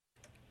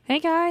Hey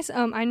guys,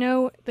 I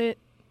know that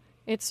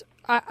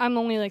I'm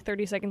only like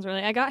 30 seconds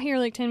early. I got here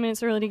like 10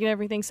 minutes early to get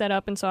everything set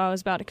up, and so I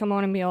was about to come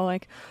on and be all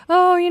like,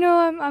 oh,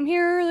 I'm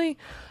here early.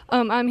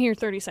 I'm here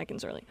 30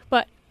 seconds early,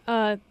 but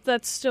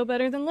that's still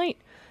better than late.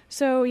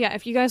 So yeah,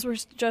 if you guys were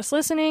just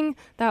listening,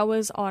 that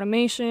was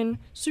Automation.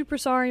 Super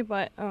sorry,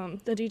 but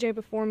the DJ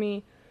before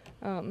me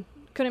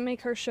couldn't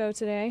make her show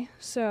today,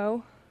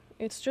 so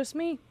it's just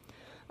me.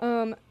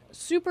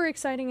 Super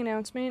exciting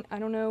announcement. I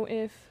don't know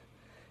if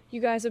you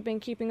guys have been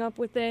keeping up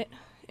with it.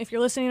 If you're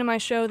listening to my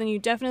show, then you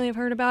definitely have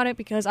heard about it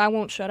because I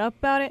won't shut up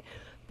about it.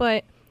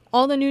 But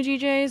all the new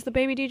DJs, the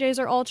baby DJs,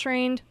 are all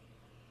trained.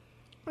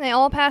 They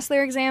all passed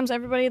their exams.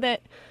 Everybody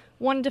that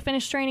wanted to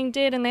finish training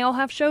did, and they all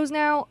have shows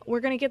now. We're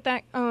going to get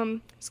that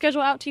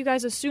schedule out to you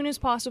guys as soon as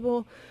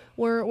possible.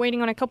 We're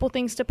waiting on a couple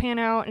things to pan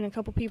out and a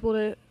couple people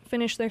to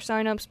finish their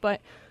signups, but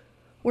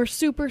we're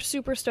super,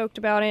 super stoked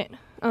about it.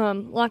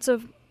 Lots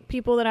of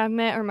people that I've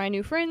met are my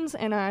new friends,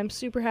 and I'm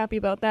super happy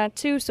about that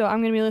too, so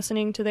I'm going to be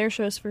listening to their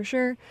shows for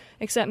sure,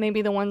 except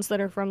maybe the ones that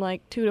are from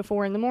like 2 to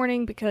 4 in the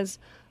morning because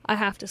I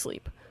have to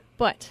sleep.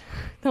 But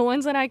the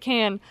ones that I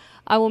can,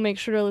 I will make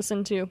sure to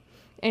listen to.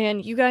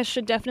 And you guys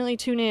should definitely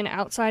tune in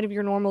outside of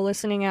your normal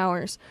listening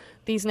hours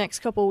these next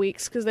couple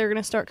weeks because they're going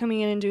to start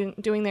coming in and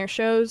doing their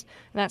shows,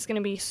 and that's going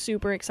to be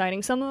super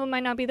exciting. Some of them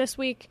might not be this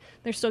week.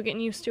 They're still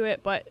getting used to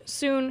it, but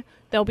soon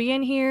they'll be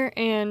in here,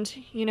 and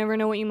you never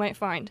know what you might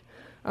find.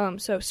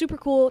 So super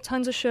cool,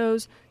 tons of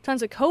shows,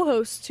 tons of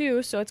co-hosts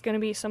too, so it's going to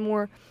be some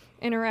more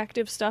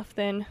interactive stuff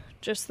than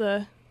just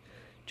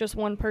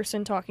one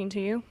person talking to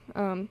you.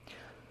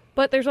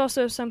 But there's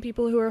also some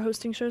people who are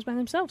hosting shows by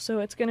themselves, so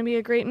it's going to be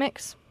a great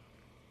mix.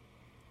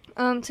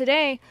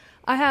 Today,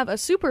 I have a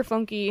super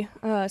funky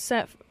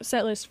set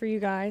list for you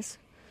guys.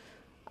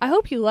 I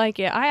hope you like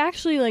it. I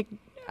actually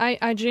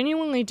I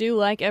genuinely do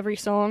like every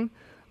song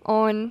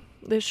on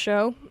this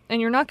show,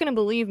 and you're not going to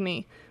believe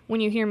me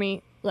when you hear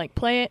me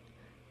play it.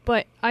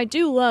 But I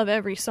do love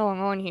every song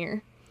on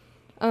here.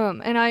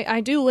 And I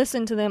do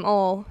listen to them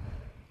all,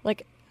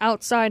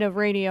 outside of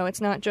radio.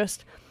 It's not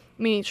just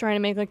me trying to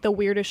make, the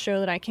weirdest show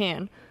that I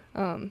can.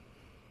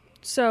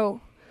 So,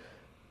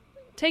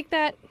 take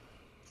that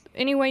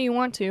any way you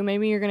want to.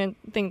 Maybe you're going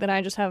to think that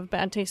I just have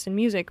bad taste in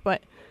music,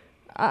 but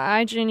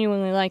I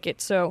genuinely like it,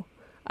 so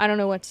I don't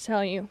know what to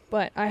tell you.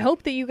 But I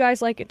hope that you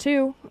guys like it,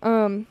 too.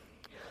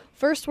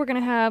 First, we're going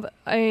to have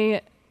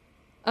a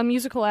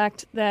musical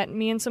act that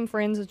me and some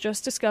friends have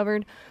just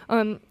discovered.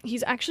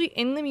 He's actually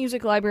in the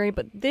music library,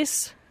 but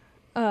this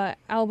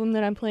album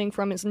that I'm playing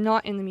from is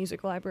not in the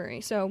music library.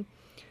 So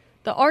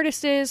the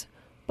artist is,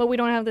 but we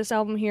don't have this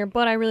album here.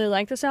 But I really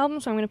like this album,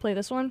 so I'm going to play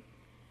this one.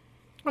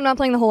 I'm not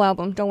playing the whole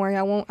album. Don't worry,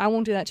 I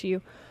won't do that to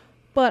you.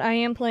 But I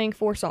am playing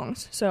 4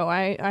 songs, so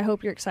I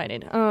hope you're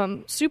excited.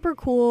 Super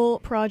cool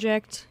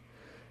project.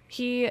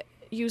 He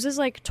uses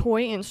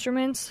toy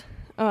instruments,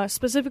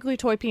 specifically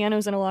toy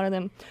pianos and a lot of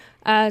them,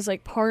 as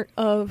part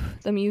of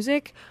the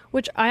music,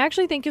 which I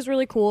actually think is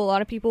really cool. A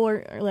lot of people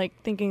are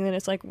thinking that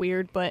it's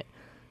weird, but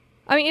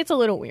I mean, it's a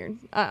little weird.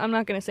 I'm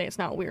not gonna say it's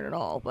not weird at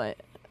all, but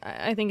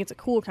I think it's a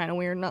cool kind of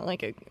weird, not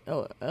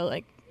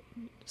a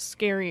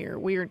scary or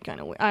weird kind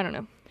of weird. I don't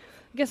know.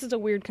 I guess it's a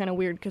weird kind of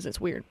weird because it's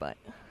weird, but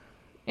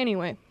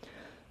anyway,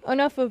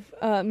 enough of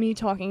me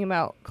talking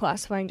about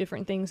classifying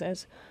different things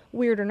as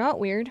weird or not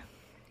weird.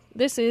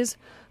 This is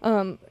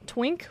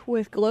Twink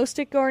with Glow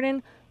Stick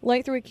Garden,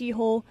 Light Through a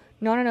Keyhole,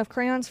 Not Enough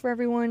Crayons for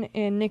Everyone,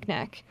 and Knick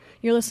Knack.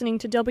 You're listening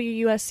to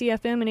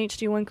WUSC-FM and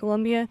HD1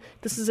 Columbia.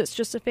 This is It's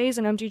Just a Phase,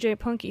 and I'm DJ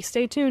Punky.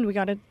 Stay tuned, we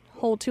got a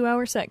whole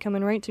 2-hour set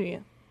coming right to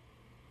you.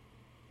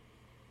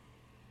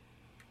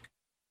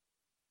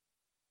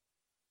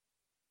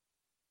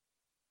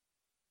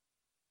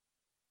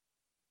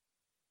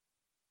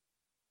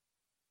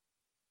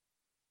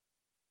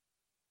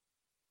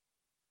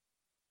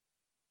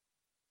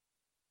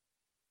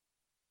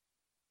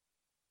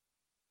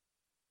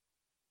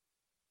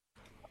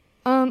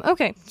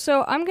 Okay,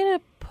 so I'm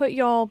gonna put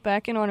y'all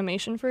back in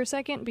automation for a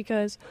second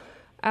because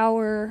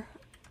our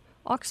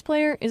aux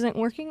player isn't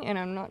working and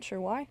I'm not sure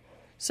why.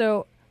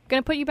 So, I'm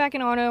gonna put you back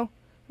in auto.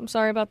 I'm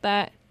sorry about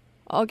that.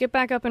 I'll get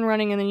back up and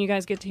running and then you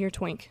guys get to hear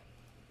Twink.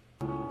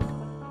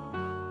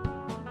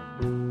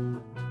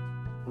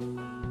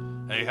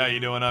 Hey, how you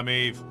doing? I'm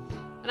Eve.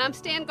 And I'm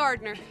Stan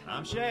Gardner.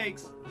 I'm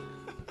Shakes.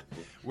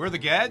 We're the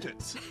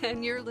Gadgets.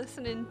 And you're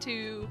listening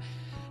to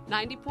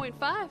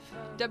 90.5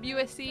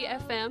 WSC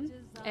FM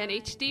and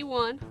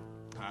HD1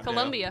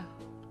 Columbia.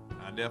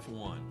 High Def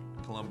 1,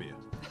 Columbia.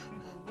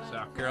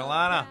 South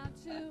Carolina.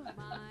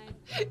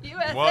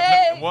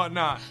 USA. What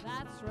not?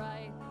 That's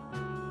right.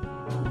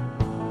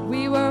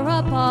 We were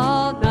up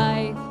all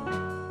night.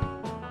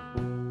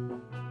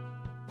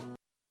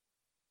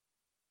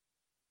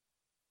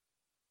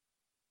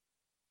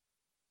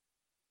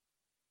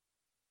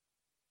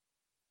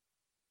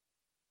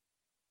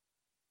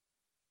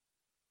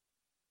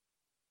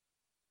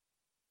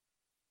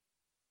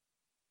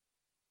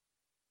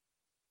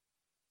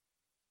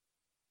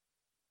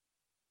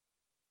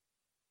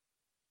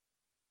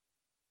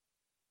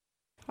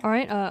 All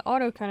right,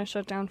 auto kind of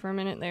shut down for a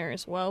minute there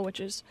as well,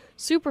 which is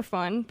super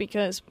fun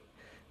because,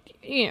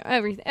 you know,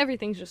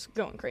 everything's just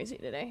going crazy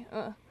today.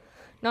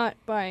 Not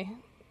by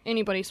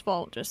anybody's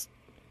fault, just,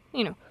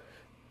 you know,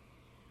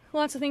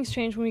 lots of things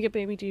change when we get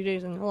baby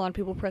DJs, and a lot of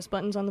people press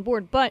buttons on the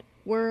board. But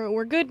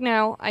we're good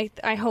now,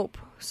 I hope.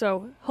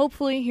 So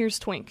hopefully, here's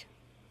Twink.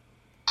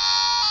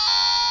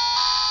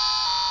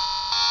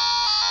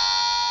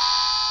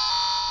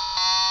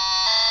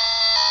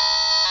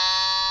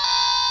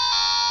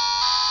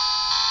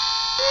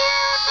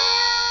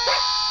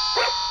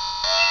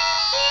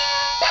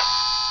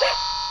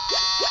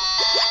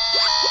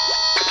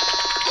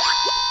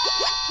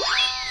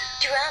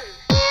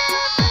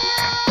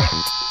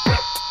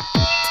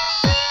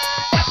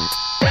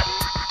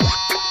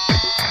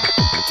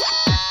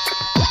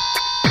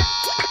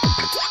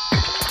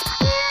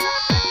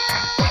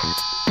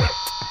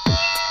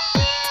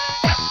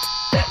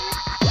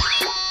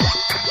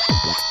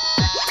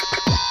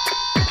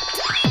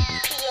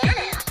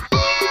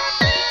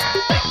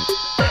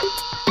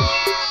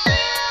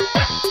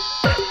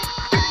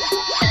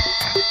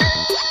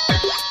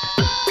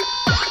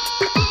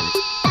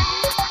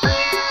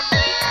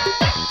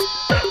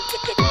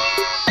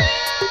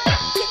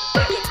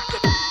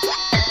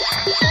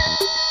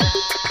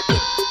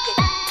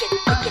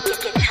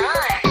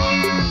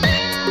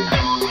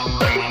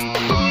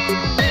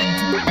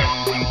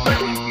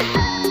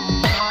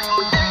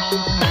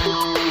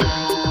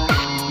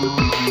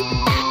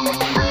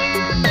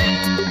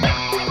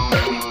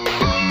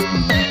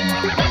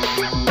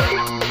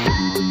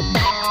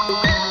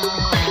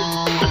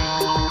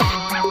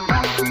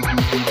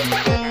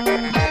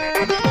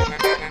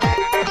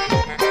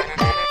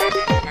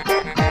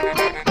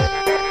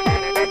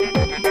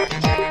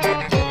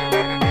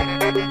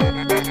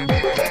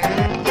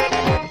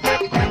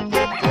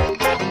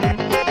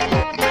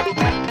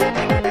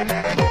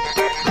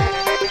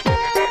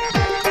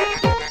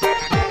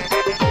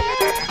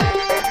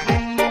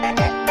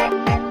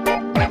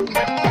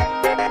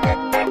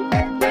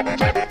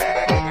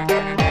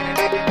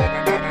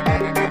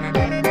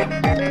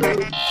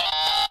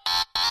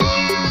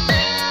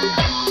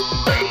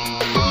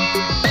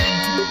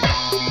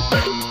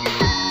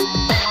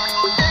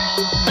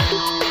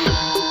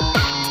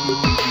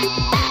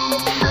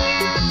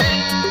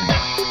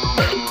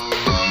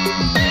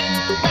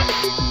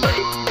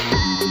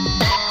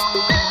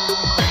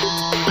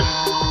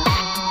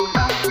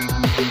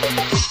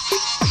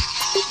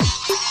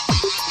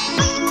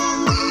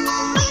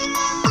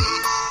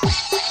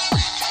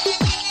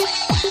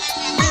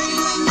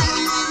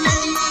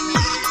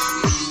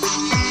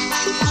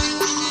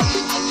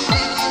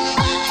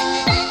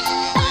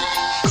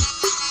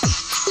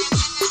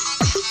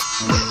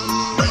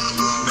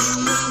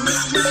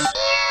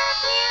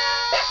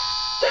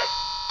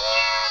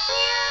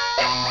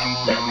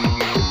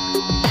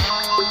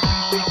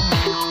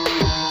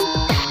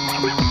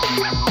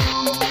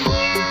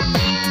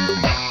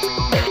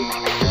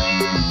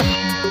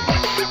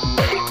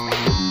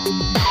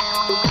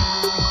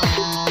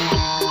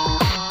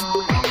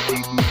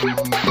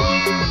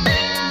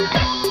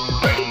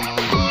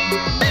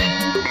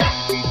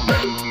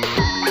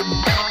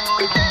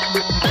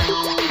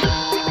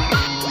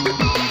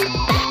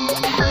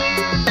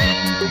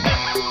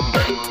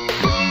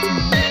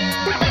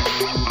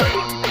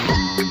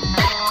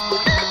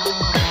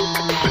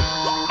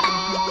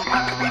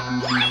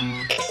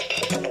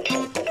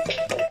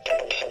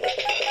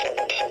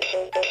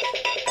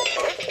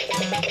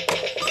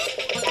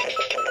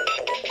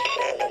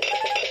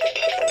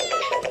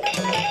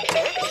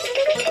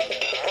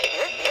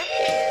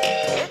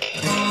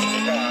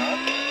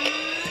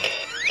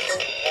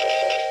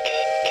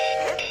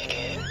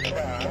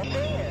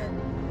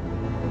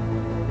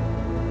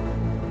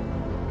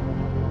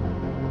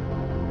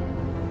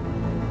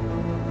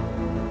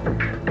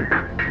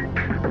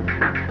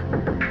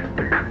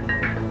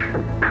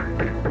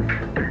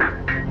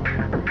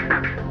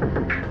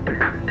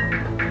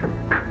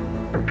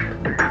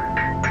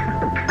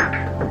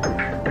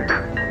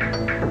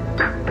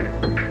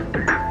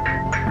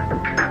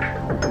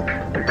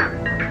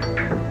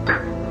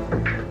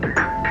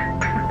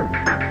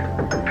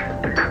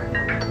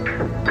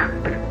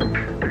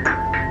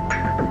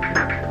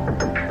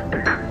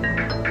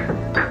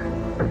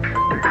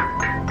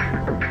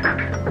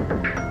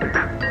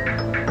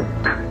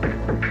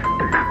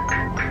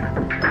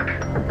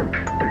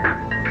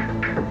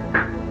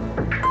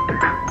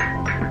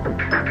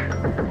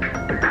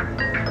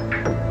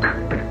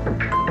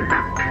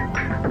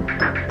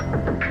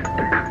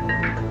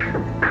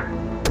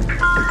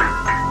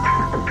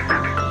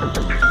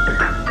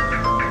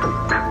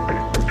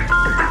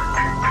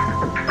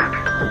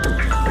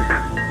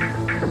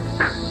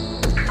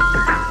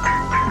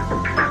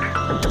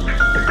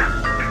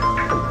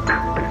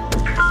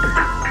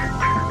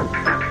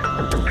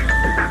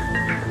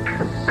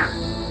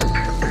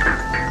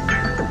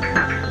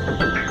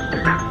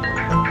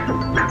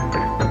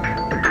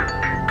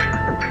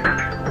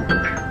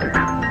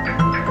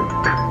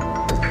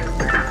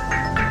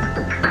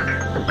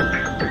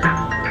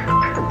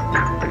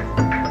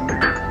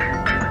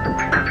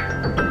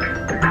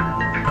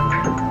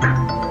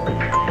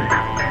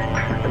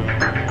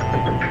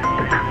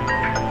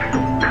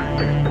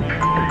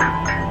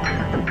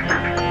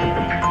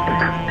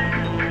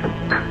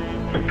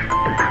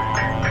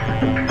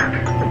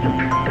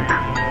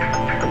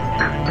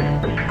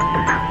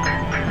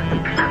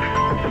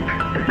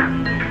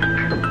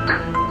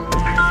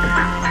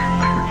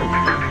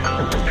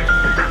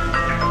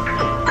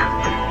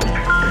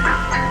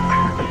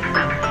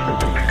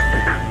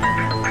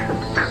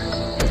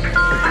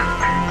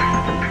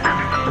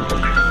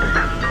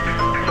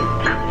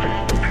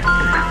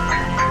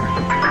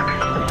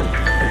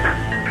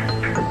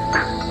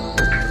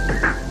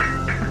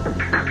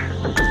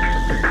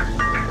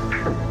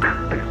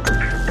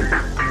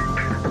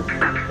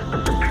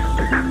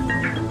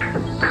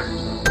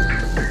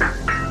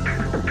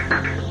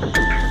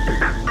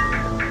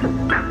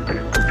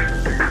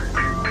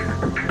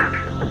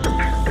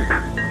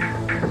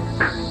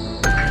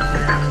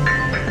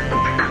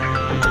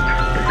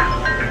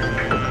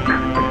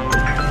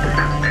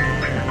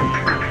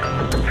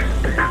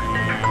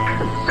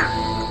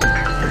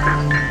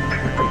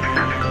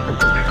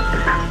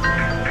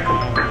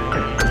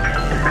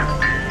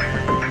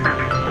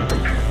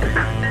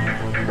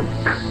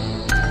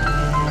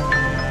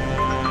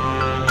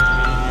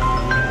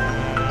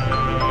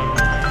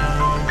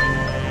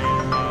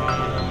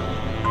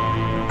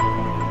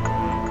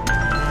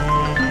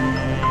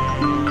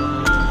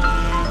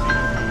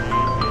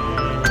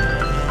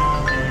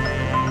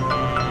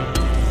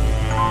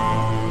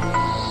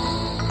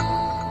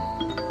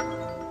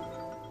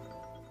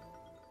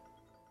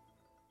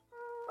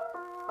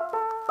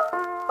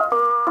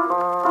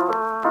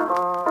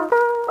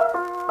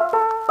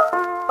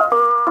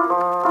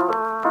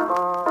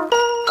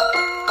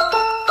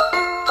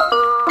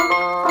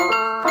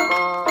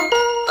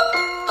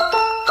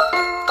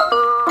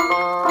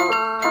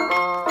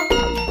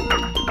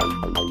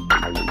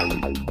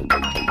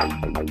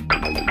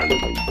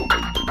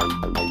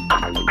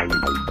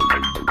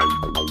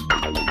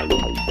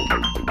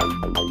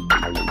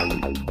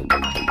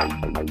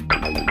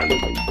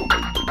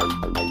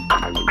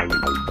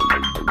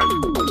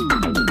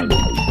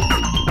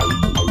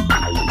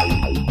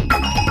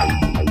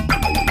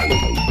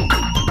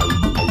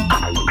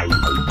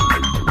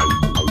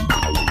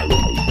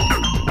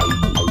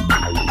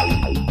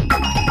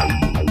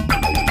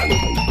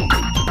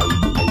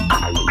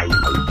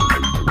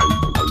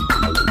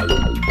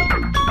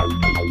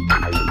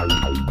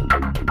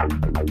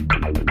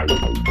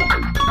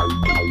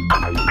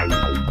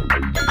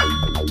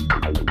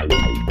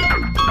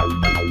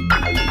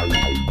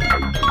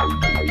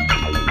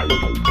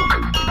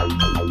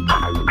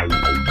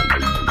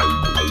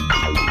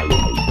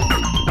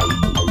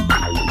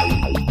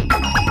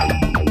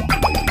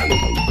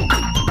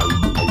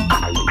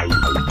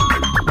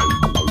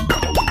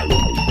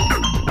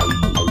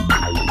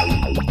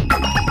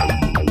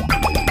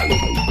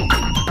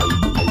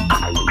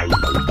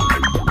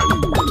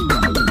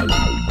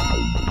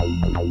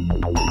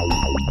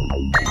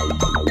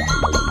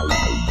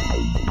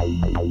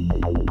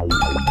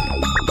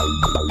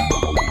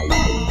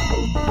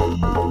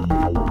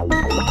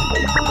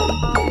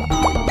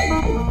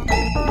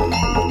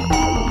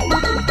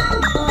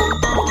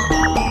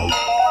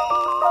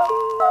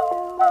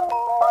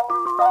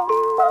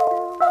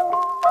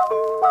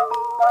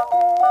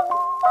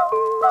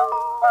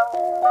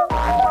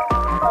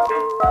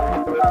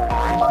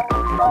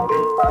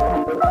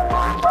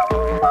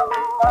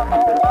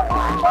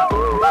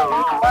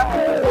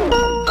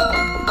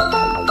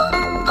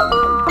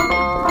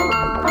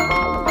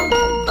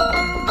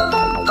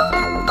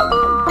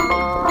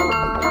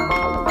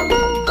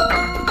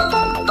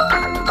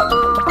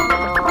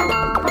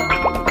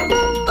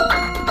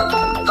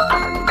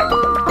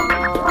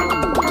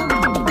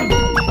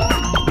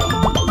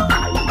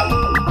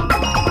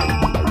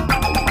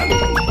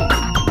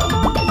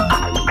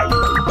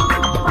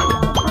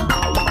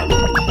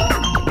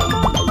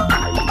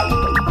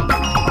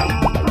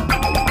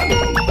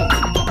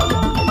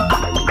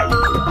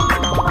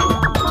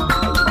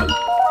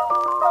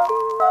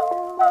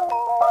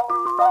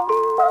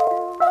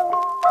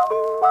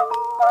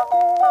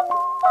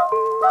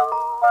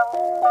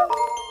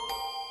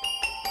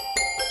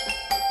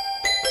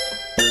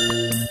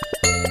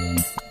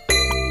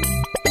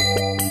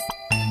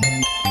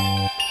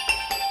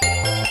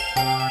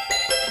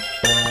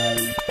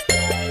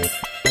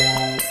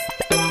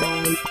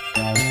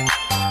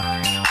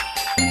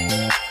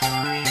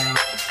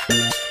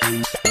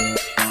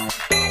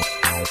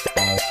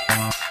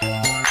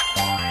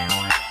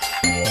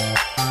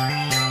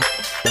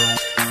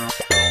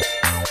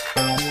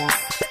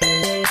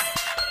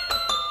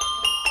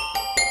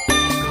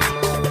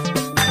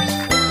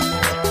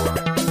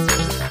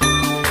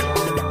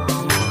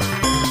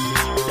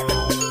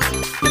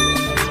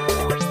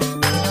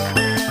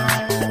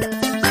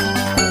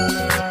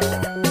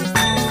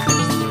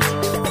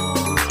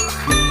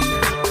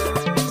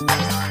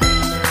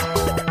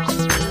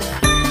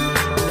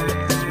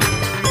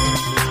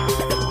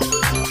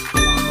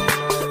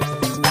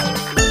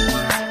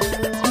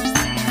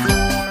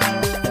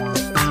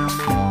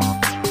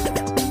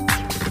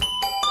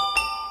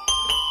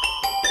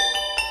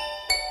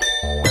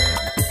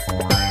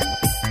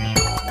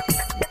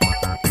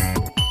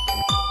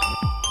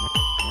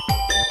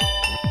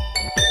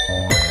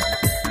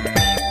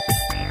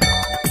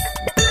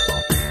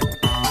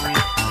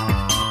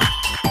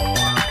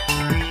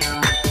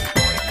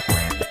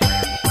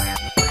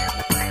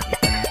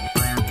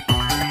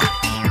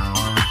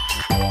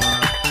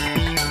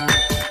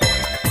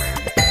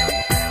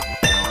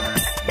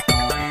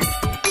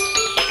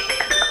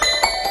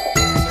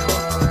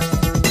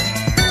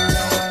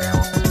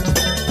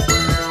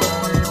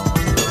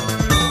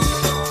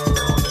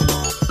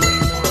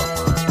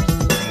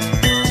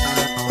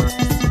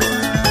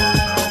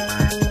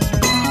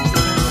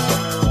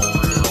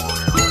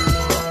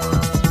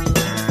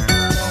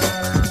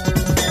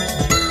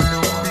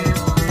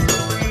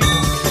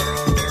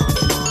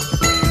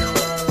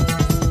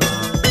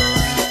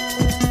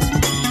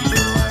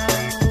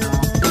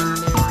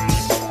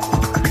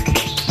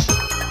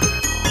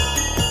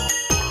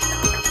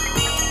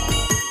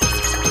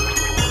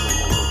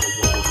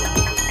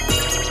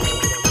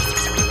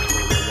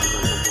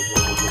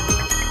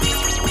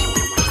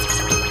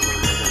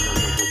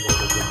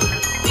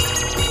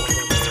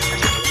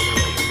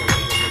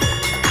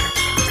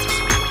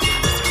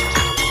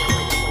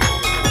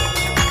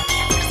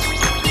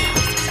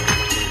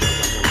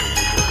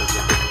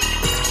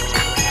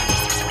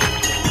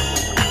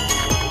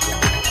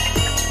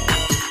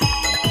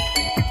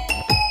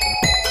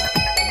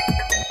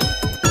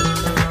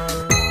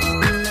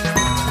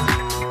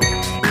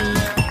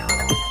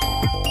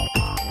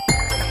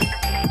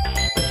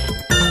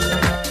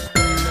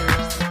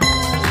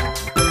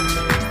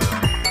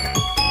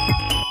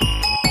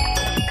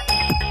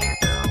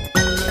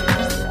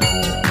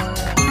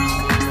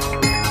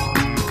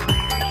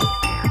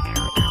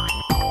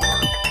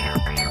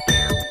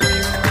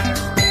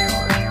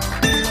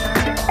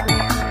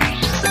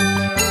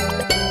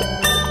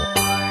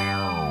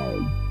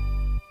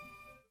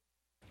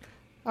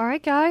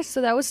 Alright guys,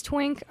 so that was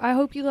Twink. I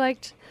hope you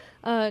liked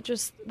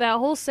just that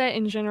whole set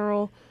in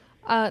general.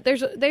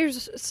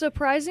 There's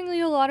surprisingly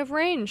a lot of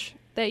range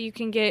that you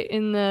can get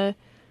in the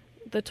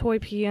toy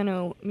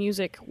piano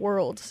music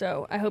world,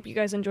 so I hope you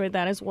guys enjoyed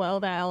that as well,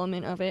 that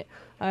element of it.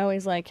 I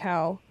always like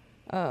how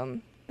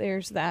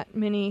there's that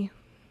many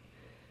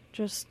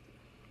just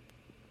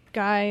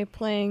guy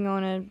playing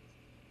on a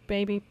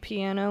baby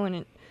piano,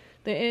 and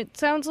it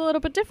sounds a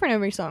little bit different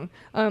every song.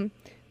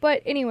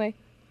 But anyway,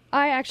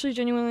 I actually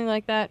genuinely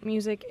like that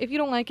music. If you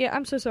don't like it,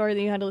 I'm so sorry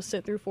that you had to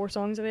sit through 4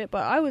 songs of it,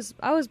 but I was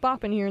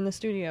bopping here in the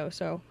studio,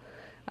 so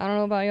I don't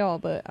know about y'all,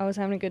 but I was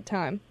having a good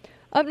time.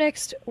 Up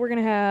next, we're going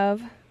to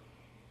have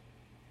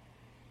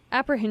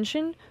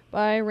Apprehension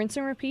by Rinse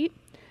and Repeat,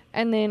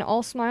 and then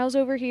All Smiles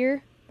Over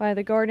Here by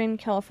The Garden,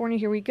 California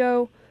Here We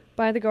Go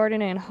by The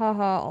Garden, and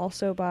Haha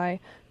also by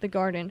The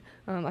Garden.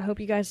 I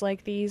hope you guys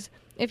like these.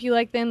 If you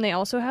like them, they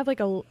also have like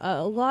a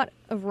lot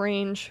of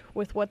range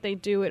with what they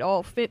do. It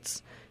all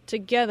fits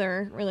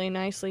together really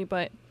nicely,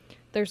 but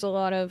there's a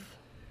lot of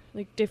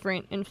like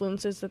different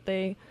influences that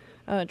they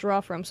draw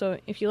from. So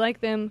if you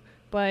like them,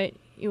 but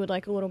you would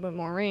like a little bit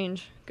more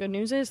range, good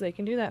news is they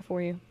can do that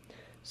for you.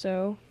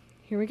 So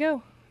here we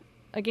go.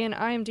 Again,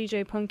 I am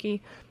DJ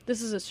Punky.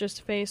 This is It's Just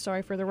a Phase.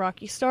 Sorry for the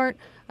rocky start.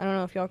 I don't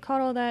know if y'all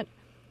caught all that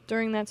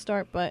during that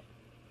start, but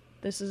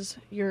this is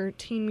your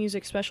teen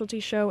music specialty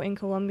show in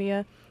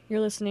Columbia. You're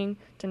listening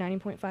to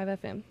 90.5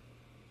 FM.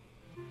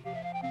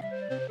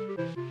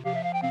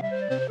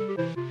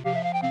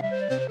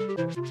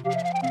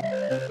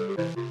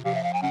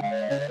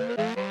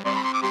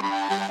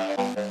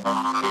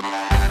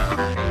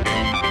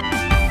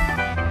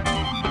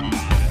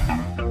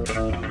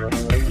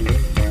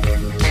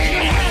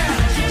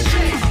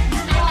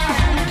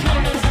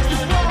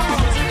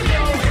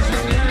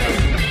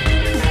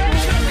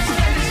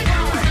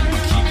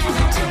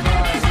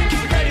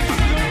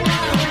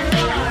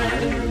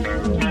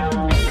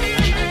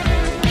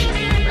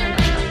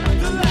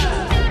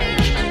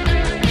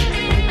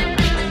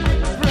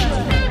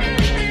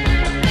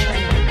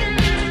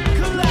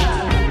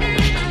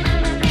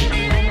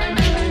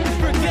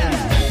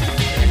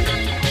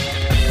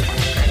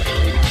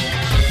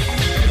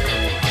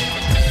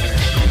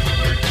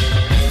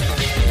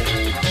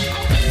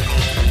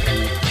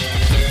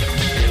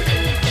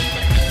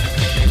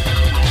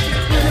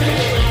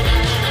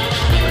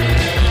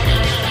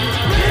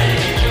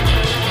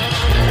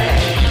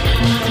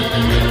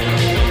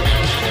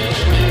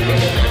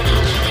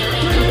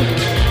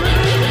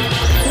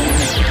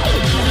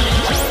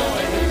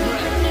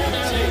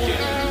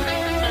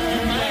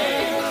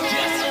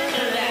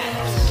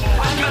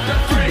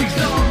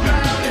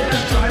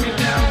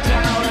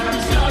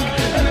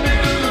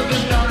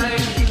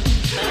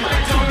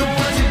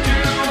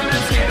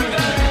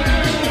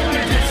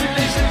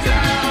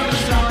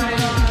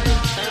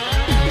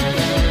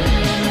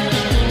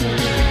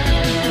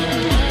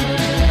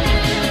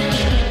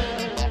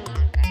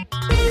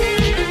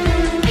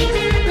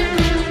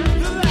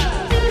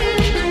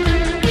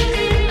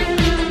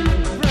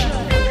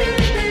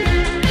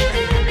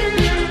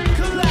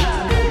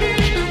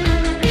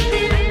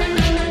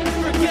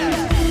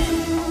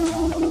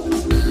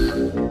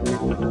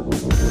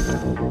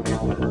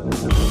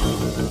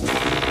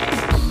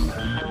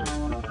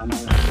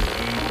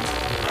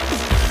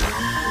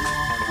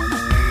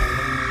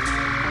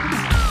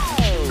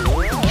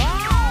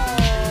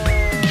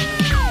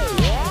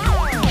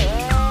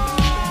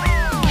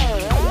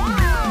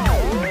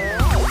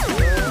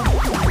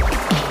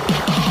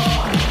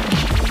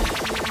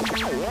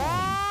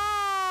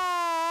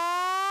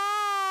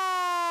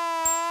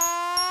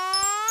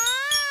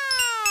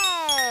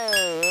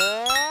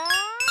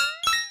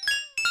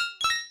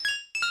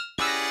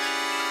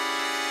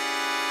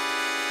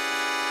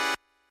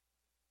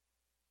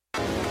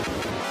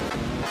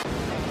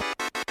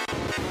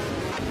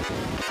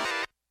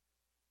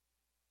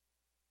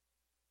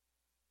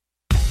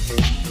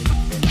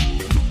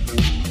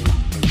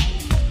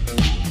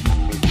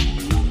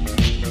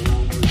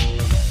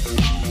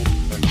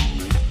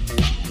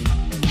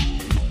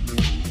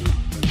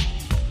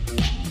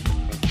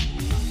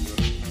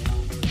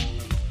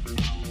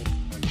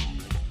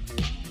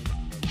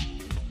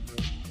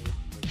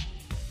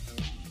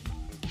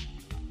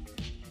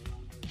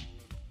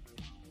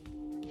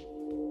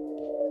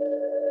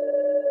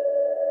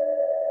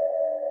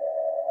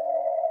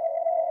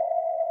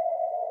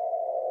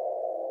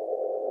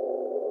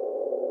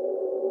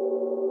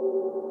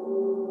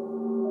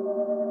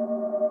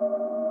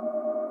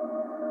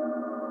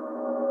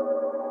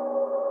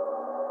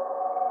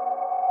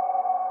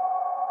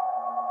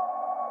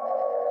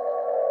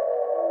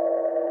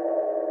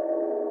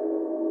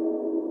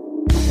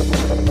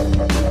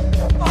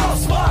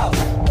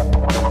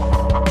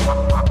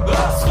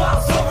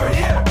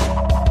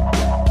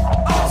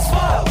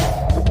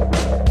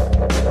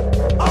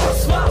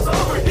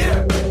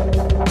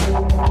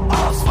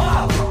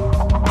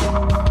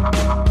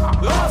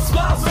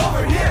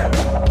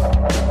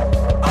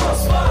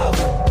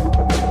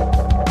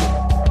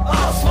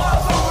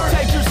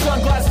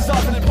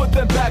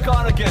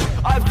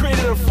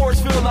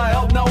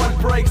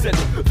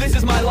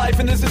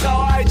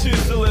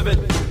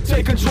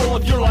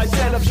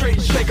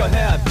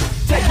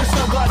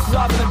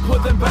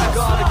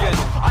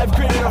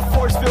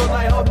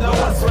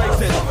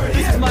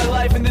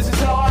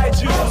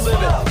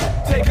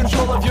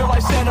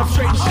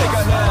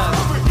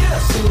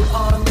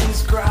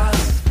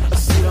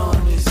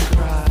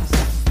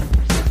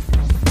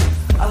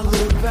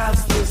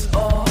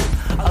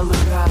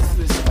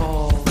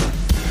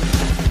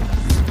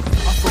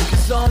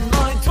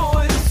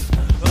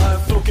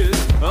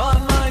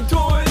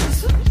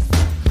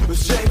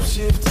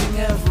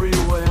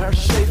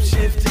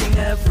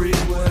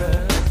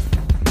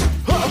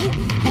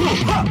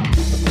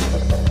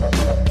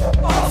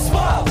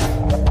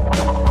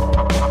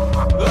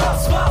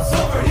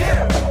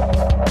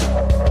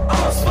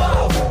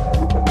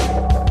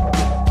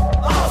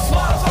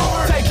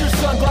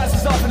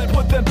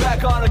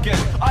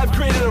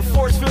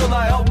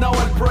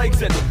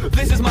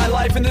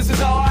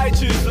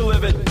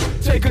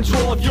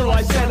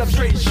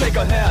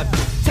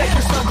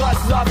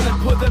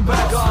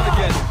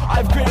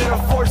 I've created a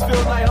force field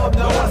and I hope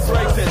no one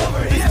breaks it.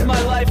 This is my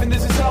life and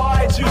this is how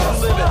I choose to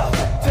live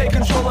it. Take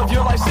control of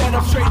your life, stand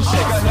up straight and shake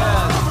a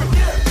hand.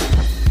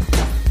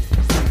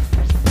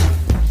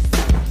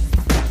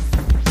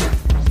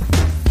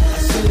 I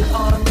sit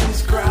on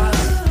this grass,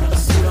 I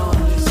sit on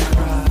this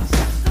grass.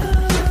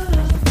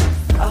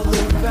 I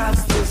look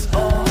past this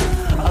all,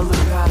 I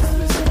look past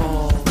this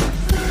all.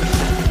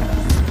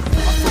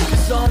 I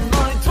focus on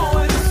my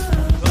toys,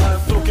 I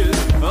focus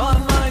on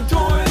my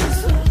toys.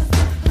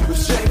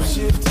 With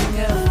shape-shifting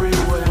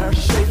everywhere,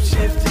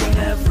 shape-shifting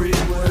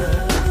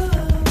everywhere.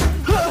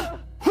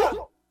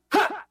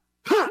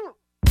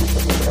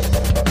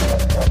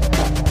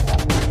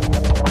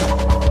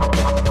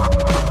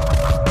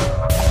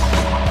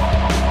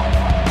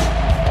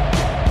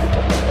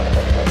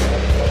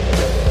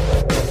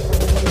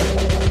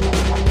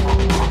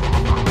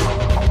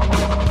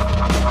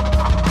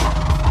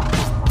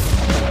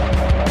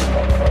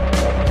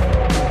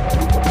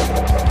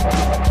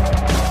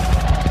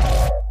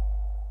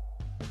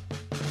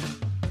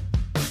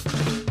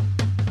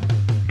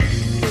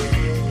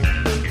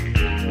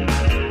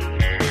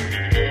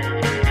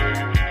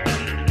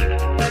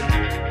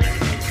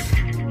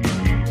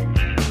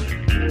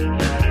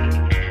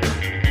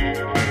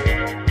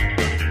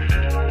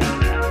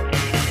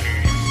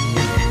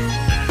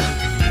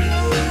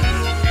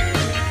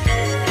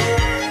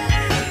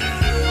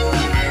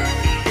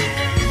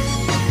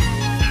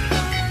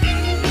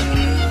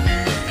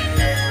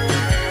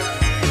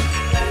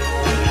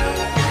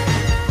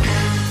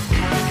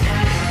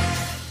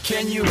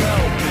 Can you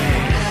help me?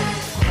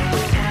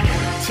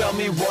 Tell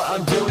me what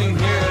I'm doing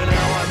here and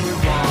how I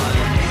move on.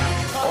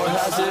 Or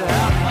has it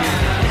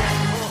happened?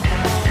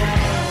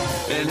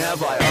 And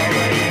have I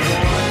already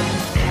won?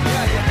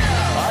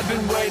 I've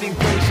been waiting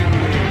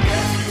patiently.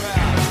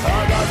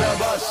 About to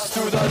bust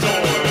through the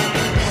door.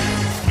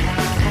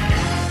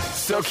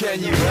 So can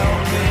you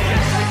help me?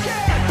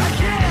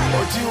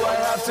 Or do I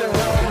have to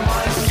help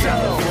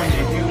myself?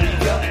 California, here we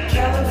go.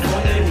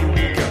 California, here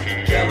we go.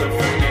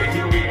 California,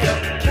 here we go.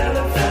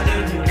 California,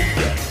 here we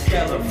go.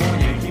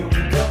 California, here we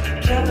go.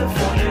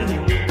 California,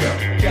 here we go.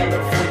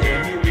 California,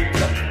 here we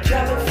go.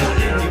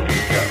 California, here we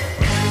go.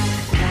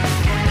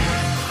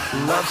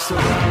 Love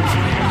surrounds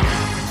me,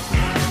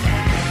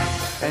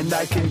 and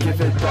I can give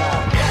it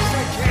back. Yes,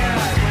 I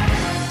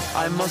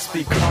can. I must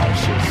be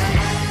cautious,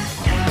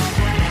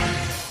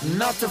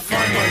 not to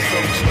find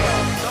myself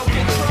trapped. Don't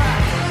get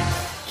trapped.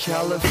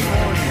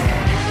 California,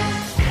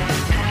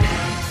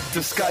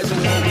 disguise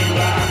and no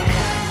relax.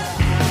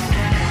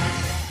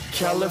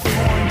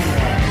 California,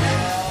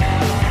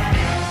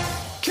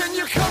 can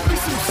you cut me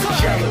some sun?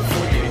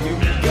 California, here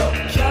we go.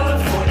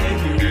 California,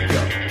 here we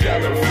go.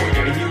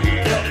 California, here we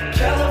go.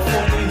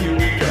 California, here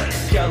we go.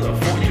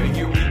 California,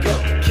 here we go.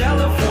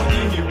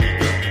 California, here we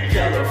go.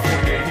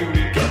 California, here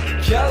we go.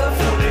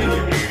 California, here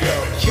we go.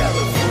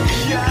 California,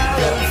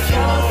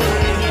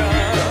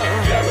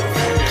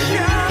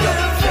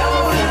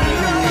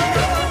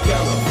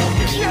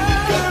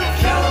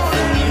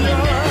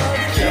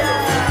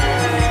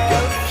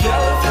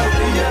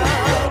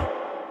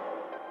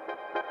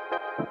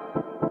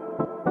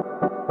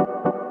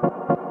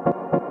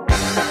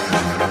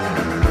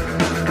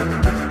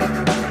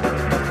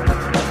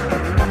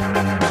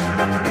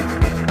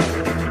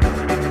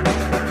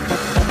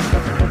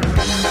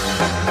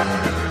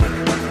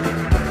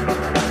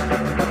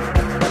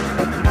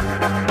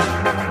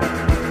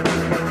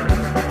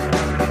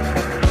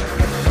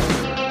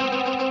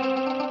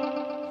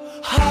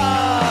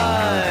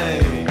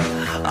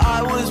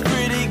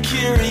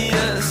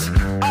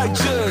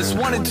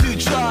 wanted to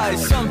try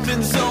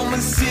something so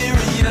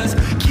mysterious.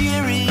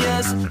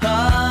 Curious,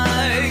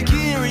 high,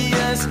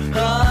 curious,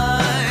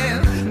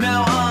 high.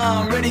 Now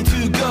I'm ready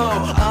to go.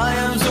 I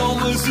am so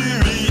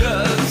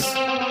mysterious.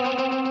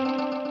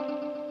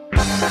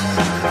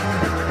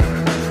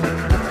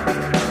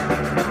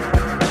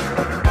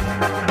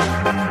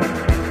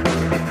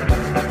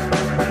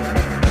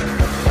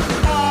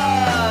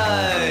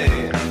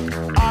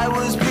 I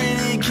was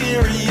pretty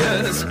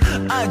curious.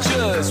 I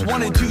just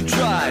wanted to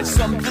try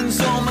something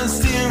so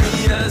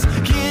mysterious.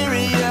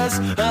 Curious,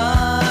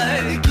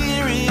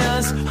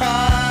 curious,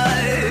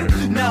 high.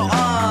 Now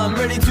I'm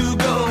ready to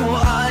go.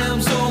 I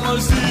am so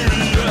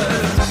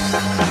mysterious.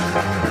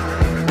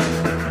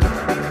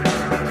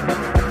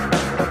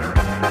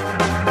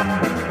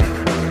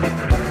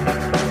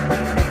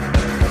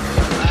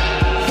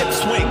 Hip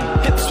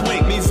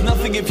swing means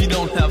nothing if you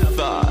don't have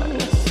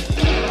thighs.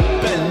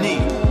 Bend knee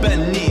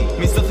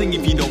means nothing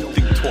if you don't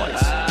think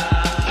twice.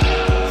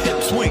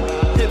 Hip swing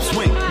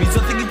means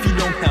nothing if you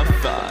don't have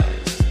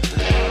thighs.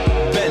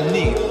 Bend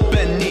knee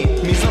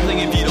means nothing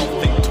if you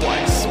don't think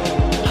twice.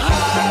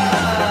 High.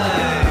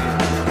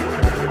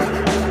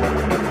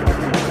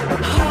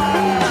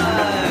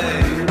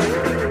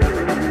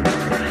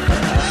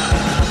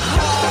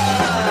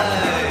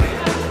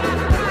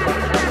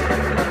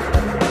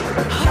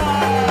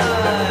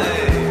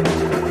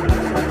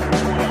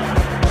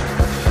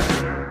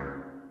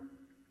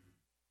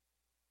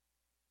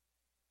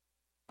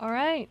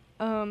 Alright,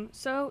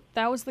 so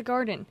that was The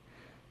Garden.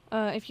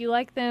 If you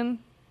like them,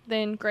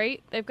 then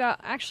great. They've got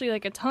actually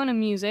like a ton of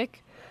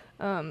music.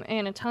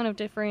 and a ton of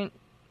different,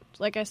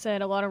 like I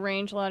said, a lot of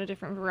range, a lot of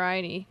different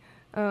variety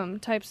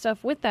type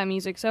stuff with that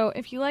music. So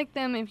if you like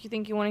them, if you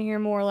think you want to hear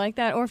more like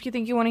that, or if you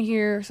think you want to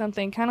hear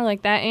something kind of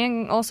like that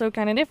and also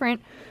kind of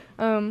different,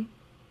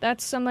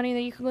 that's somebody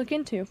that you could look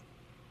into.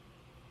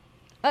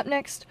 Up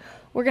next,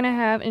 we're going to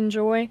have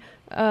Enjoy,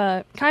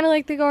 kind of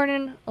like The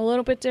Garden, a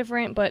little bit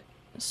different, but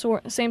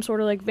same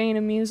sort of like vein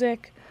of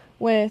music,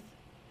 with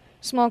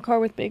Small Car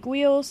with Big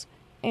Wheels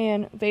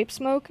and Vape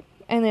Smoke.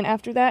 And then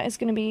after that is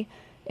going to be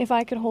If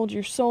I Could Hold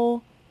Your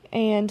Soul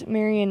and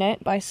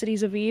Marionette by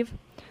Cities of Eve.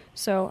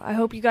 So I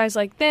hope you guys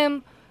like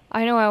them.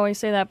 I know I always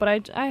say that,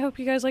 but I hope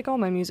you guys like all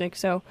my music.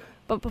 So,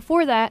 but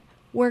before that,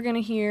 we're going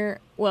to hear,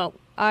 well,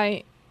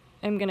 I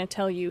am going to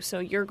tell you, so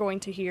you're going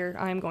to hear,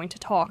 I am going to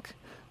talk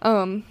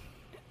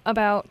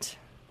about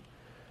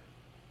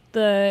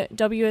the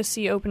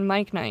WSC Open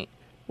Mic Night,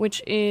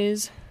 which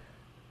is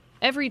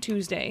every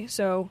Tuesday,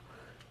 so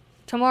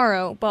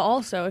tomorrow, but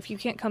also if you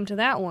can't come to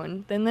that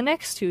one, then the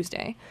next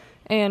Tuesday.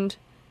 And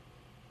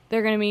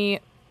they're going to be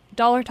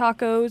dollar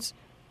tacos.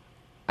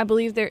 I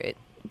believe they're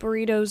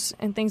burritos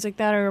and things like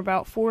that are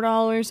about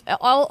 $4.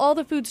 All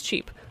the food's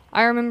cheap.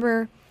 I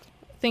remember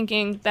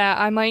thinking that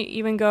I might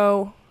even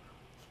go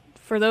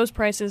for those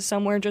prices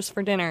somewhere just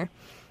for dinner,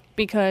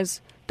 because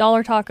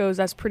dollar tacos,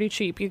 that's pretty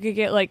cheap. You could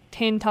get like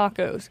 10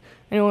 tacos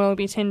and it would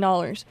be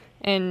 $10.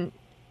 And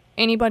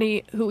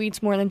anybody who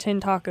eats more than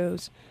 10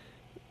 tacos,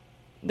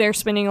 they're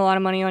spending a lot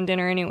of money on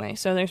dinner anyway,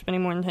 so they're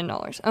spending more than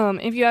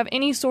 $10. If you have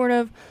any sort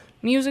of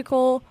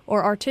musical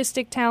or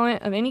artistic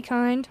talent of any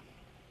kind,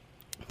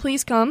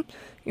 please come.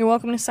 You're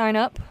welcome to sign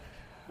up.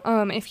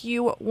 If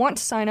you want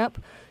to sign up,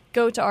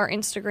 go to our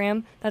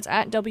Instagram. That's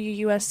at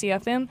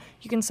WUSCFM.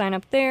 You can sign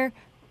up there.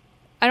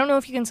 I don't know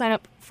if you can sign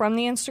up from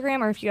the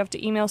Instagram or if you have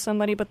to email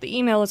somebody, but the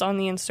email is on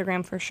the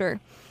Instagram for sure.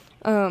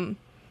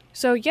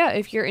 So yeah,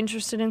 if you're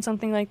interested in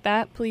something like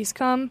that, please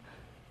come.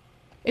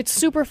 It's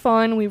super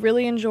fun. We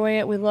really enjoy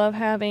it. We love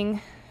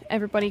having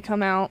everybody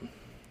come out.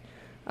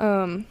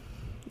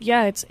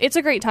 Yeah, it's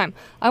a great time.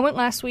 I went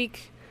last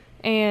week,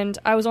 and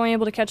I was only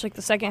able to catch like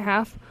the second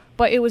half,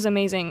 but it was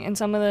amazing, and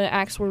some of the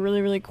acts were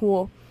really, really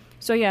cool.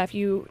 So yeah, if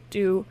you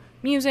do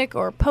music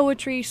or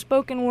poetry,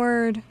 spoken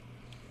word,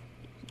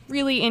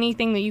 really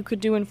anything that you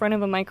could do in front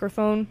of a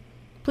microphone,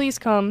 please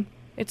come.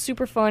 It's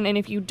super fun. And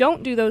if you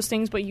don't do those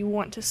things but you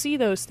want to see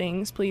those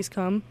things, please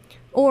come.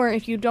 Or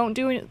if you don't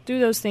do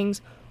those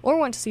things or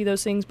want to see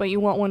those things but you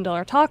want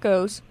 $1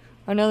 tacos,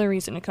 another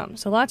reason to come.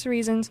 So lots of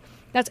reasons.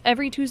 That's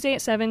every Tuesday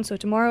at 7, so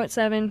tomorrow at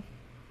 7.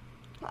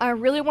 I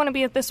really want to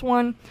be at this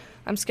one.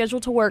 I'm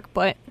scheduled to work,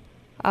 but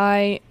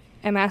I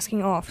am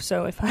asking off.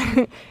 So if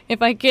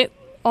I get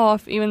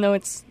off, even though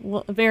it's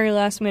very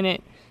last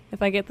minute,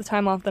 if I get the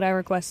time off that I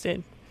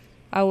requested,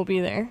 I will be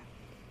there.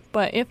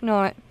 But if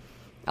not,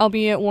 I'll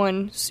be at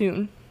one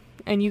soon,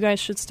 and you guys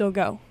should still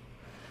go.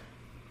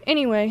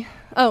 Anyway,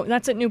 oh,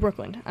 that's at New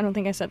Brooklyn. I don't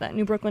think I said that.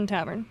 New Brooklyn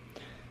Tavern.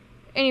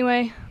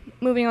 Anyway,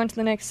 moving on to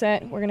the next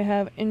set, we're going to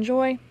have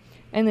Enjoy,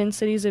 and then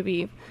Cities of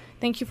Eve.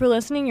 Thank you for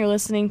listening. You're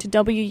listening to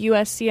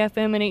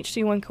WUSCFM and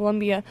HD1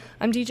 Columbia.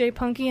 I'm DJ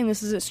Punky, and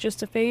this is It's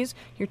Just a Phase,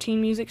 your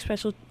teen music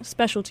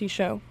specialty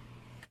show.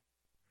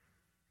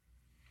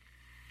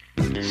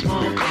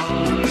 Small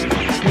car,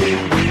 big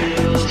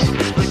wheels.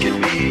 Look at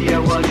me, yeah,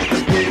 what's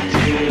the big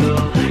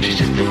deal? She's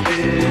just a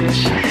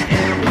fish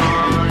in a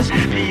pond.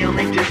 The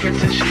only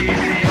difference is she's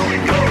the only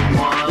gold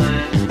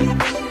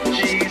one.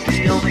 She's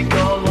the only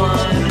gold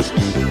one.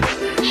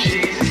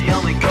 She's the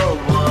only gold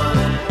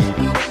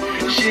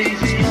one. She's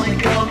the only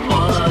gold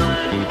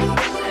one.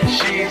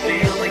 She's the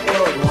only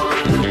gold one.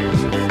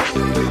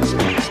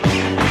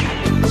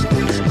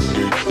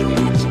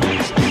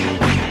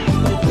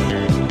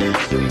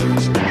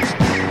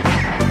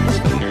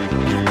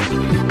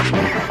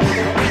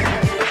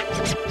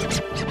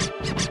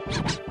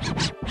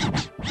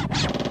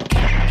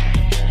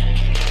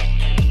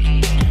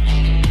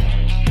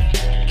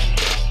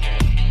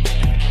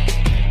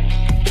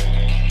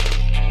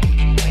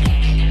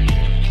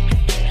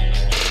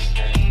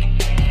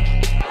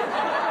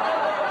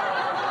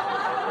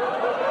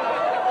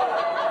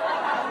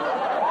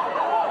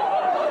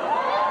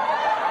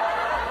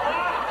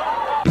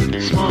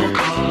 Small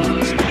car,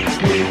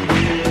 big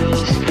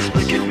wheels.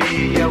 Look at me,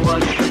 yeah,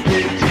 what's the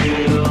big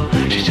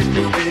deal? She's just a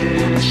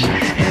fish in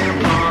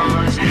a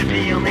pond.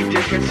 The only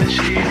difference is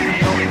she's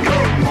the only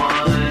gold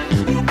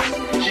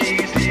one.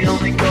 She's the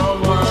only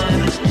gold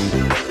one.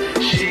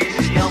 She's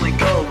the only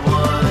gold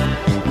one.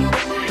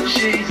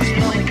 She's the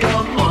only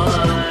gold one.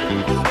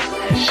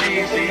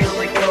 She's the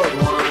only gold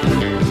one.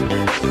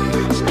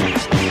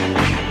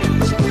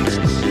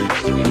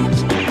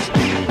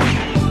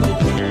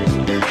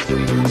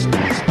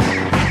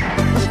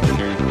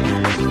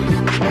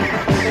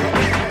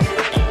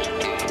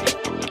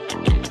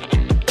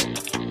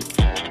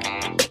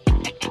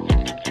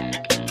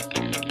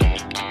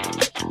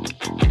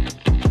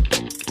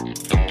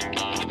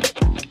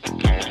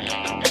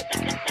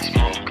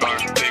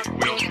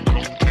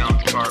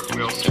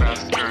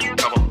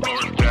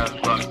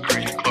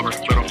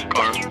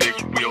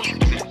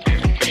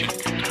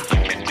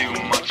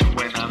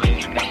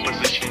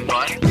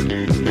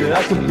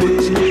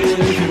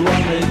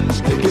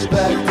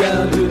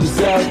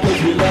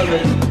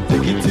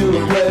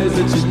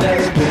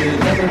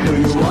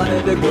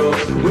 to go.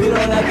 We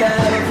don't have to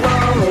have a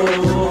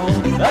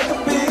flow. I can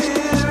be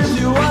here if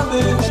you want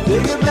me.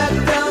 Take it back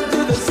down to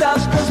the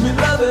south 'cause we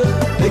love it.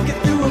 Take it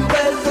to a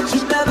place that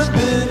you've never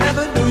been,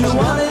 never knew you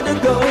wanted to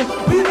go.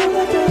 We don't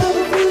have to have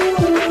a flow.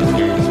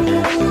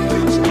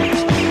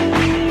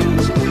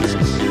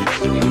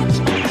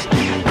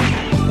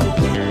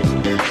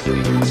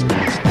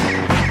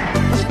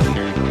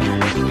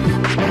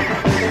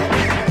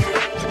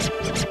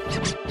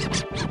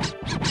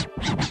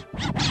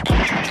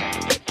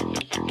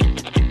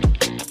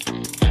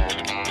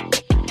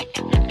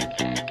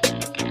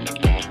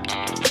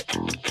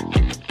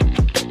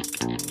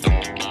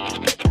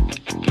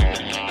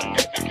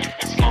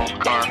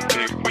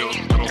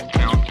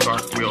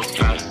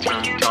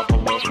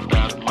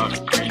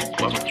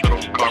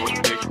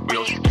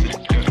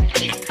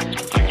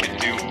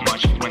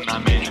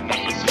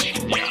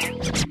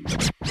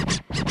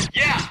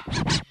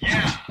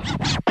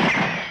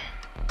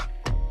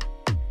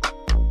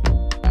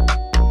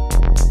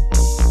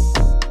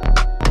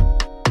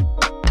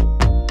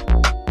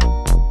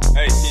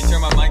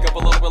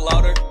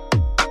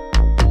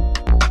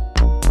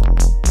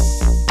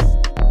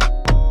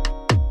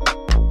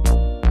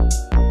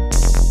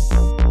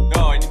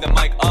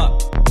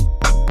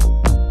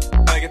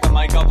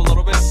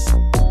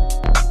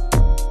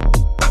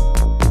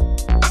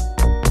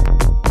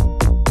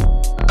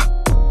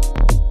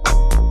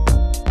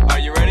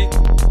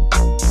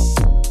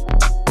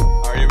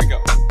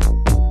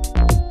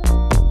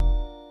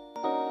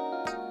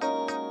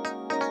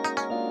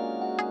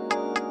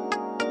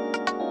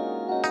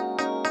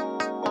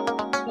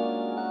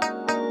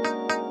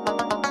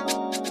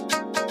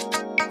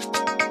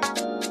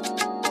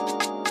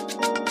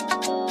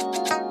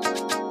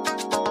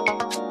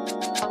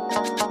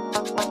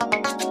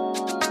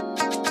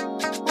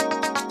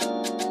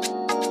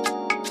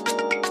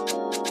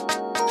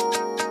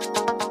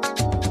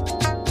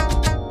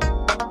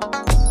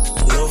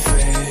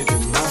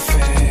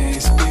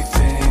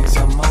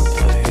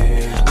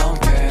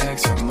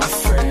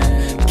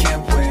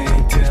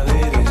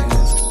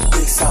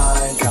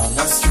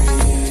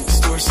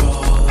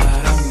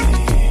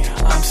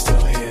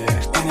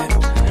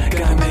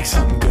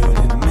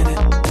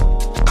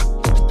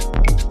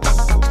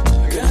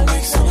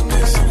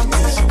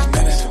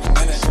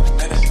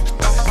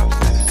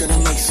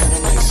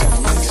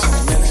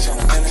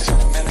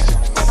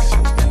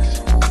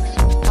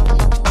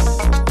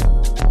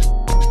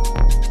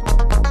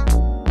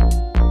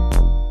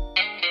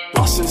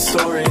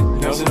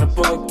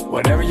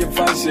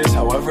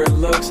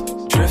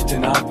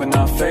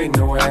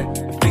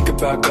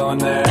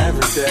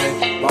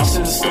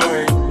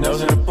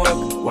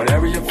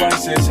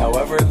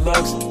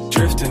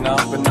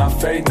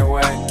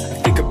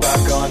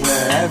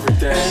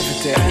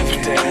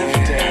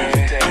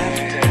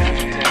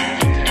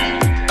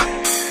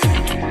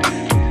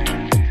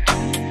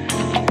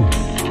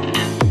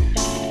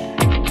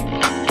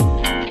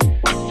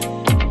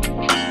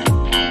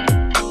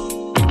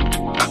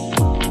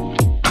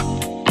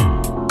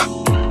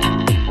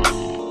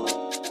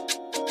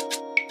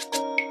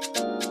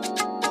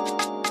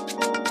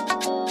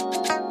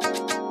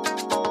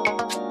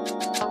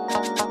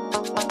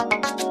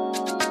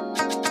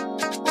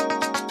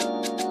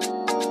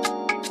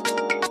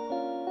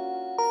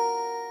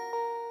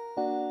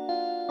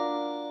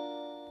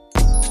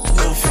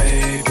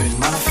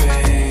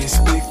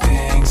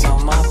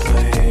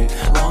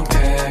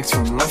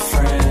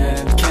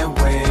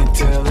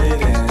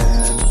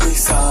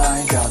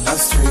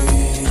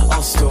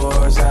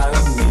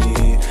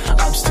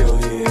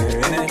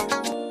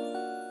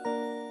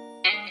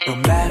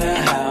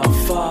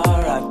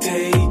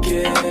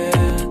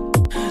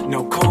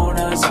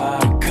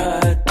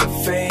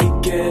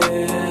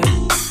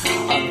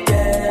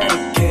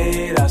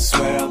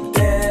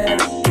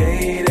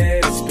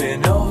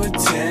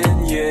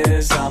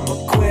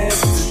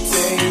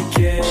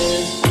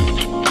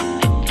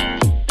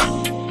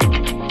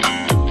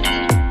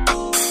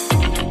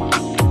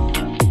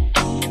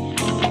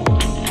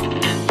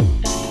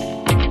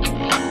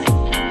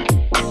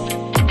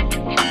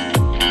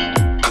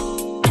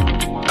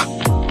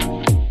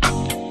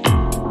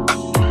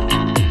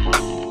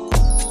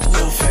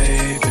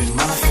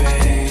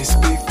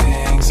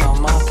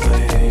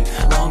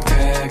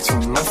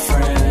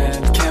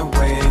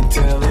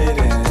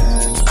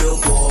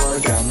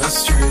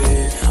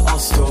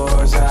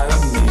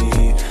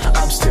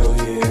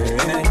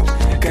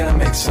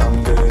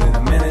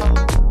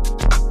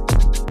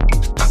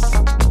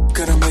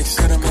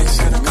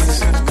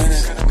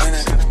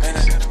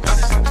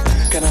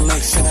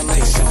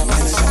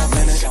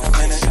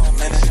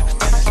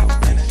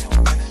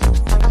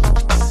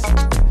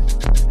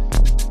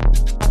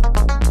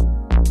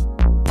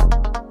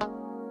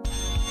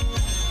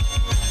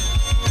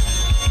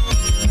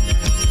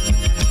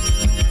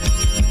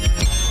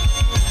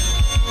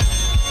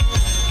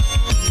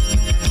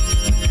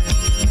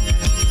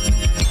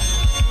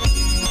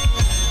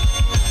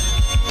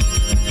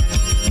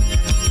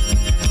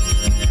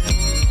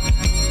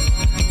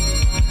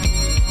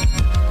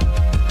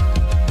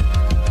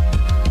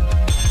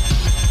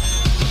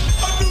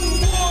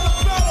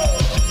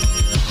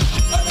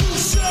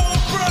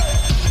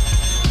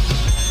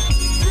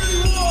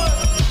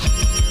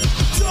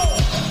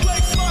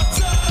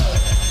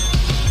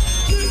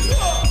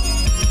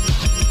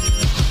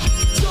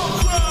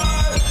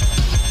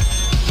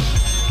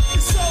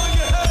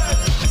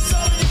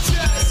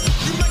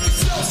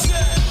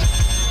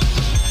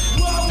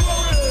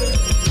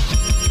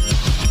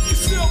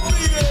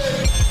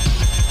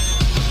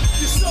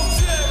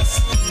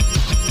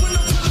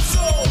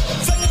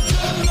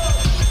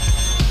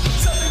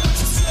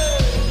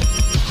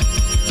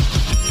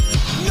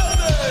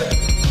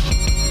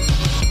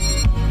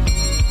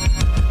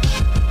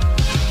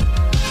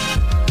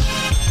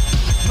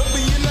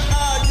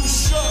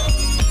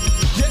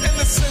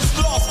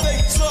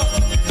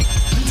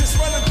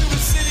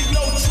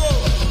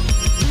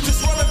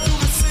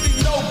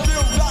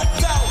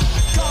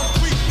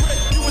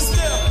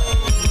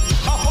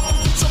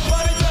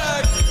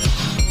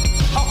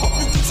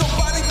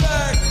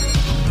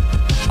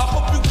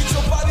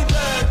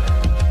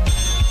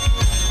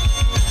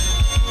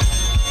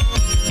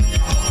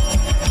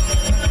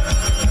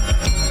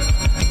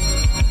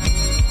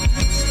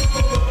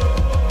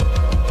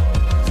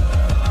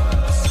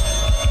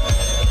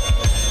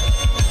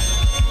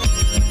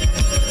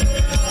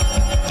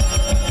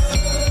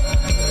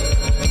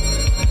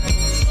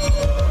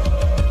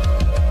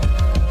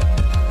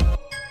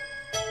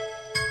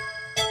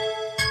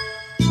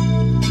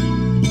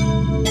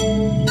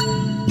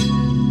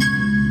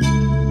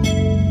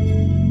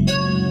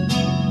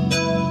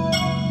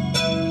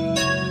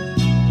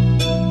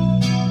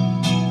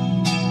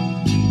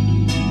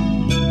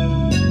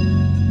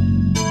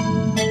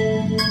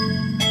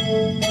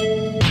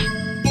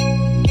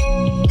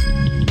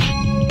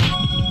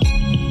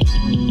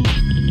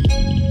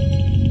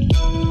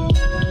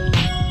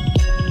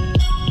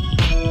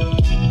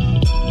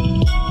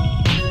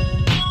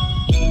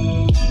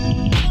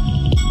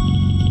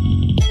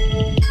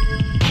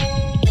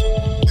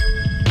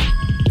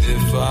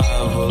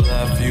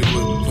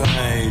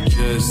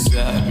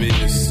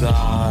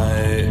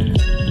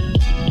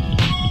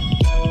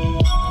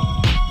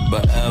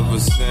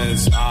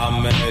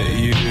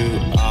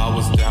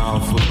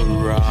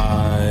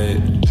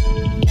 right.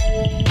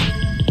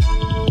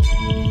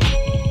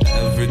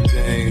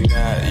 Everything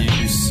that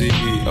you see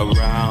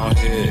around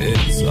here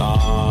is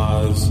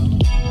ours.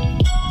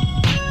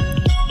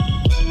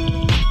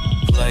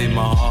 Play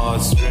my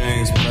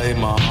heartstrings, play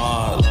my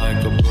heart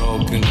like a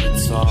broken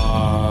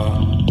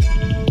guitar.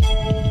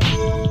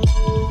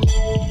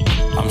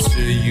 I'm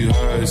sure you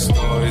heard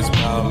stories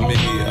about me,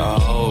 I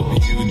hope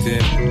you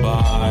didn't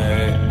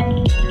buy.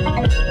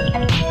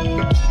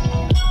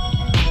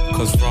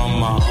 'Cause from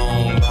my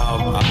own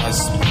mouth I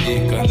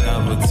speak, I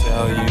never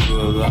tell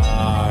you a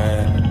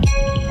lie.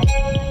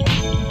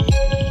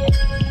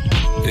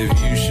 If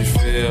you should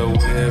feel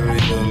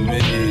weary of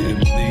me,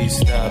 please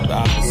step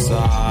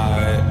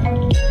outside.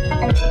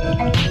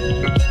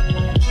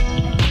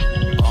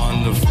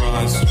 On the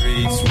front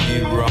streets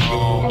we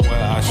roam,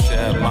 where I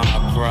shed my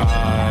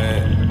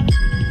pride.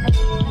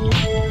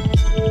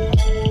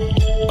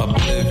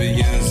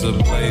 Oblivion's a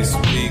place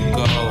we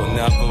go,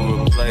 never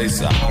a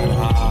place I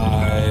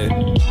hide.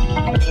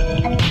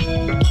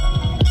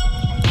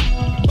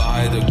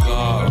 By the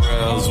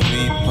guardrails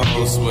we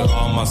post with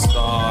all my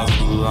stars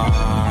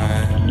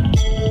aligned.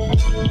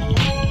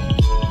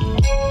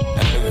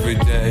 Every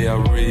day I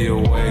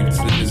reawake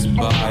to this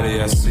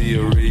body, I see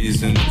a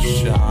reason to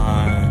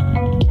shine.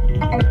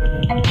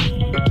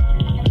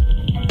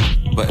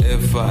 But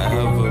if I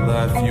ever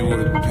left you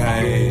with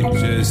pain,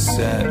 just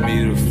set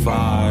me to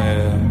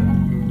fire.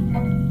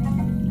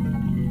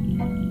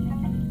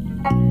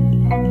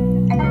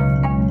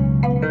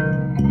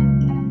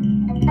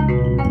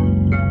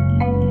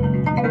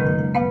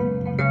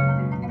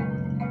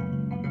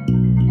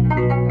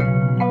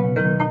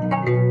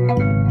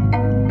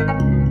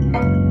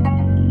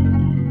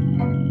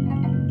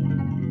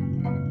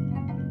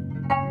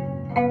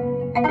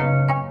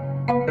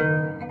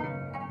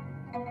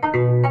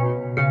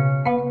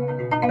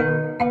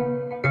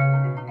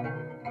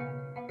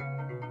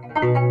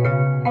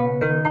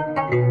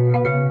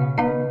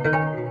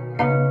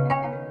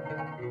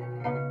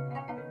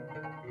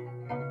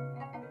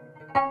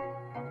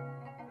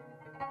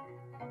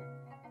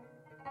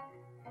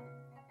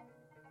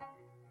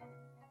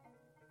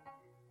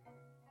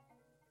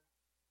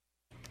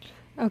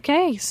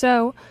 Okay,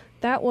 so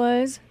that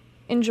was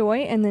Enjoy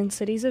and then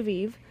Cities of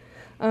Eve.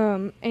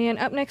 And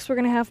up next we're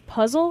going to have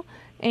Puzzle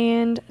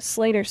and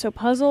Slater. So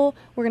Puzzle,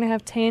 we're going to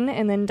have 10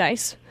 and then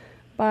Dice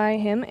by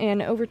him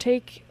and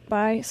Overtake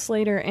by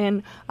Slater.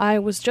 And I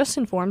was just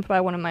informed by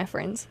one of my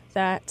friends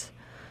that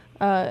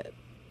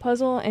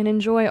Puzzle and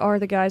Enjoy are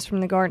the guys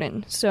from The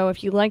Garden. So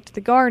if you liked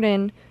The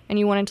Garden and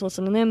you wanted to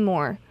listen to them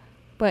more,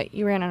 but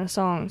you ran out of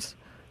songs,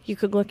 you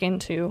could look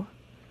into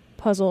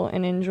Puzzle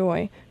and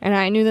Enjoy. And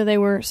I knew that they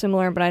were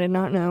similar, but I did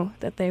not know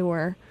that they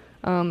were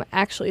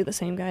actually the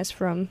same guys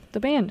from the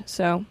band.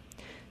 So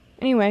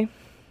anyway,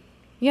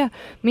 yeah,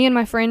 me and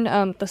my friend,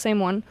 the same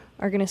one,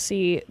 are going to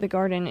see The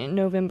Garden in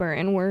November,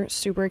 and we're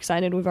super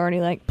excited. We've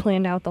already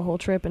planned out the whole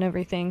trip and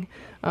everything,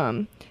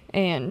 and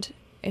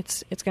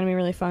it's going to be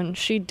really fun.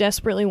 She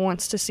desperately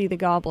wants to see the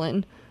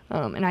Goblin,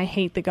 and I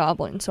hate the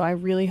Goblin, so I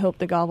really hope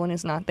the Goblin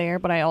is not there,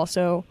 but I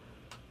also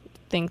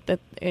think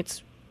that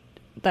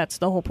that's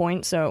the whole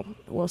point, so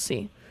we'll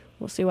see.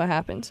 We'll see what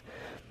happens.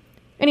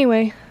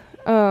 Anyway,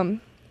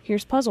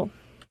 here's Puzzle.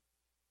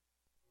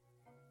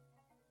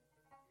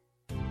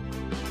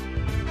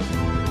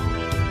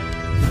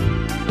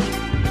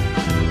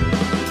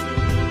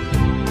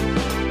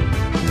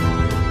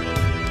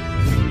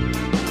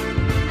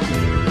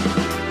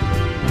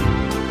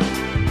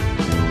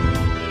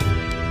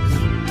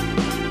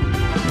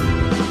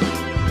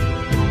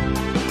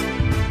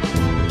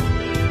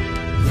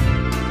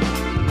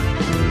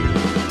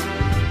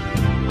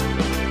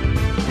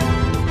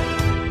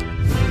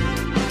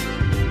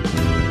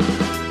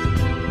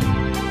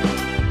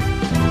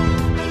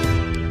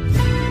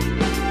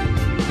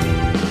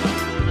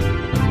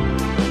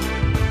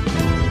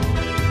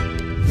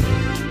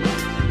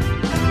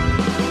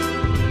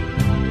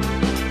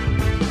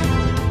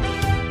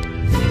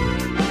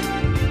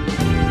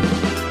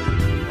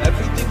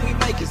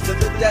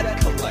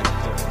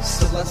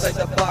 Inside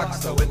the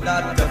box, so it's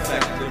not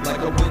defective.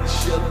 Like a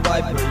windshield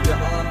wiper, you're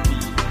on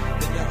beat,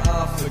 then you're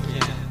off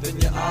again, then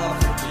you're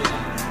off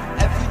again.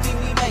 Everything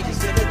we make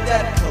is in a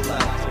debt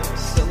collector.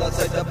 Still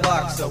outside the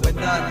box, so it's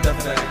not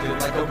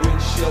defective. Like a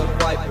windshield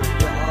wiper,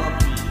 you're on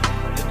beat,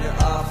 then you're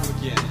off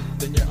again,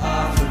 then you're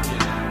off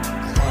again.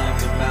 Climb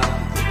the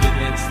mountain,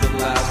 thinking it's the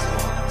last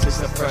one.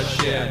 Taste the fresh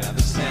air, now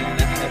they're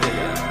standing ahead of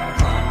you.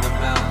 Climb the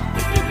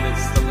mountain, thinking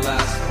it's the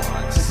last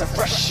one. Taste the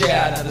fresh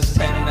air, now they're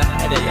standing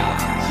ahead of you.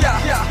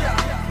 Yeah, yeah,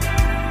 yeah.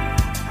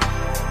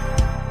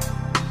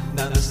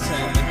 Now they're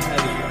standing ahead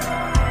of you.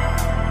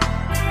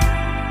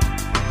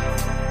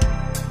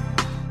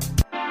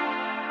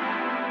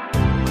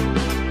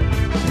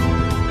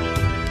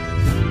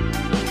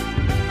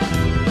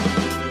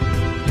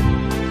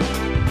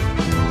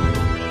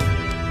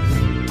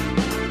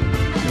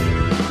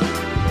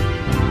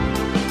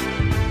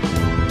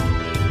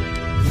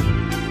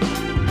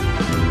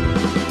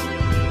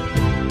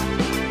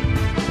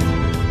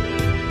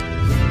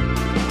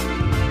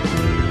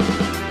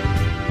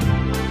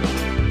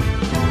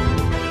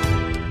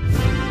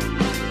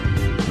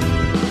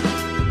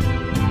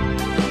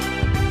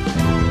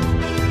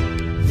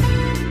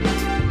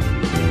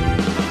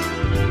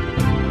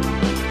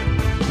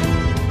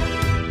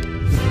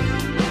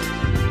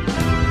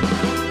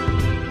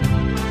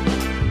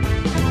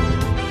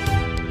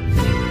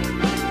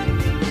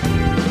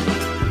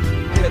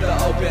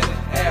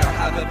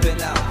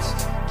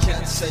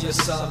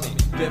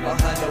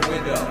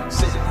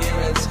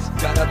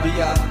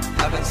 Columbia.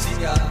 Haven't seen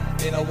ya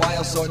in a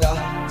while, sorta.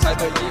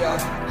 Type of year,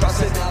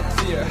 crossing out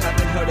fear.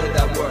 Haven't heard of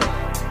that word.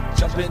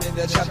 Jumping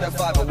into chapter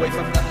 5, away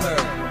from the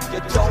herd. You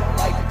don't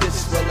like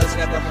this, well, it's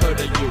never heard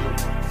of you.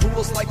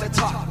 Fools like to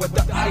talk with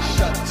their eyes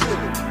shut too.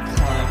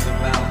 Climb the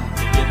mountain,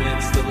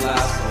 beginning's the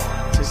last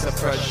one. Taste the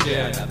fresh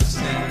air, now the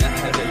stand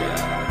ahead of ya.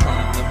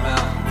 Climb the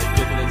mountain,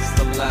 beginning's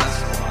the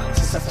last one.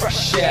 Taste the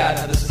fresh air,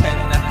 now the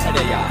stand ahead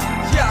of ya.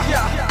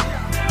 Yeah.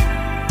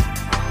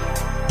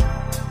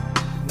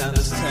 Now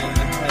the stand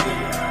ahead of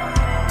ya.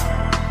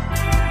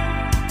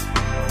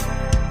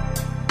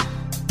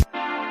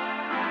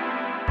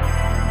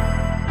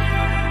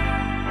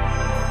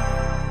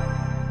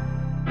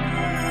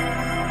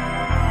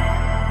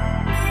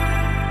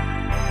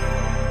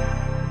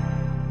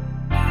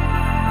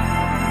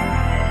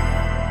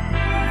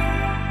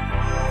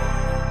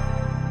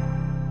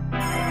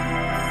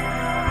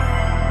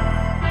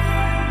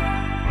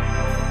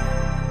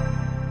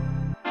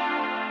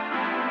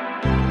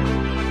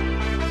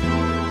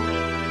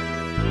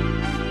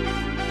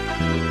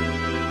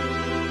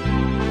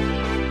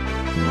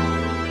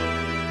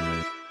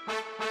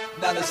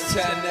 Now there's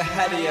 10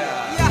 ahead of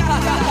ya.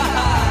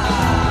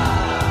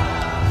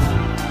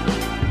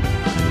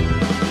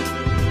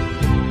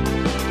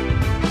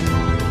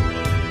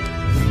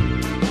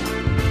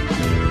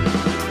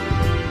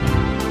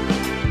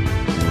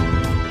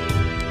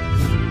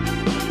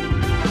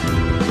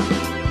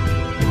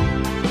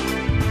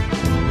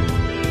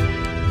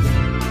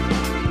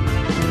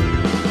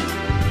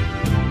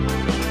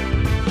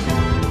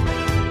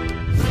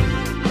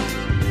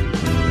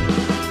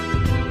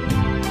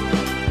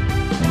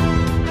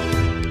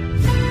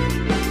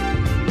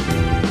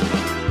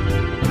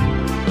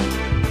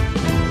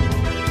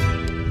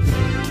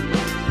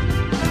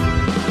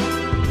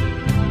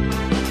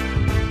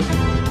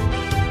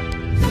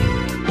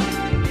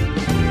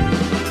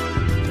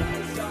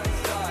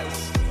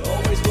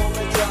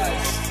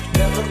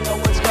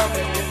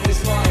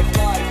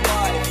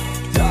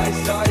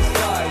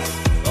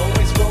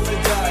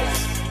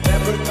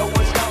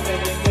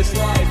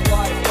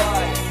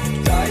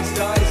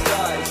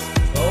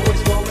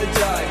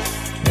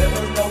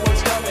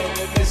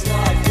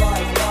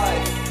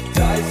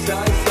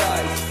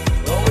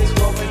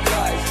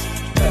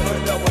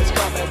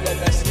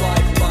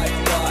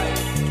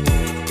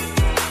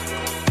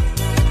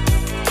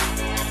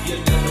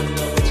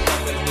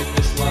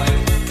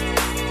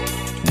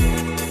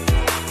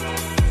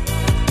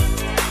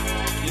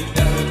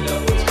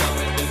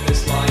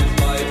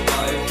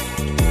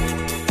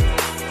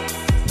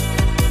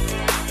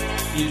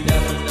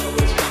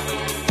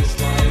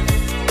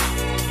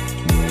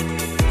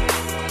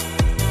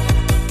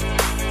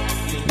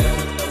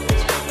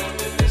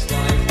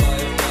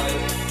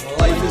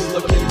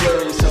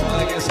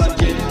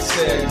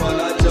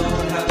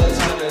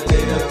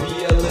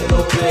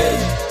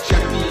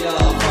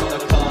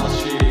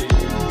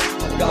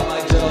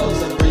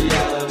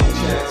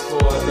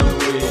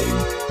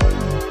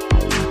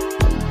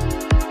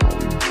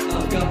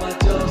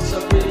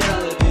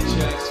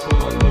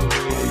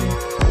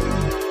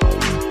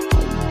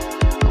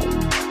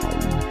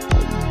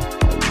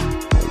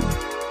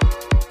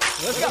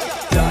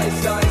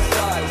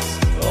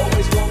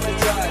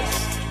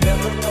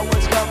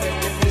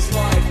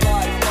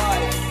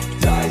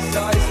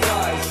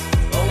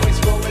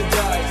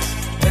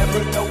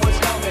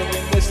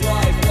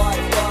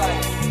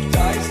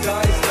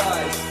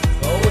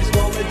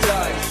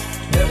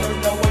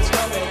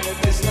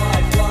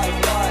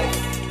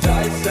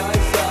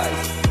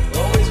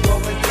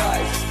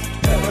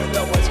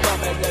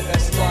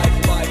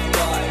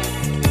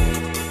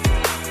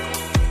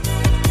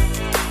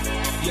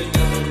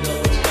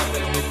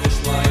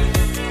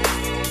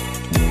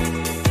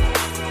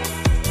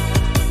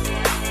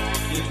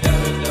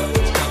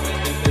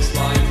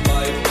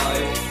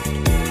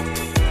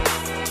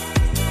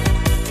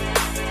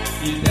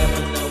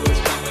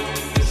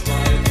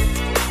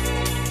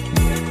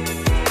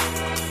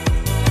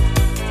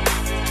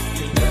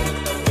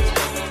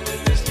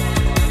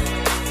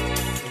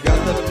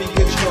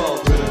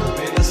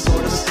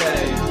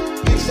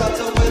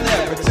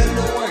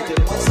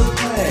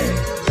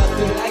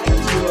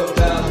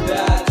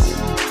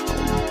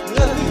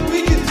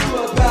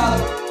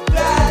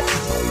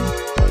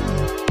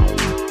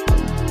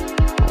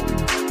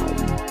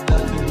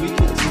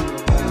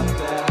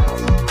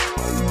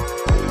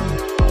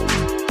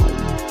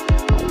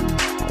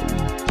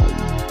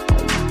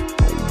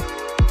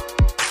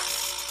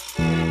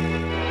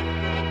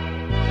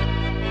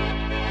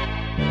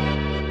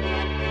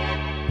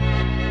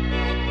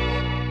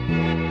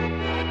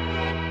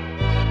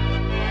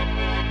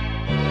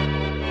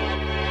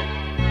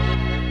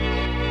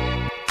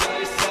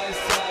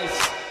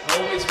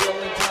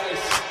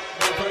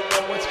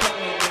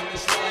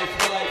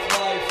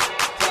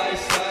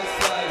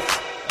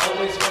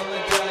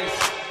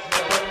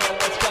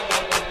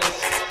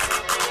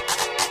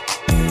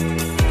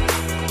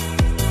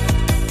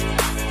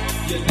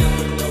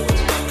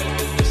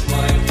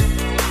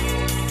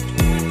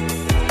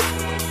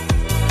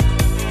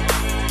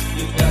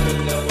 You never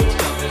know what's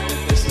coming in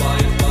this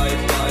life.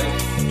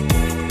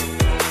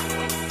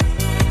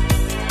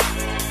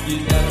 You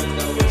never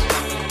know what's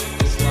coming in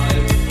this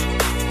life.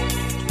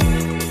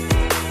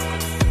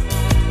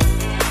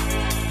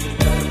 You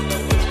never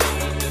know what's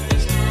coming in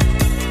this life.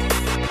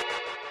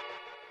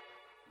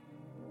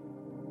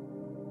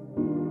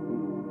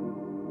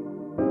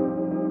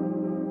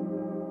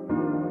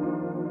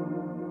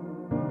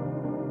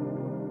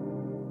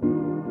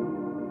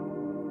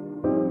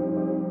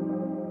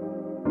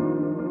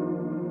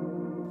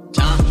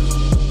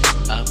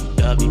 Abu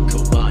Dhabi,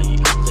 Kauai,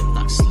 acting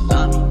like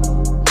salami.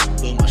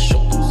 But my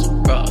shoulders are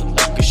broad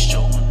like a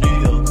show in New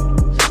York.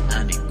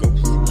 And it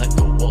grows like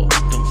a wall,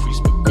 don't freeze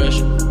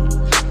progression.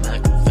 My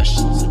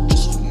confessions are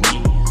just for me.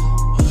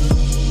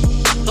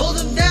 Hold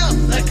them down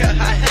like a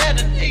hi-hat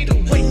and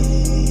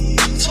 808.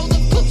 Told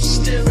them folks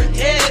stare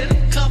ahead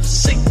and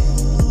conversate.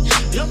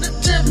 I'm the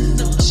devil,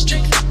 no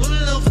strength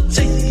will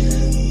overtake.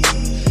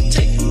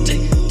 Take,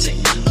 overtake.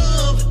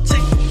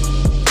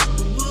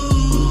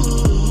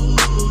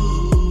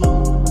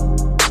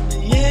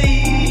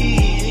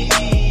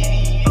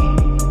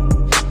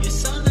 Yes,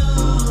 I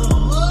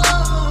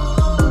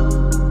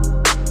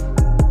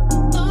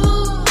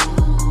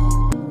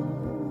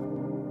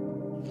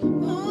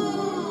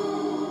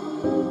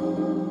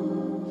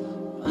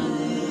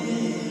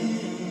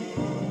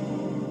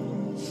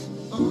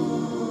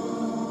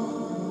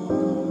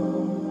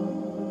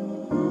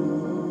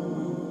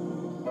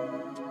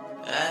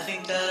I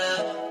think that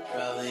I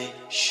probably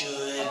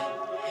should.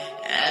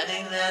 I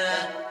think that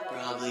I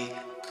probably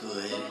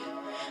could.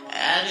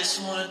 I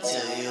just wanna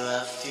tell you how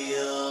I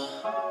feel.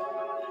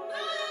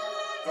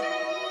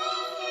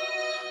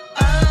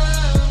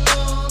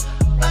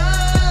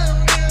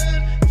 I'm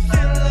good.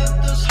 Fill up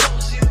those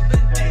holes you've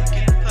been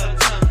digging part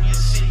time, you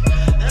see.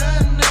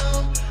 I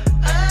know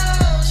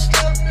I'll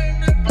stop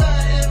and reply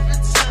every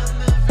time,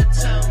 that's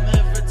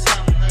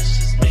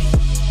just me.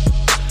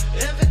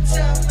 Every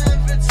time,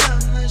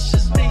 that's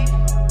just me.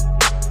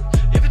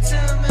 Every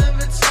time,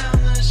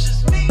 that's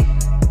just me.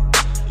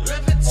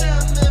 Every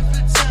time,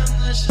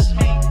 that's just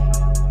me.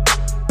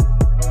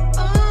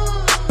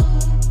 Oh,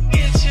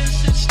 get your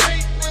shit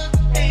straight now.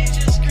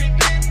 Ages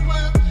creeping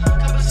wild.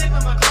 Compensate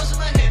for my clothes in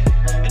my head.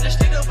 And I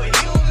stayed over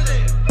you over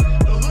there.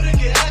 But who to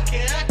get? I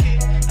can't.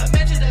 I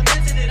mentioned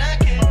it, I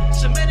can't.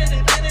 Cemented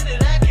it,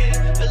 I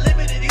can't. The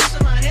limited use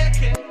of my hair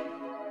can't.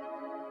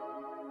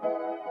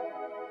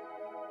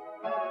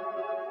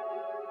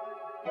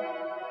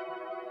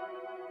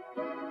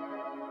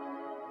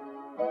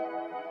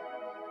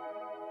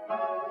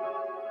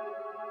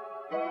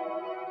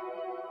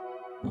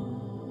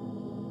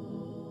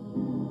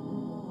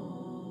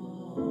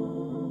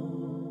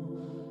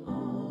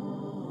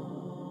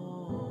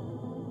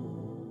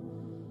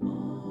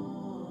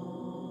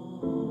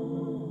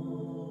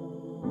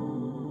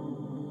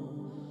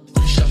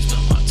 Three straps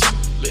down my two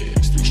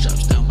legs, three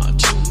straps down my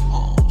two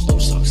arms, no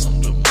socks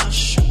under my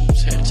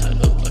shoes, hair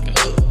tied up like an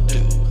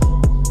updo.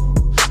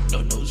 No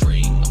nose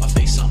ring on my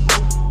face, I'm no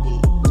boo.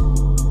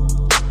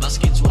 My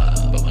skin's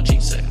wild, but my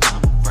jeans say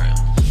I'm brown.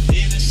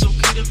 And it's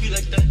okay to be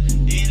like that,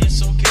 and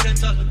it's okay to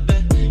talk like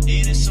that, and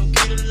it's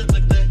okay to look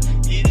like that,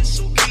 and it's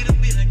okay to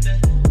be like that.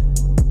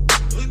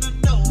 When I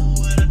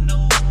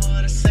know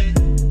what I say,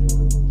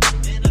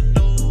 and I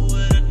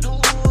know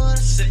what I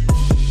say.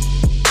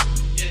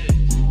 Yeah,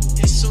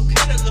 it's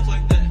okay to look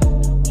like that.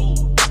 Oh,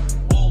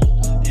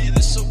 and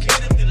it's okay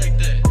to be like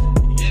that.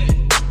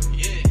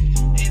 Yeah,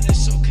 and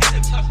it's okay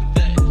to talk like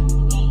that.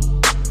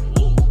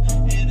 Oh,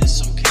 and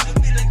it's okay to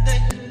be like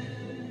that.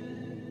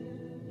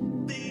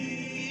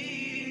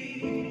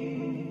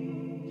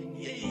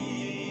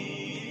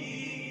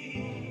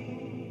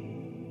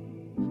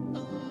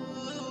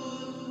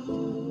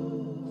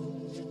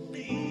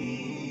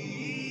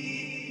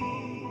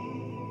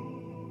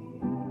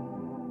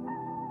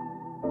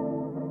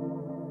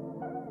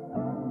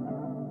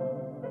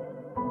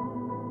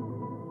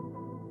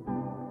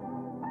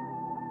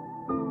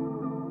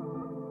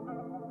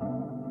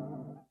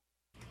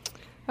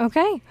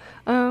 Okay.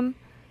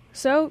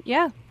 So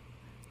yeah,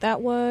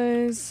 that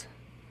was.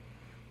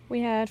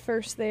 We had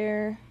first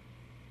there.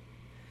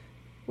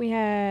 We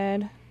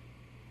had.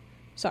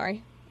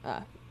 Sorry,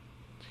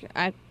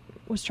 I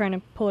was trying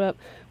to pull it up.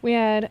 We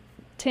had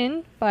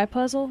 10 by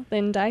Puzzle,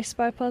 then Dice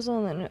by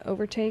Puzzle, and then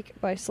Overtake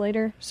by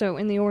Slater. So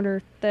in the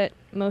order that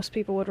most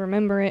people would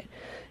remember it,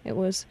 it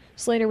was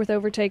Slater with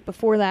Overtake.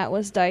 Before that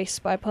was Dice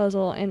by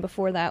Puzzle, and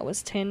before that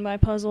was 10 by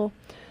Puzzle.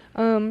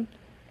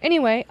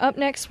 Anyway, up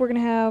next we're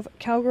going to have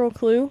Cowgirl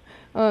Clue.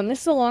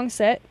 This is a long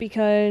set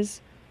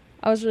because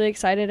I was really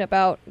excited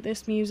about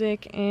this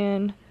music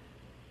and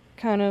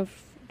kind of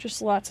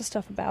just lots of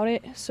stuff about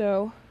it.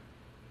 So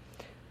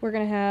we're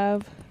going to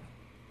have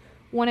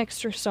one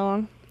extra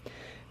song.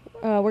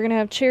 We're going to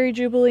have Cherry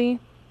Jubilee,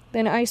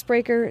 then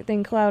Icebreaker,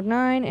 then Cloud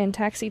 9, and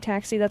Taxi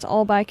Taxi. That's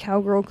all by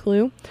Cowgirl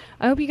Clue.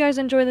 I hope you guys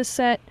enjoy this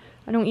set.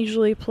 I don't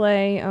usually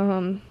play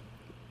a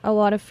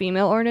lot of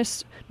female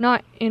artists.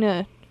 Not in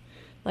a,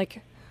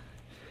 like...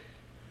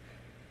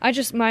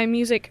 my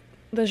music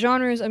the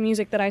genres of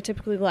music that I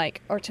typically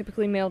like are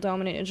typically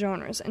male-dominated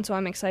genres, and so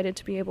I'm excited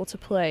to be able to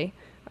play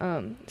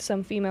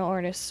some female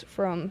artists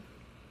from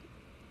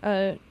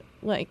a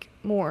like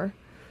more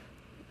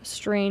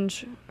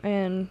strange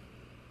and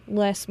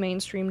less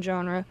mainstream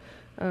genre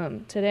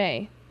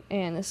today,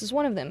 and this is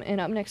one of them. And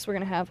up next we're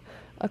going to have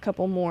a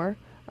couple more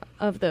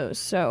of those,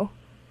 so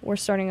we're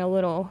starting a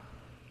little,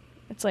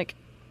 it's like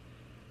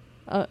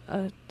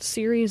a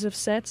series of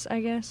sets,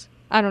 I guess.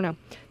 I don't know.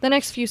 The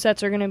next few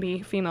sets are going to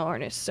be female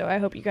artists, so I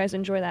hope you guys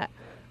enjoy that.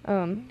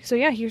 So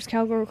yeah, here's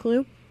Cowgirl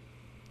Clue.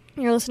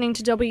 You're listening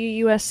to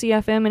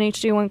WUSC-FM and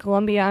HD1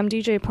 Columbia. I'm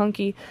DJ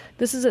Punky.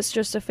 This is It's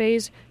Just a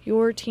Phase,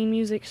 your teen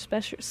music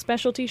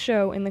specialty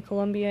show in the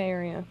Columbia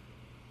area.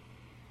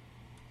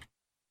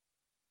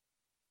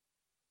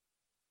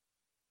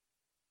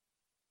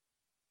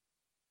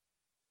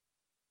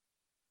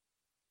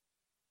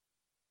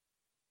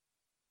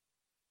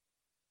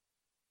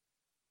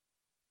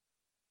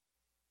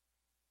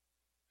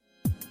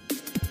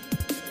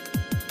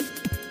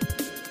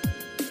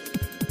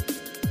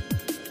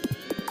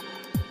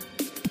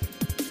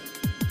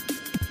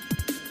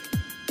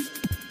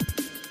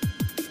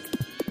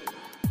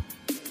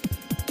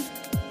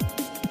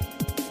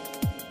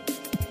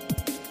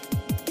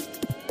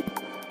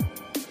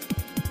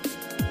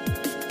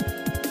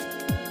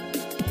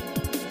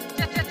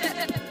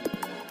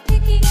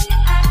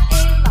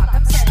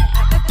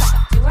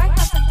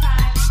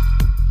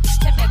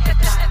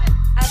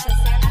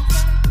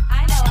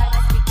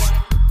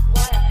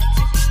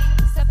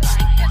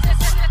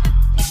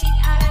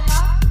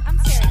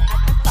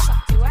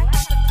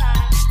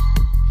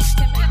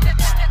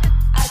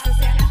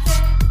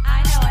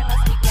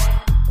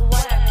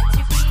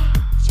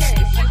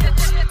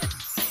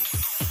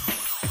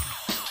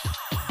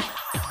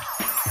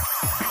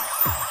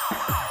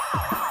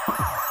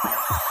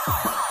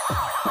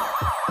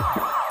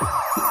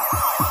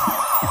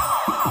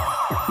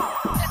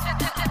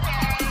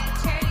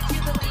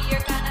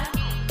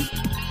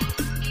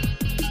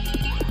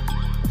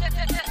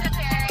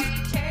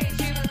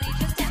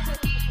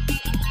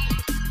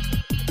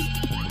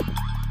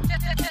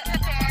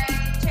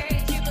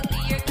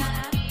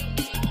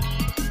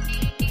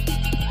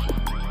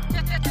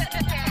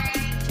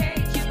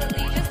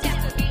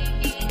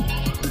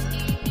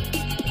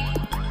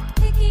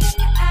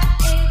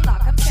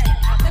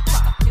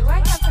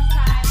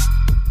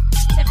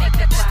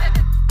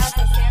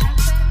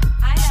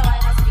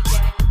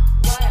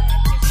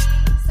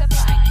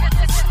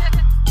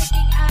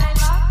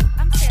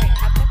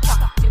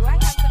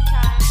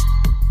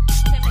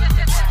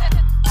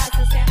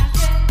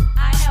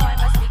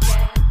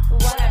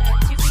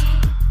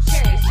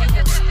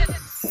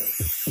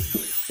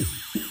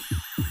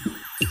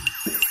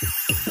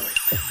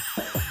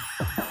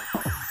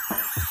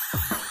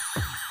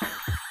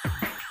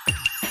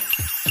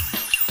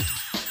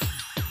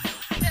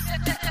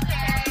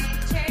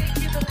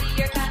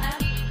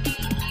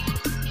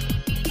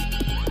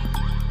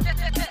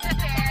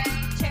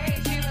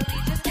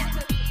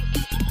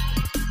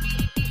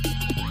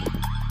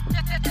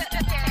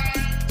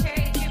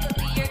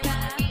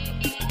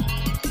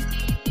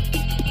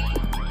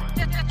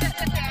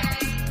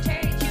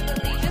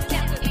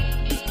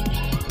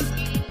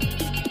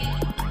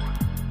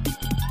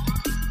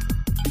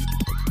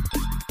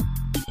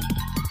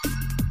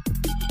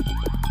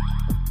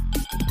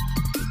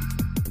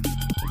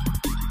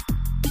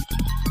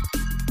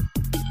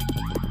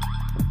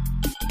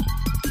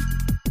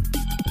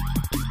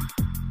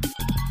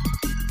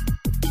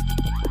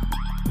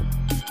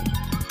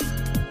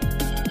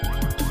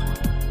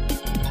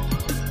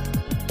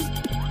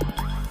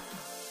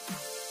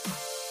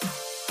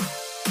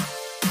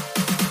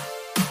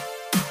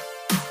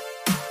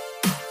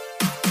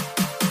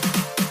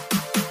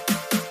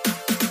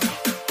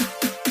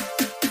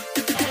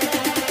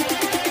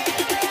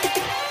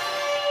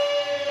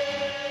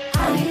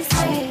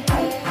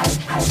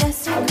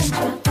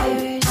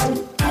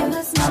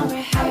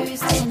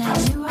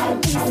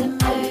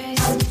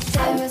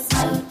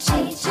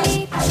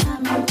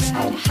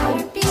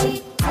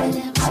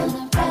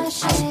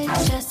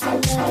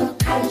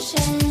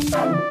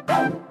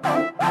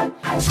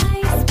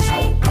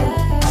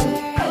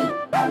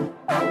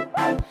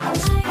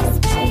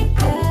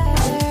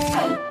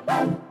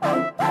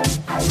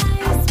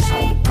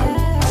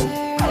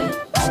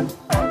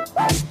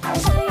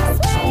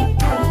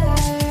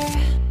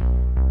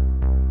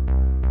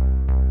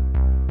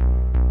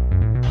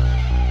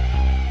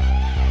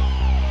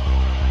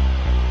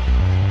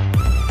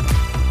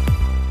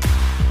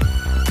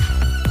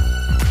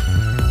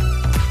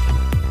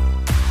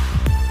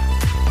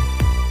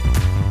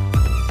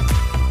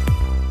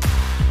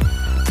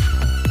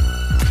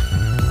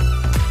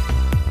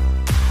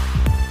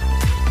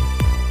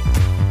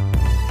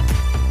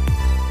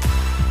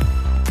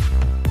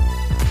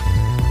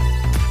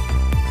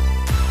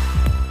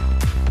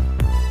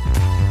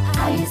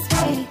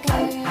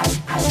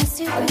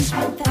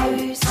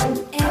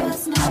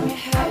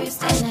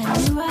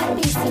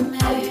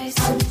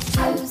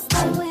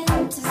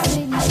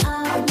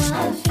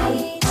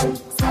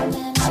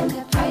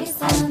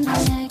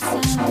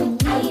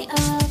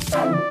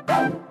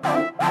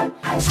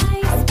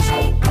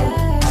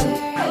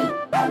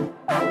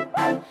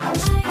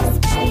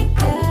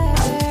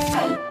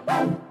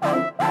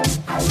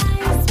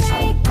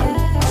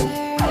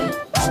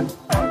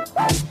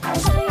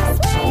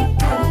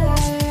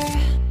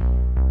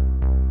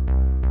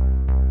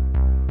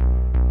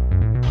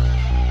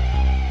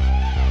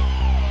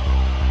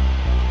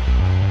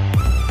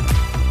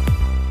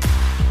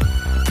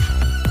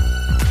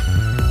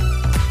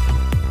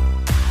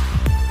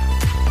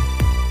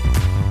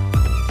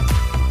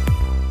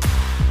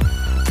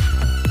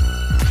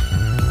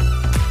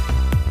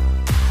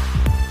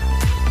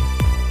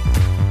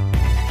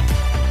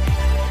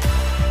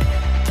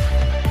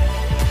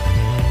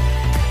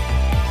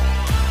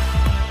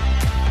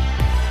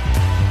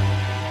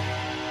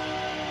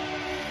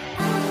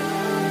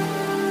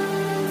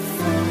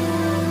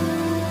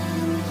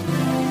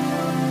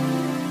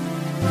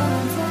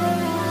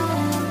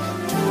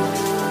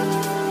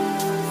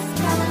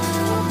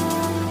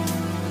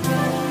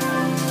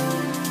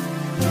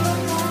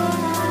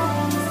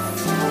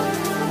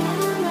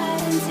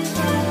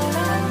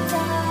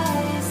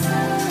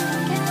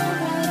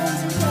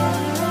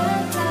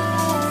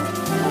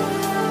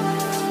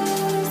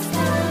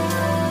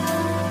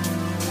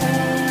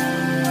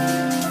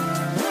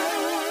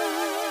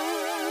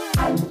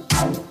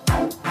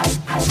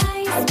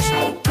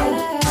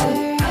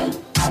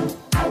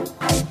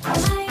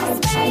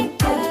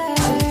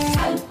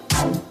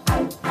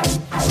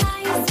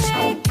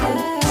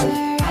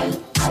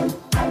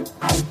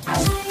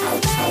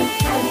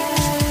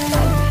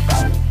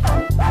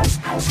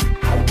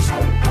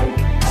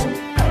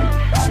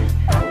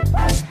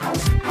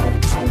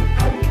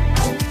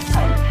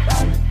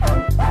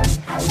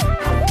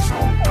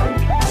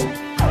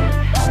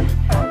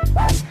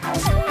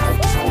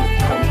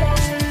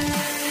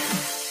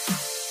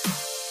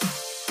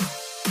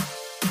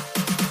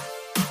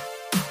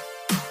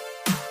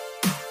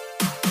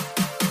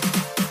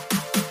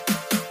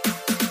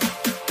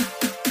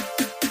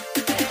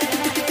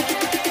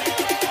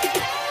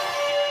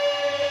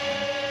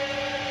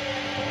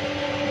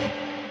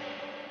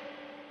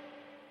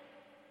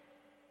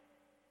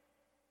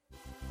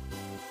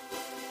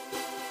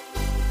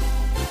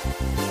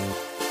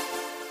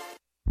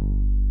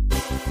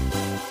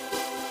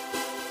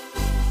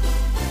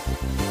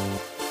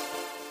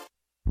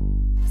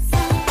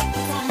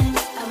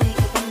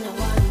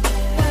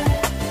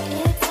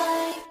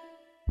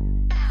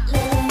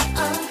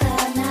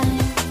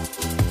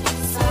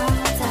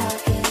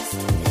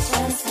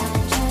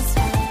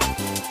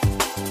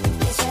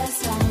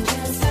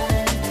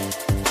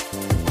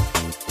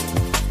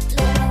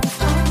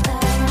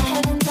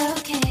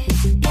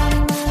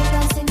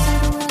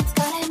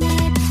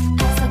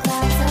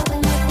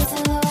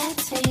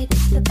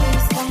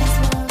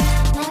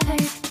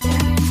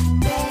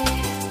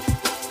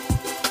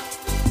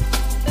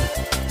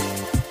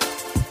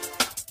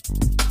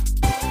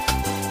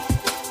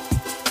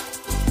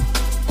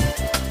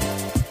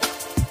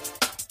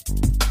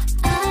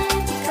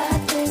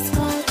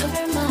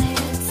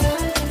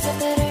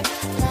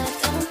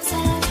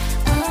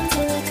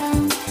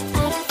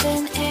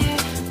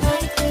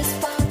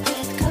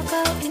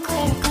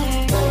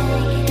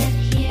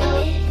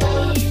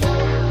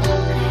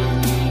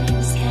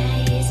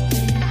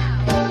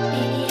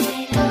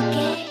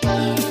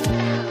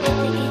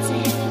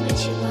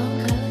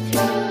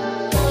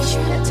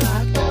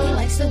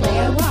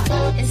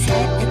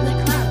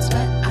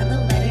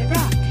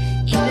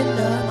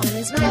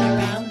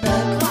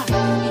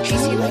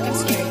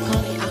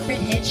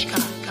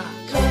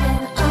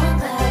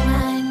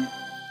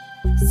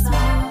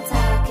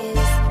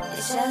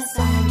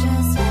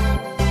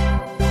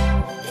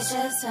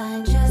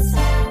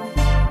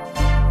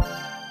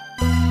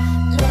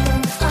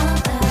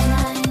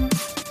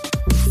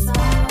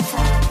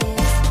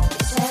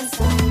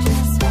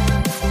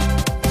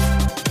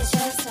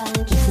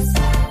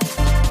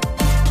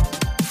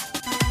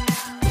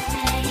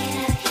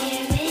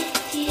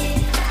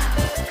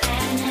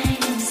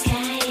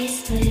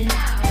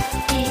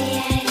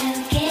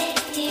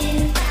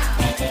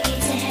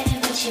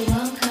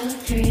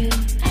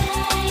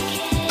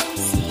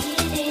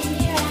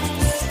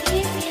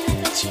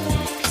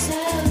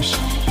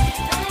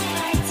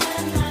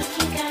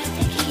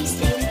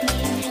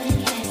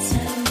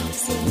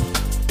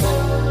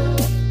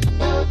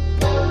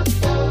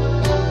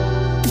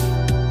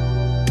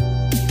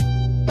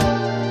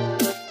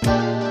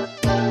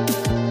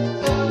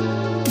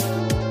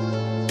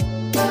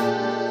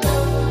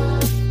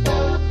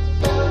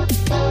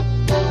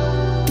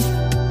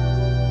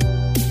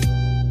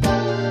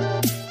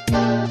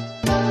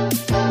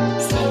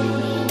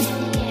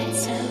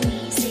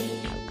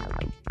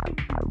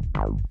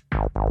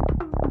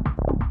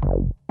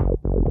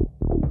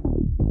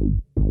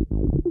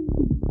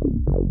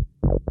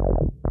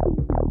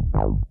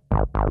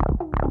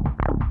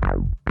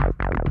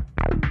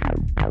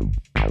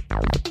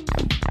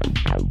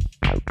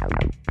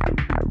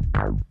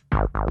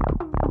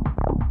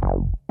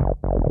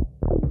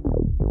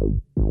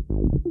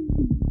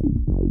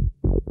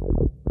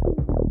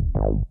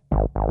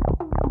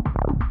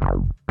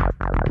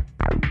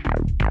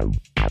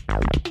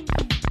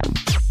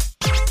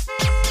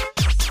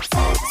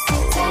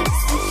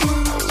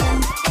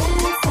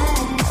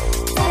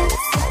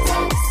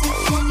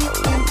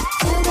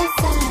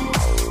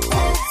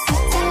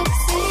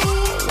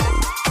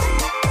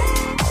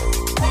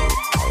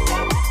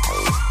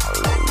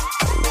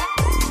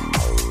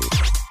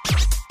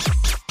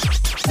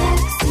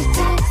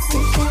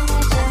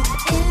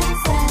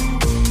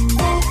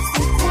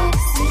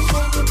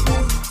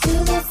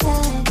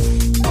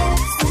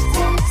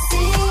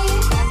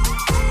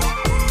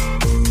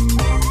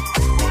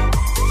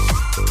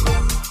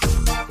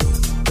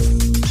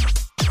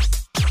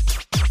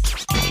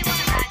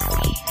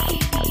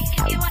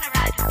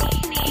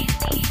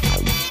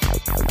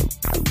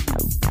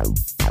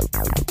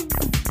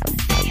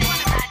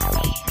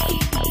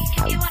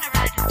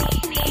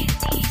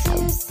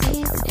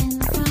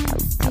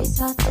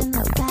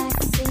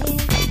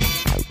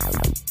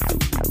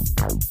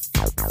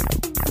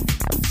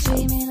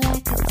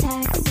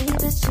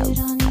 you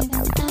don't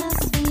even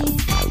ask me.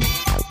 Taxi,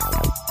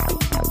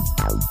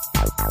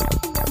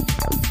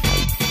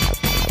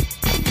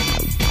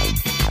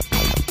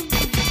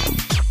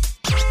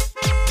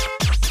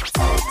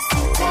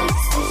 taxi,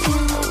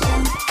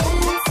 can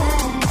you jump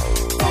inside?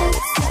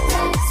 Taxi,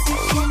 taxi,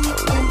 can you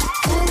come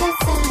to the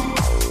side?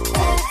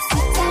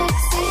 Taxi,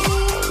 taxi.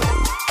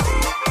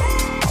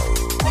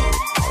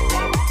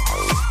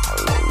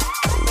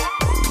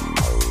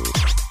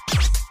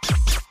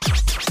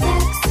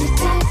 Taxi,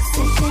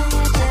 taxi, can you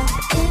jump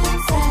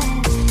inside?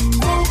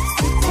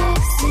 Taxi,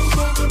 taxi,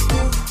 can you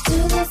pull to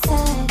the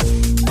side?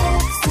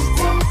 Taxi,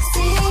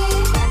 taxi.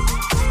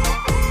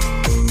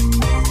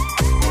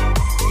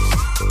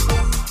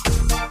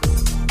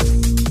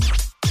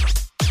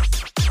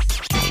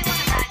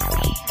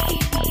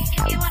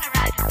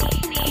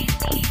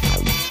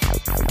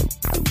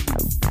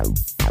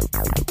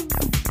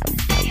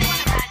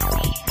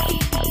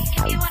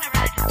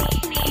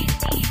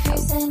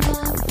 Cruising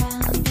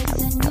around with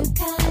a new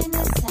kind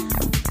of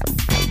sound.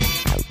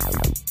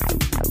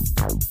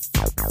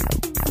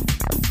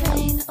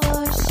 Rain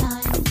or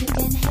shine, you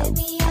can hit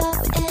me up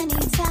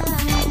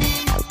anytime.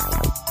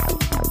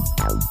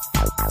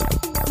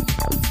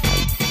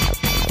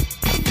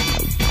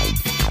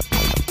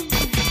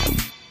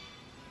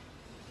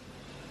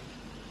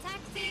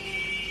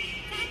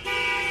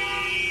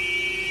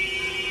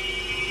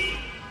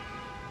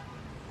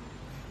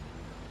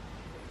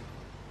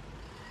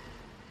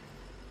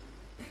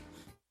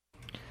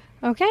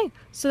 Okay,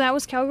 so that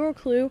was Cowgirl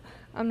Clue.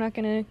 I'm not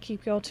going to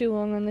keep y'all too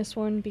long on this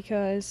one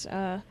because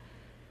I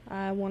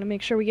want to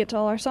make sure we get to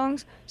all our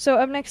songs. So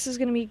up next is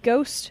going to be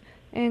Ghost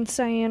and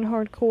Cyan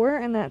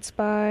Hardcore, and that's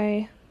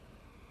by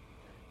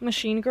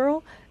Machine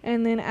Girl.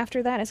 And then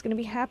after that it's going to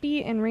be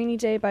Happy and Rainy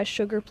Day by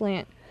Sugar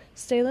Plant.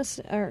 Stay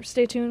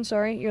tuned,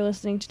 sorry. You're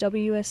listening to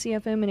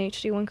WSCFM and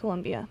HD1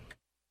 Columbia.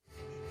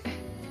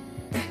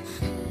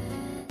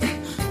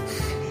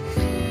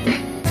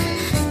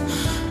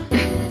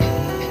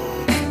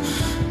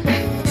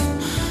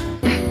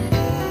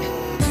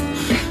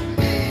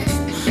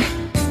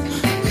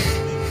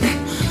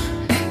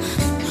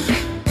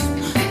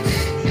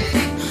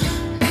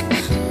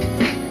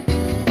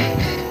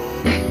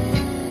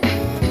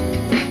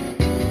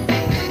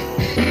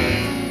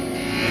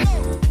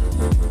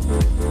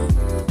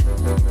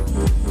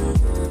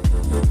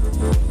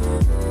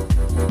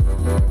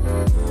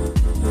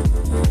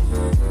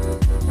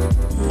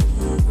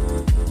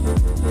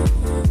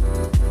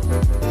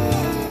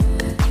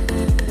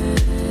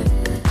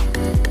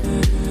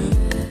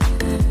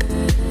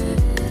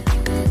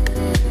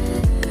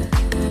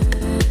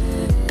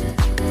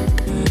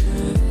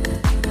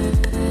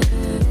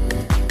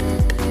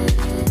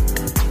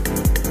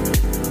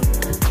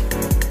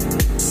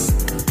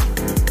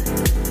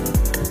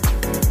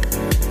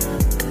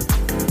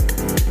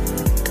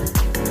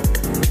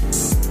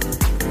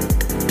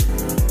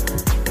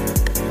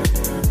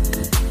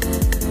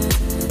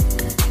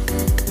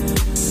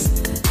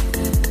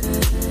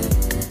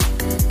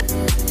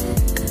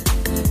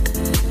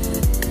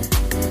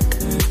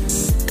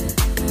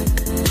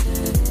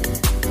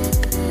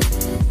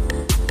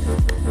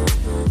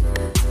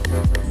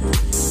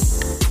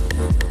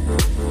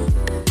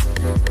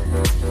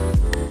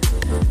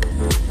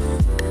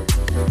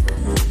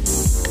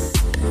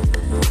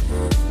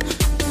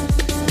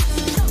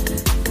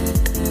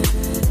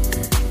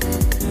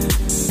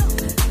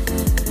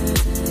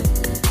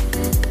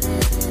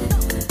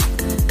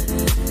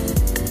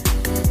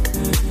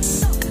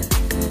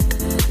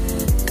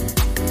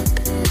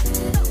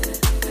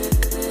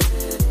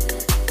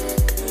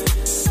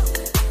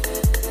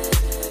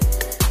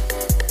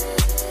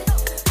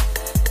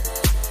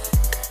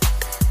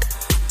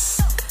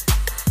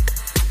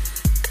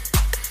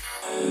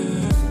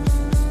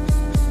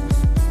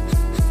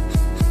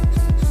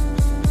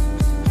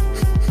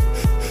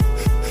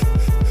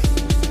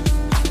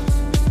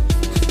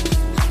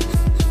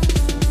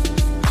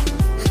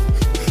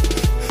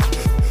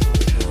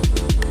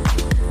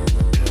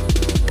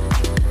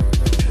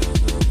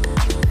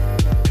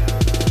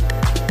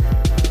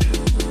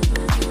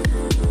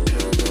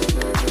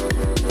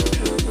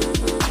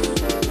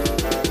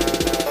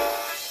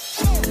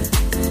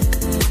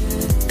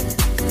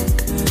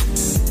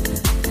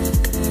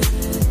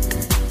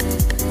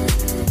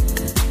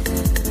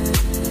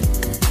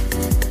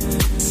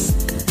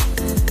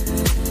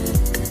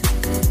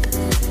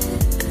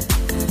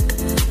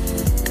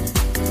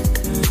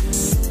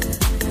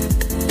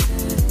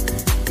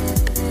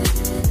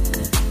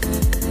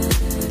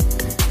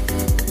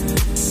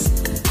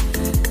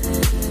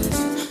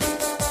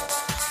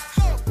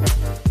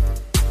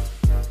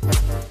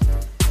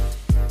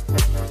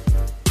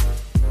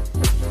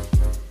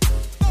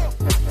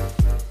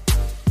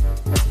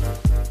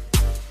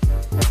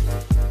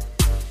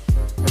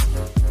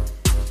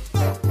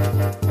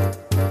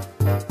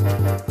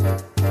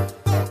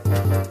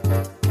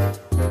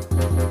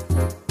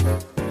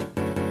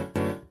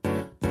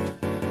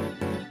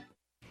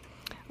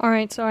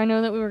 Alright, so I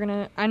know that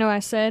I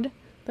said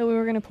that we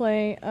were going to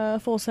play a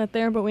full set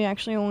there, but we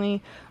actually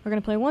only are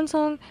going to play one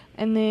song,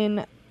 and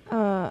then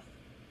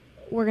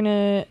we're going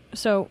to...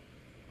 So,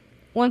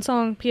 one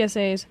song,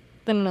 PSAs,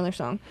 then another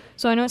song.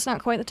 So I know it's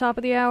not quite the top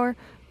of the hour,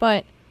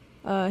 but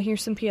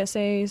here's some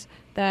PSAs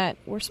that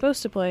we're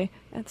supposed to play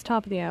at the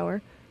top of the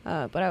hour,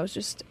 but I was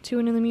just too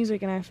into the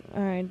music, and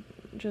I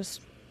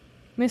just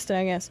missed it,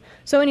 I guess.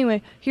 So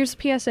anyway, here's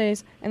the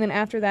PSAs, and then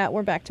after that,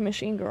 we're back to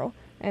Machine Girl,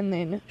 and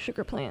then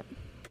Sugar Plant.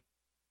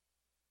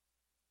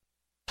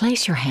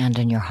 Place your hand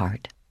on your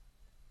heart.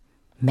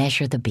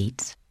 Measure the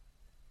beats.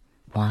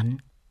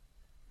 1,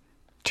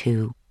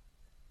 2,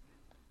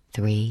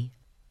 3,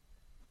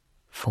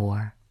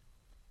 4,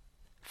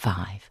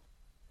 5.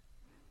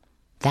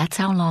 That's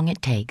how long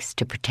it takes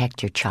to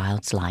protect your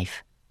child's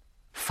life.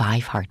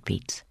 5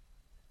 heartbeats.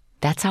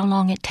 That's how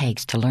long it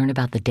takes to learn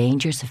about the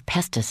dangers of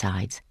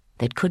pesticides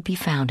that could be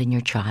found in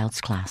your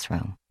child's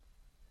classroom.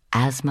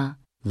 Asthma,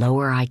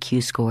 lower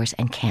IQ scores,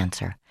 and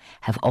cancer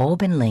have all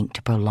been linked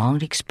to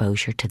prolonged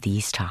exposure to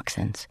these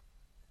toxins.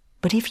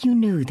 But if you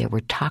knew there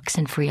were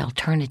toxin-free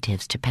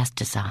alternatives to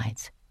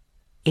pesticides,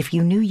 if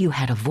you knew you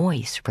had a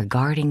voice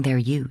regarding their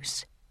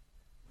use,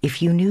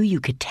 if you knew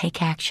you could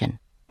take action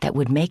that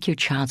would make your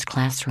child's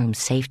classroom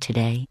safe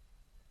today,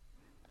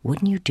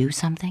 wouldn't you do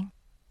something?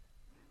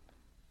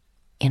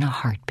 In a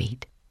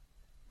heartbeat.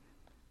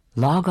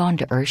 Log on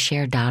to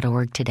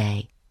earthshare.org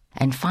today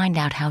and find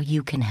out how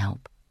you can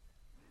help.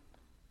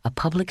 A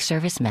public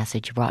service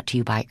message brought to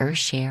you by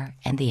Earthshare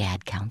and the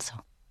Ad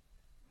Council.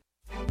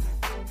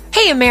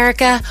 Hey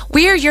America,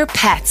 we're your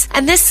pets,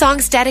 and this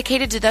song's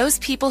dedicated to those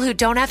people who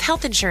don't have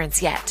health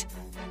insurance yet.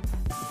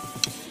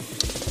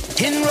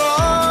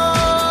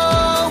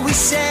 Enroll, we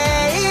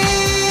say.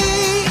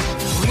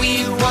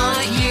 We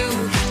want you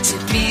to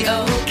be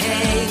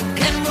okay.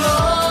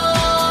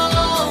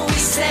 Enroll, we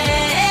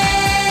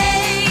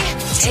say.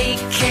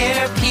 Take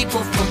care,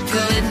 people, for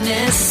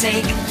goodness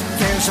sake.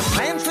 There's a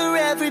plan for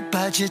every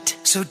budget,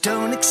 so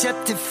don't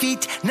accept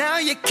defeat. Now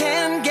you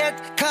can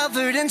get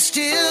covered and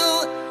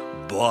still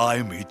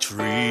buy me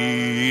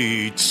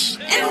treats.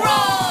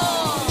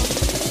 Enroll!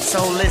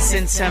 So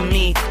listen to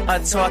me, a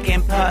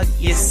talking pug,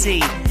 you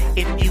see.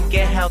 If you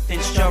get health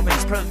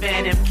insurance,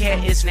 preventive care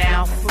is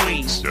now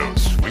free. So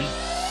sweet.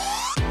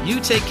 You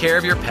take care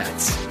of your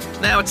pets.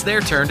 Now it's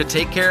their turn to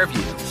take care of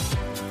you.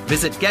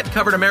 Visit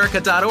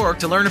getcoveredamerica.org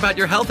to learn about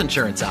your health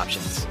insurance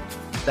options.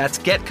 That's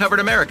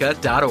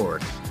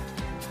getcoveredamerica.org.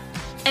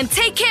 And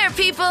take care,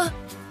 people!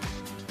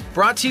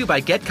 Brought to you by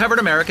Get Covered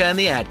America and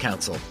the Ad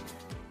Council.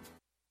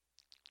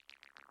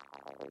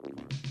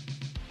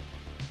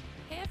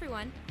 Hey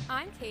everyone,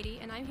 I'm Katie,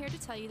 and I'm here to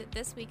tell you that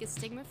this week is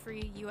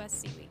Stigma-Free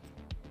USC Week.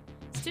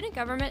 Student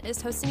government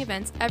is hosting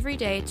events every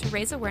day to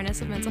raise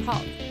awareness of mental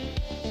health.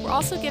 We're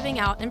also giving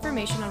out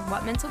information on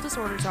what mental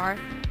disorders are,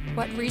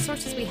 what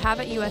resources we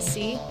have at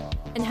USC,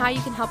 and how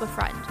you can help a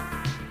friend.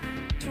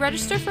 To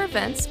register for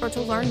events or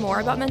to learn more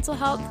about mental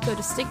health, go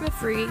to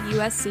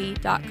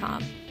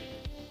stigmafreeusc.com.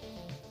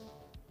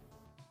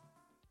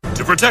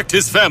 To protect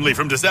his family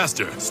from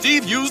disaster,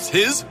 Steve used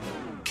his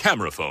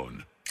camera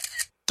phone.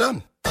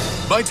 Done.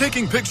 By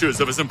taking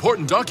pictures of his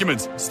important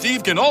documents,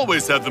 Steve can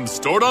always have them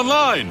stored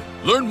online.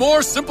 Learn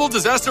more simple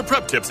disaster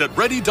prep tips at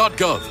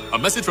ready.gov. A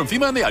message from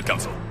FEMA and the Ad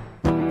Council.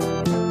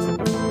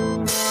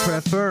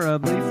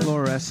 Preferably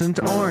fluorescent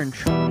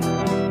orange.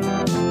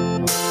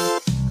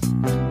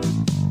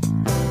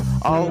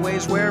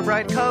 Always wear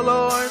bright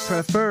colors,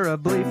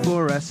 preferably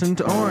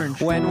fluorescent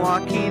orange. When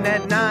walking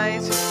at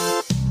night,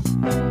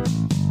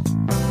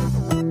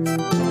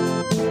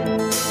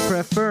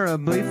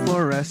 preferably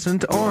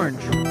fluorescent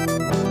orange.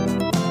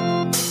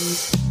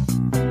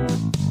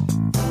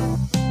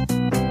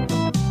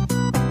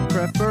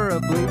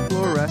 Preferably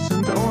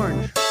fluorescent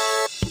orange.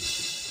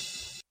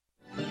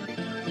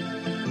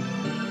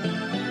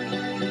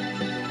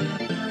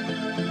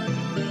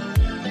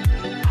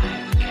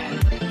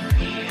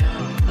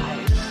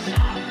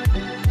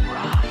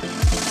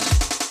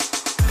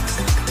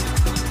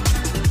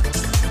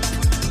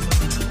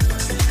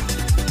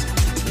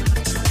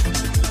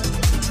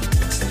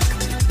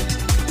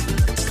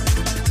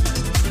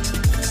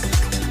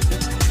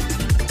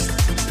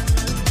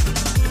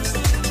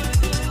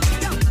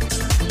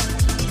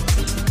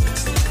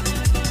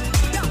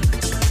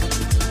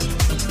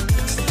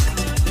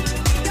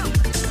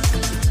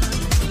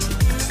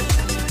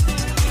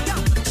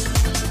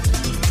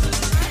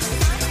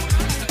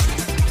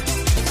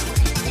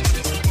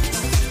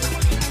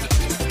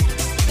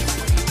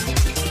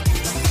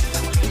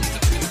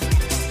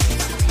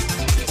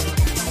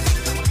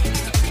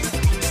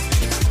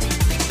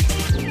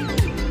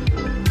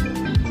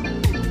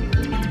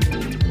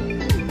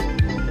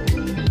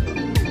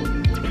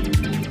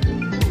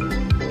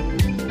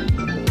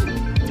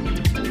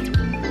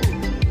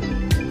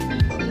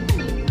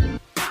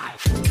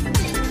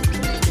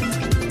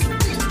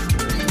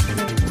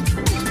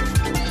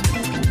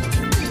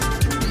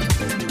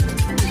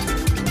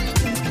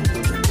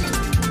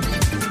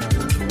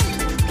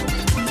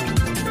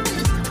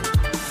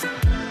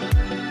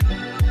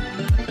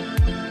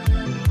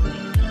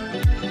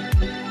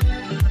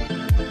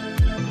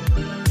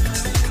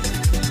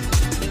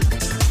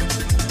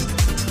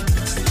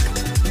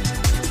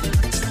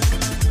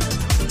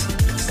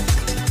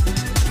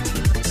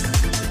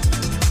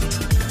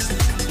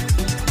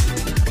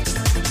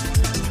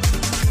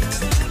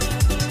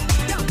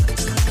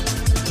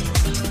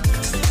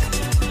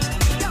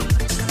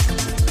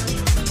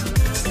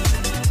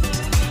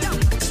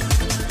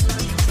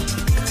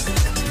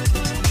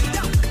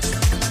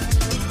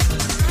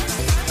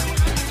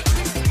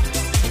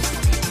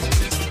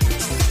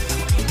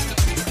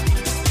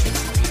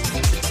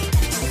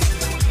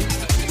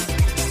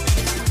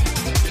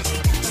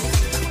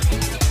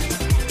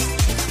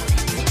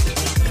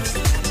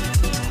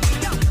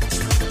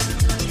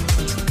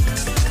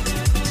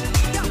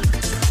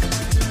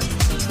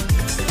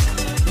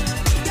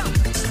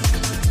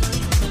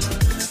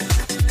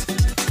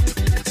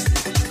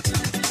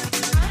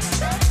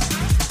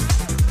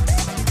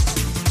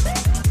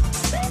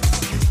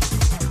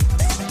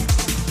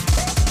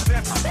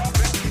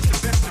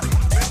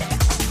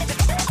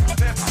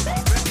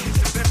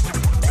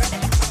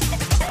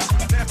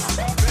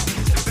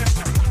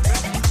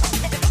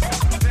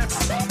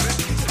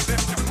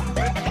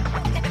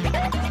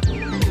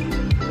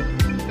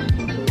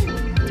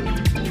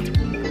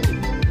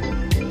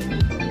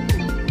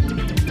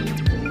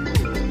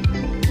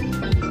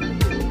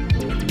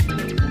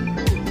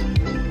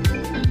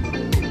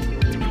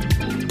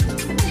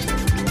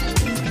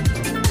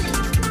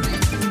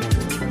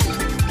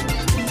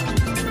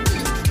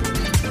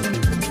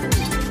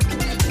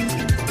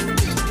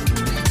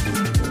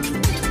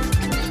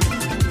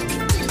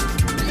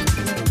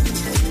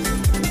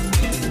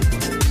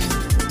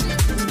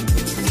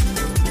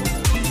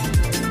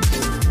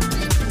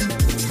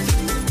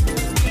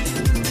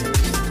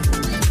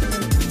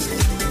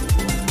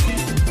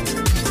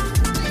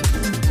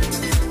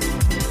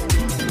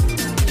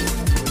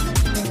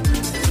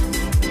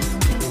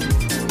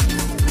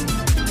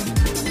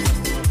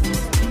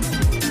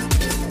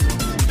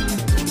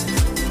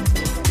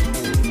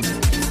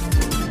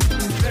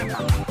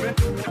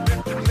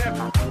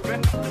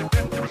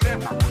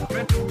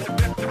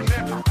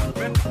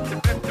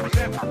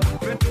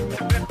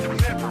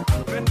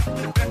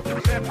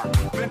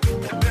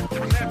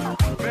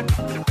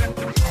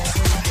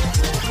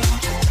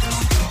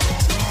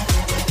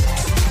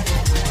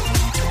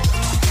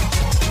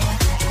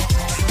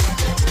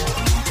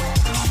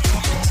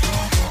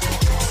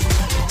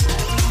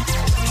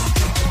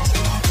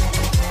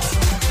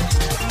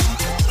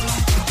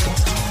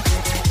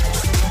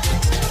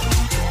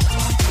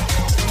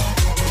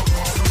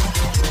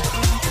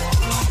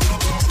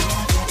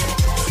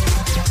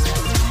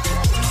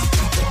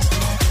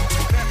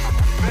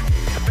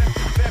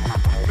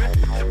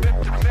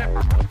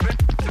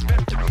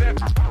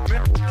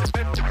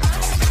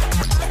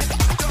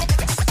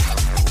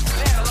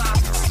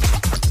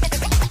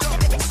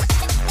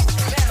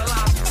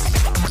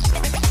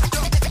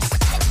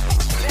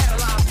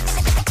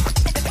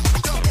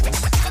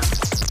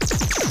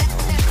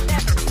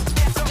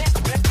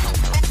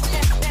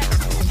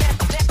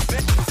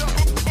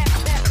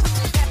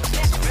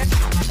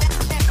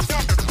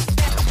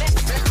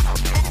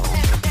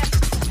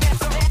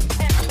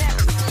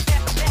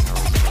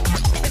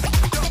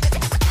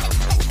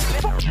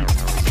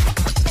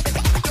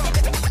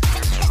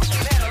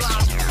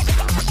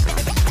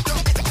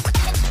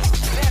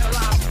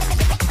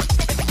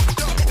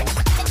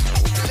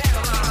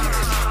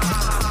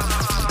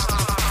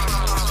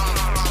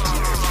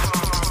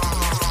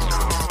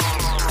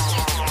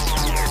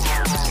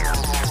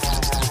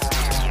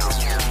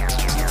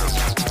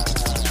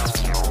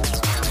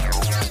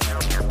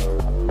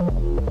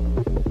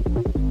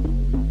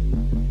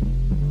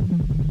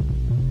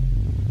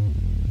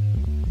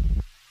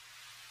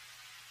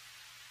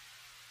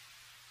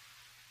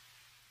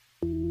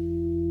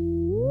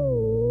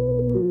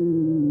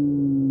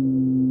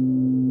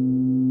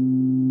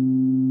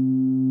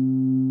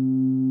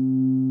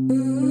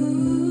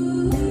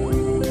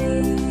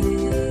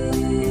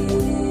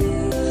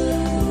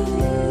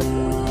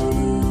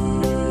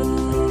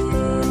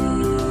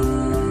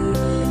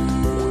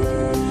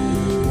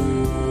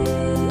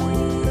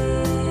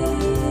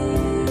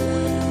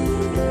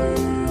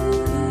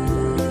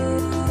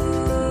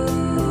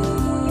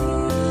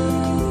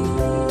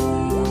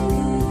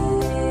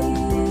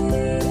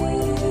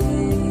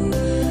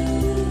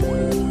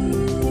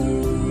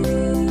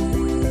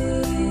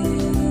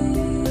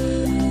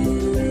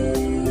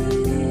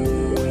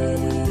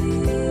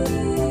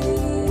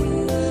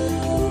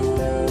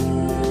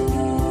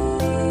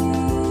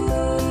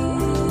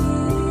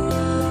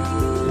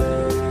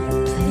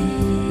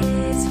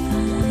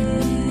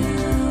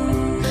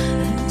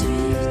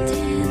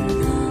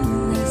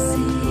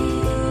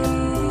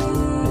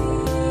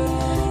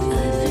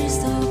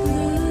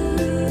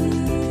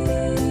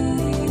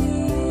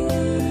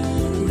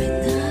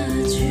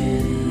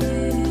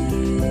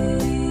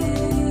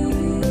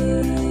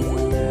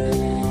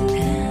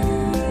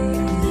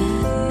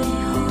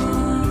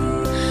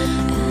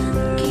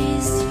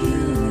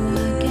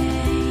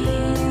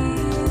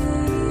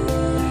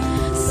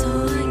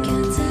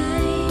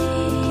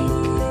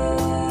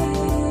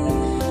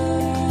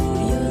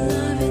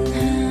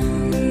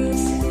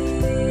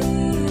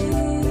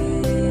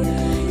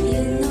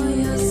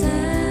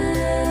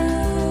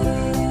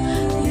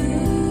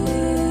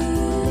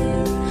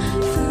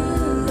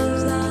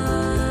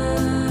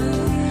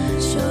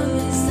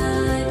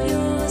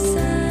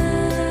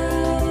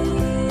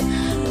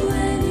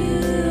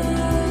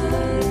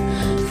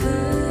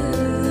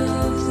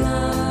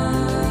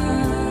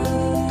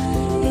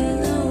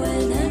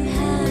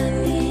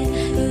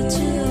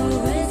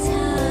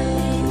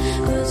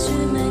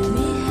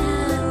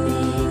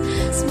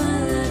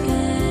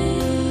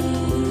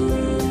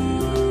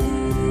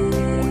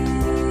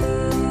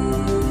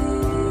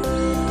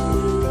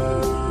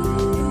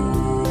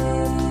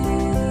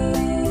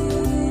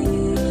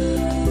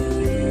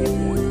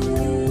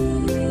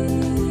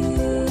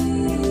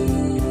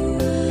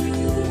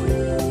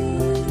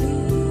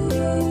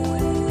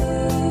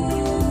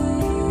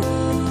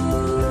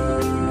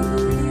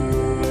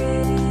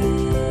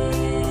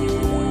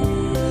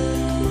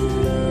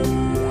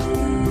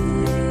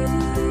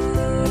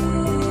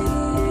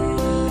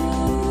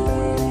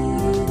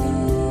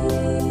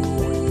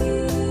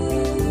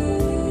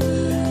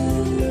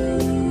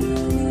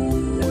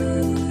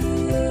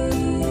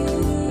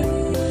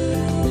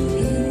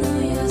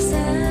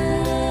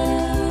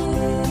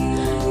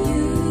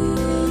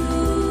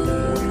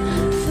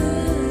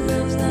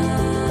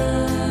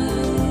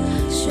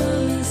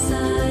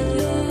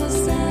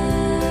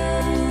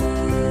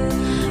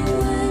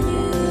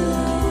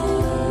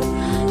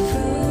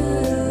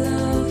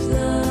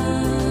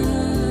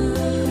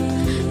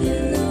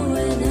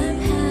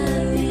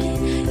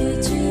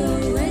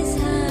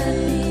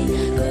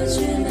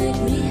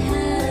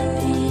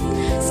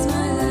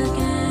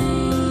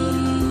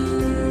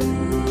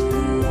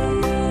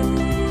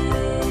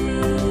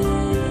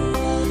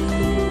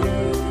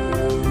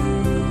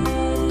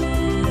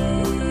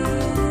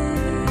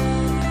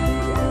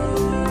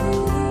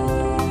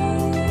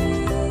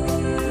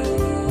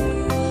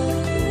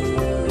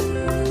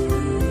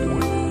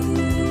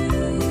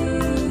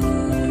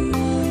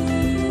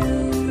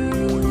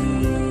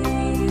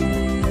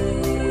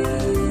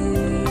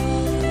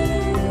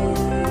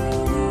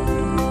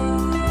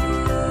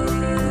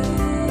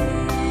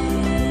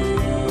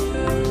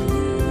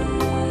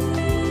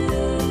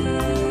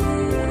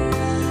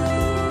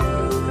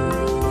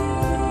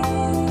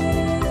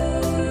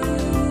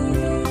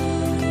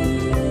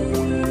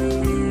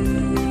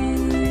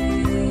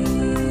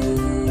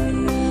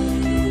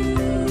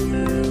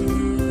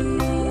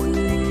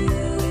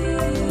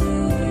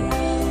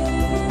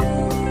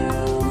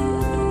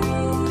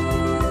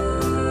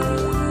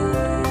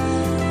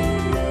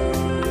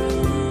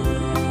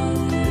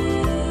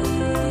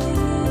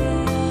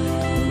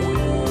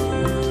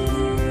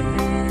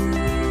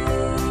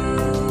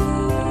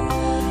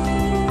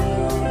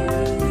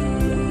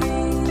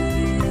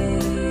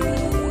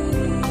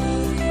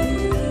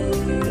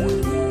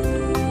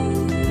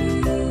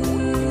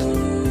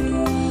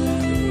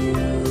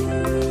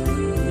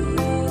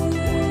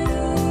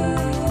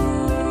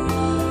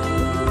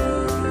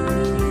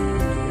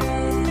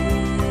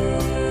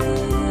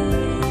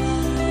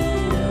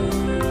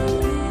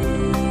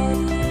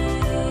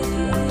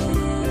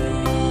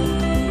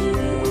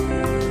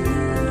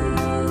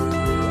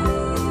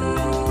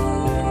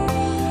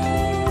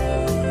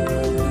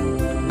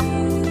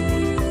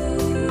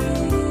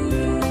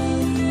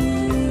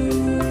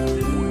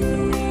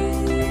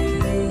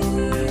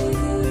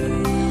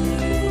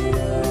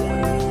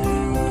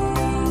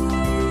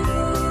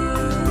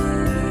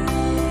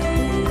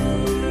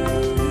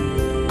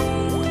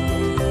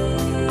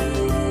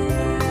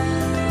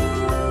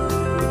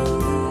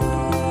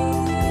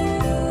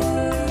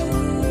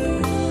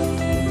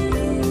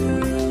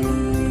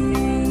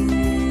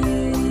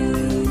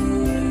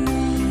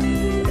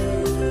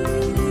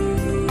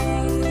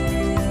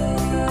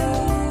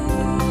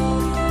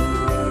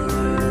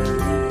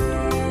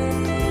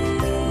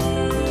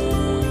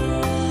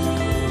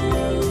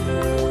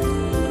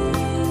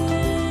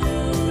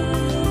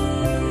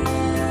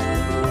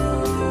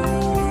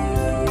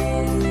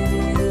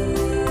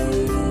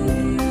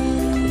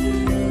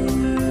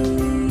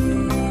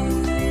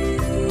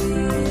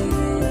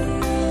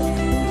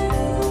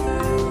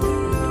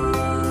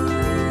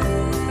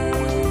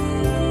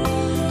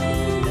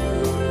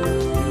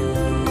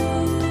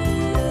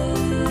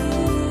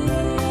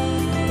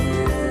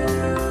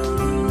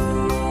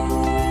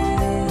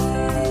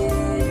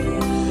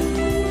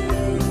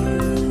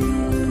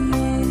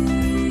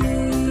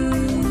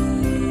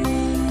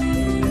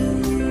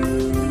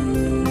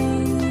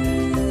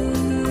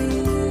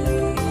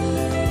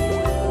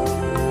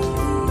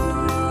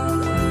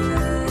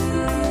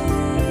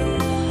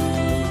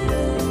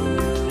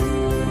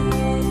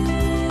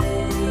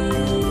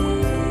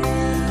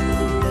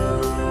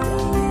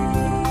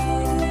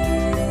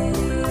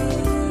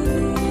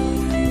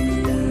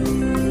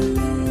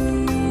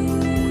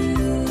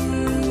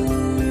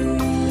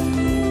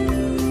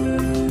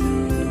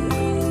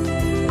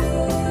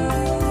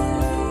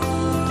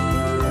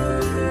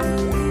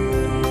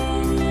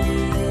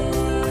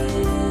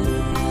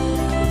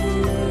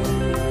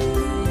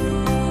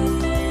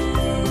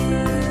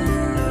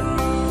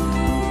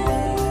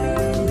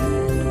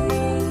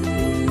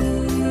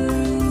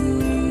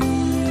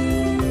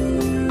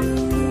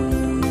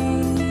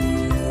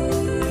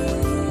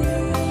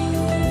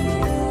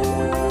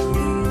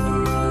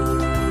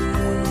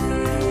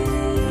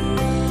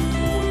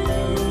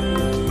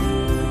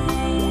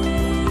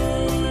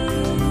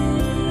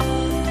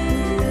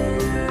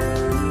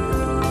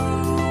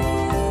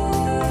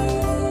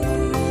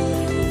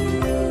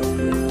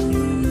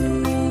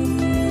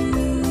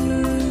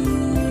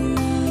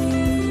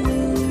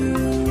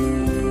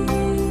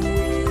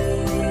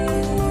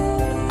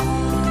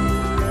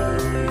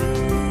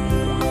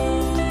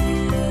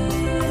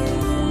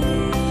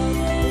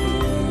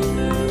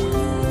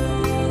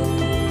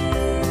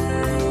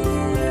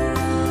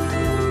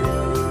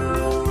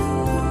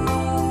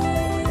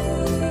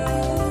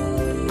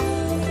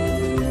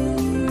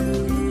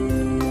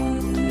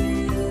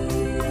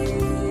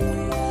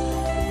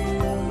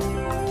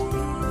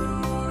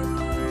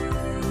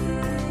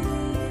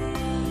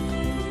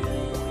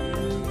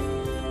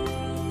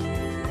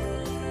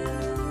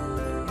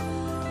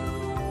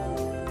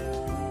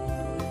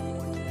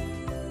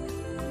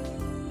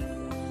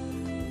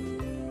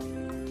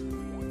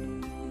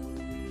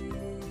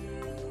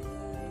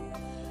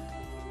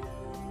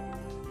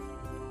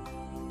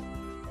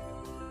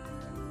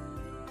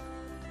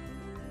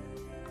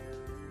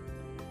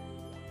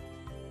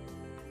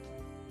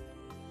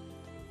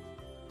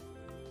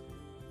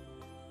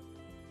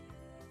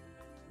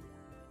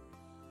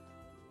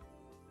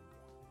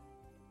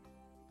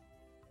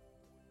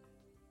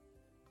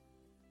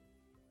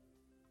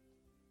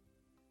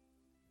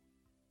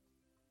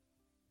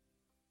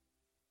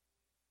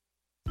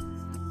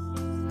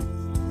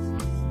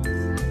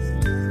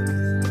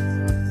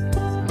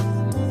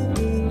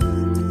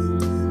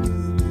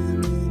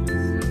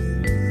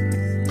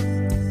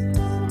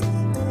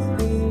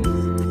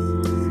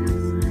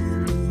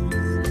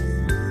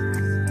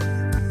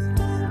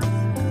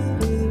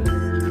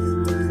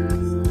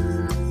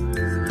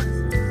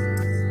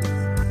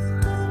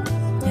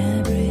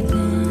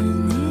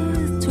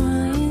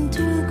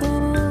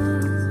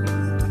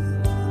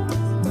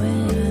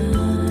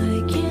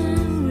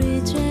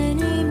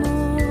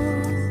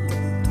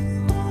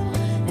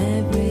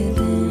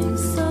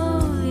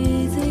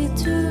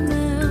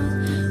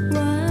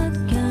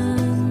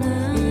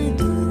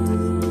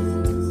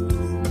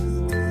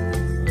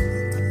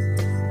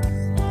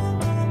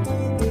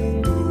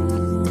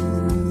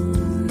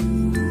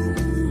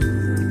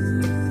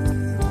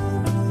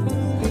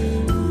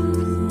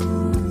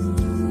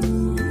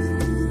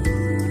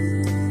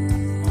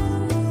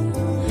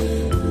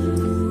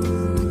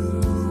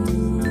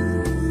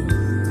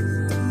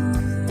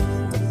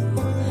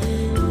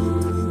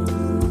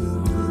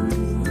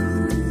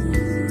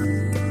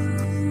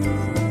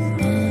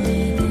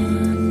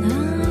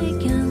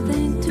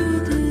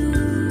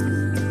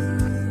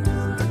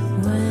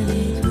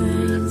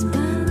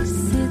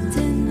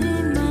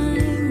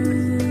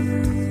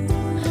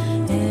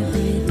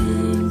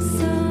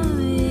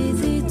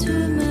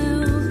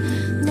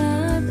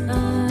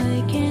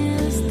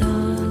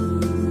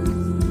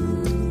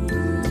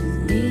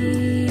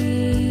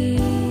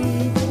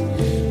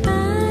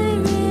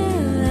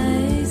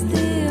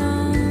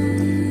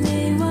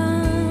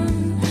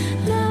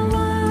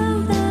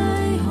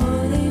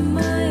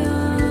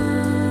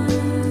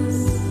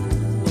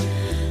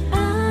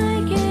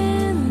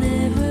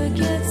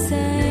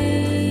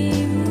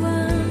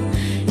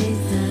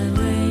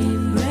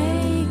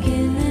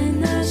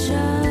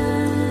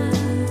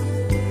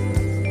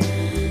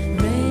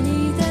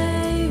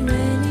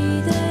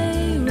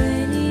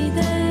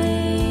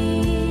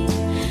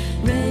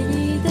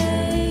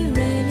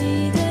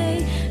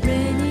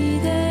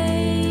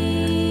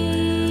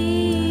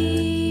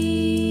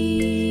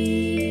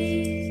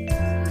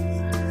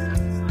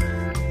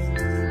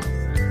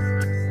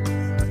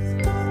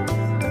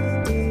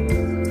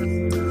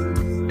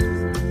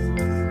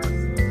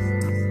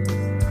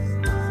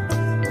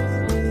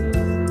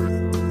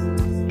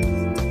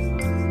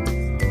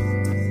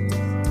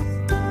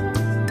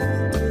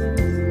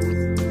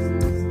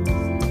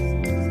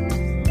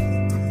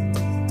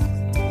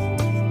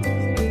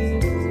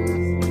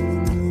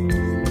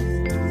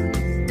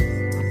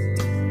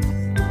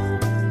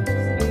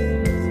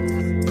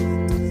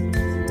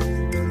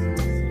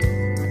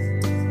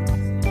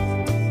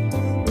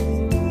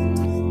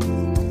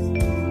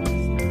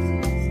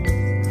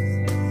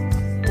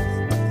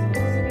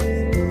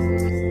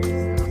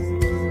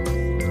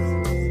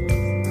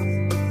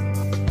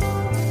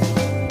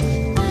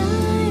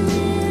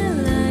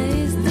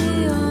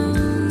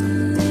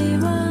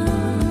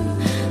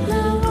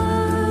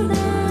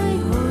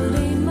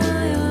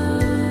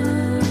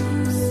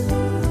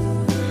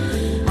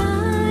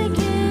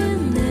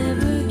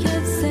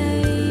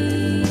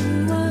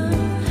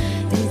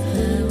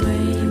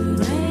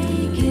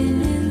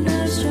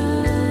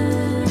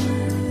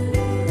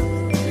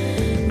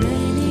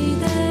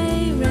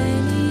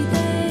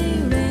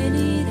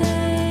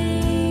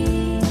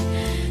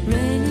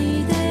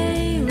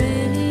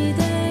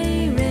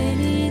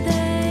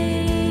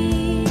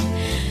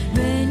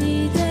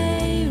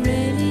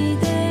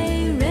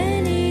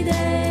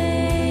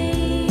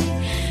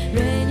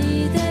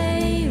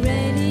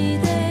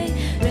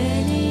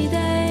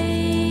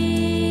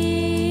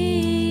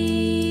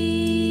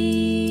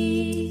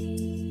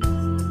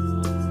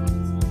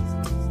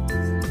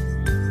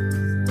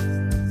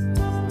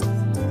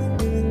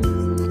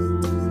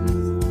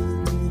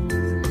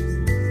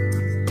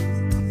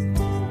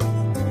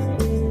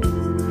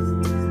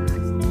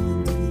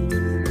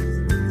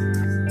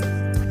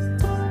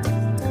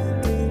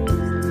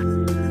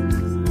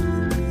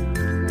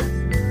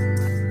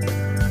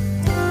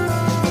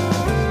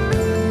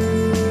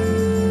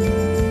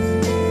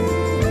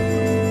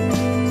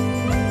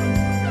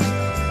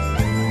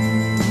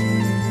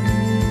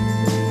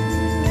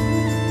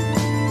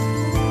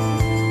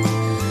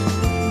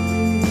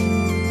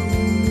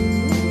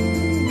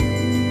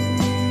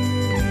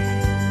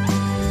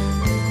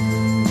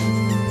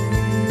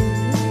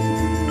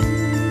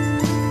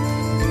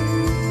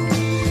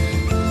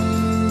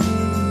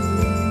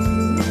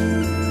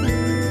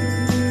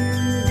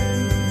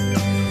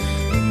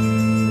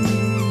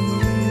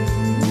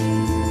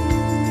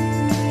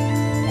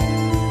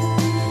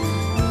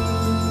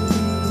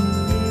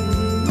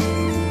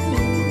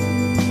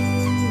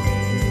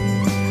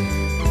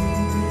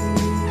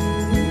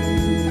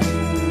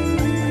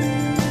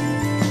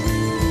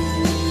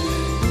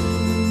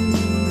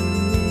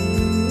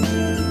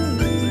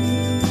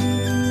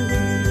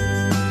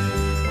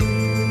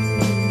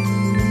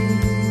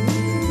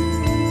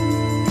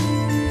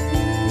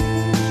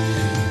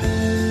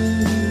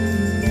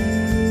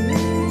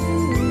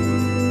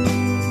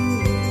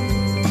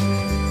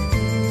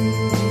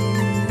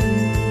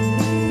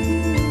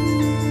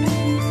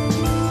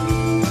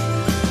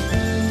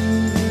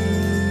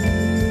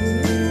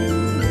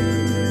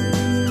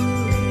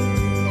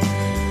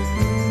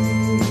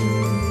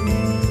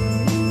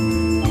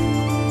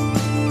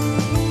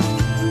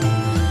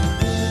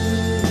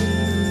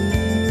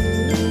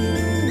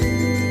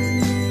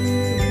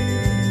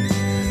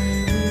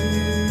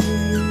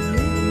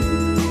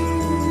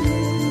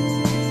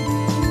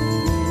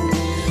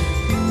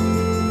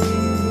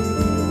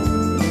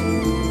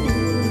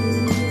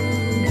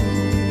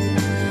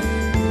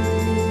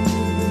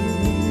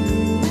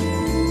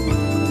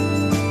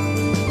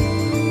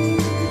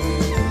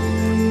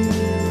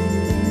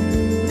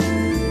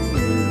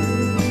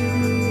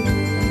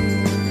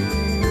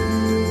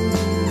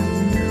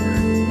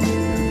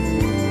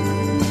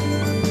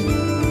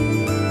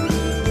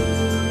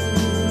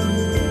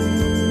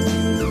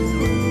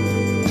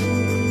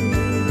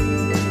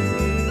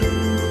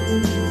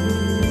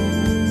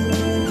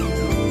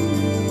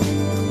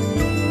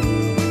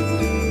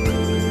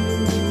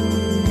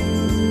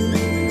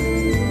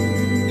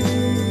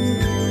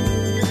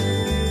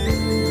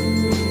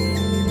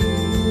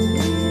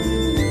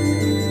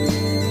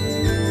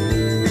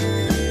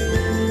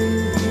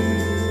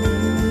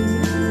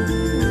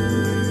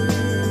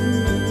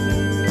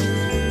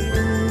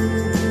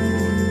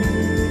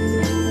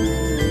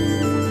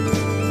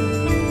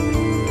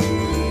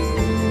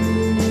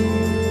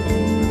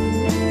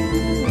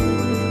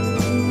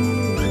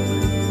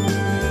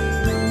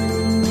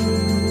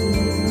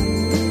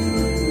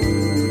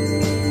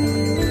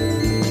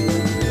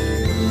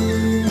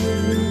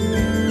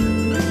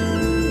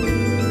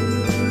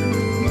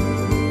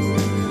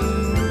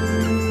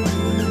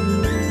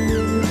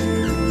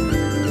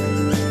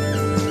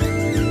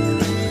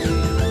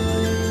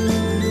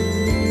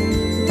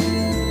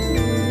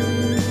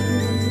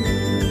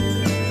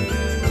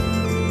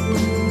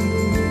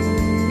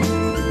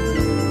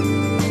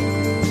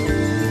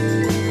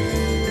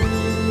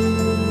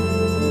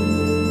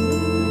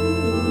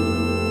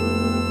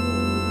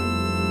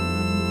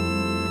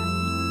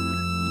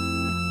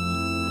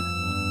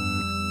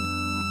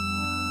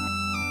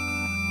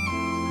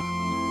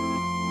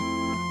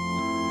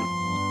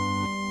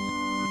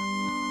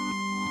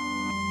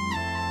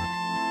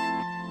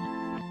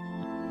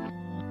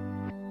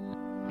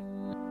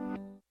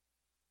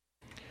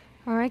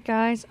 All right,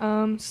 guys.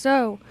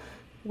 So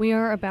we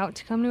are about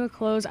to come to a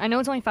close. I know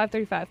it's only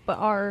 5:35, but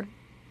our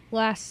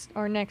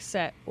next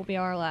set will be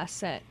our last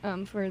set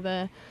for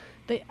the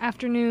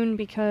afternoon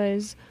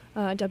because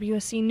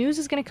WSC News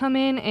is going to come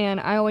in, and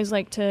I always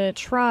like to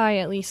try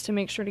at least to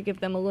make sure to give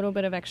them a little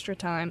bit of extra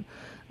time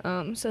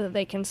so that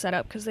they can set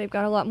up because they've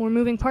got a lot more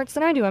moving parts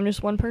than I do. I'm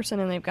just one person,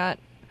 and they've got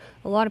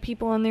a lot of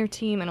people on their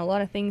team and a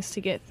lot of things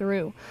to get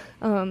through.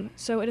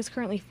 So it is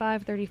currently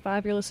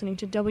 5:35. You're listening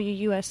to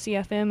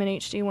WUSC-FM and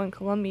HD1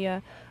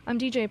 Columbia. I'm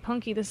DJ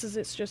Punky. This is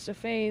It's Just a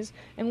Phase,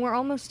 and we're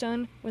almost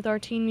done with our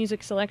teen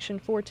music selection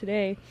for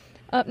today.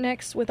 Up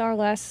next with our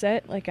last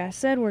set, like I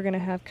said, we're going to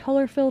have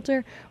Color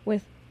Filter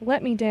with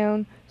Let Me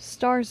Down,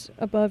 Stars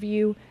Above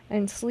You,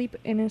 and Sleep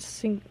in a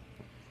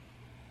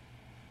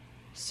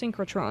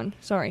Synchrotron.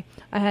 Sorry,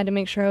 I had to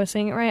make sure I was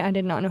saying it right. I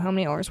did not know how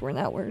many R's were in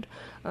that word.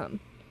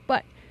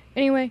 But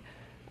anyway,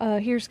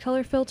 here's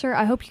Color Filter.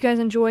 I hope you guys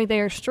enjoy. They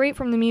are straight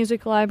from the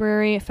music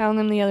library. I found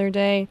them the other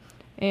day,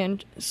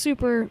 and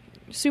super,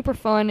 super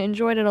fun.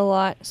 Enjoyed it a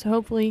lot. So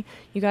hopefully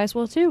you guys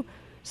will too.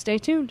 Stay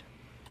tuned.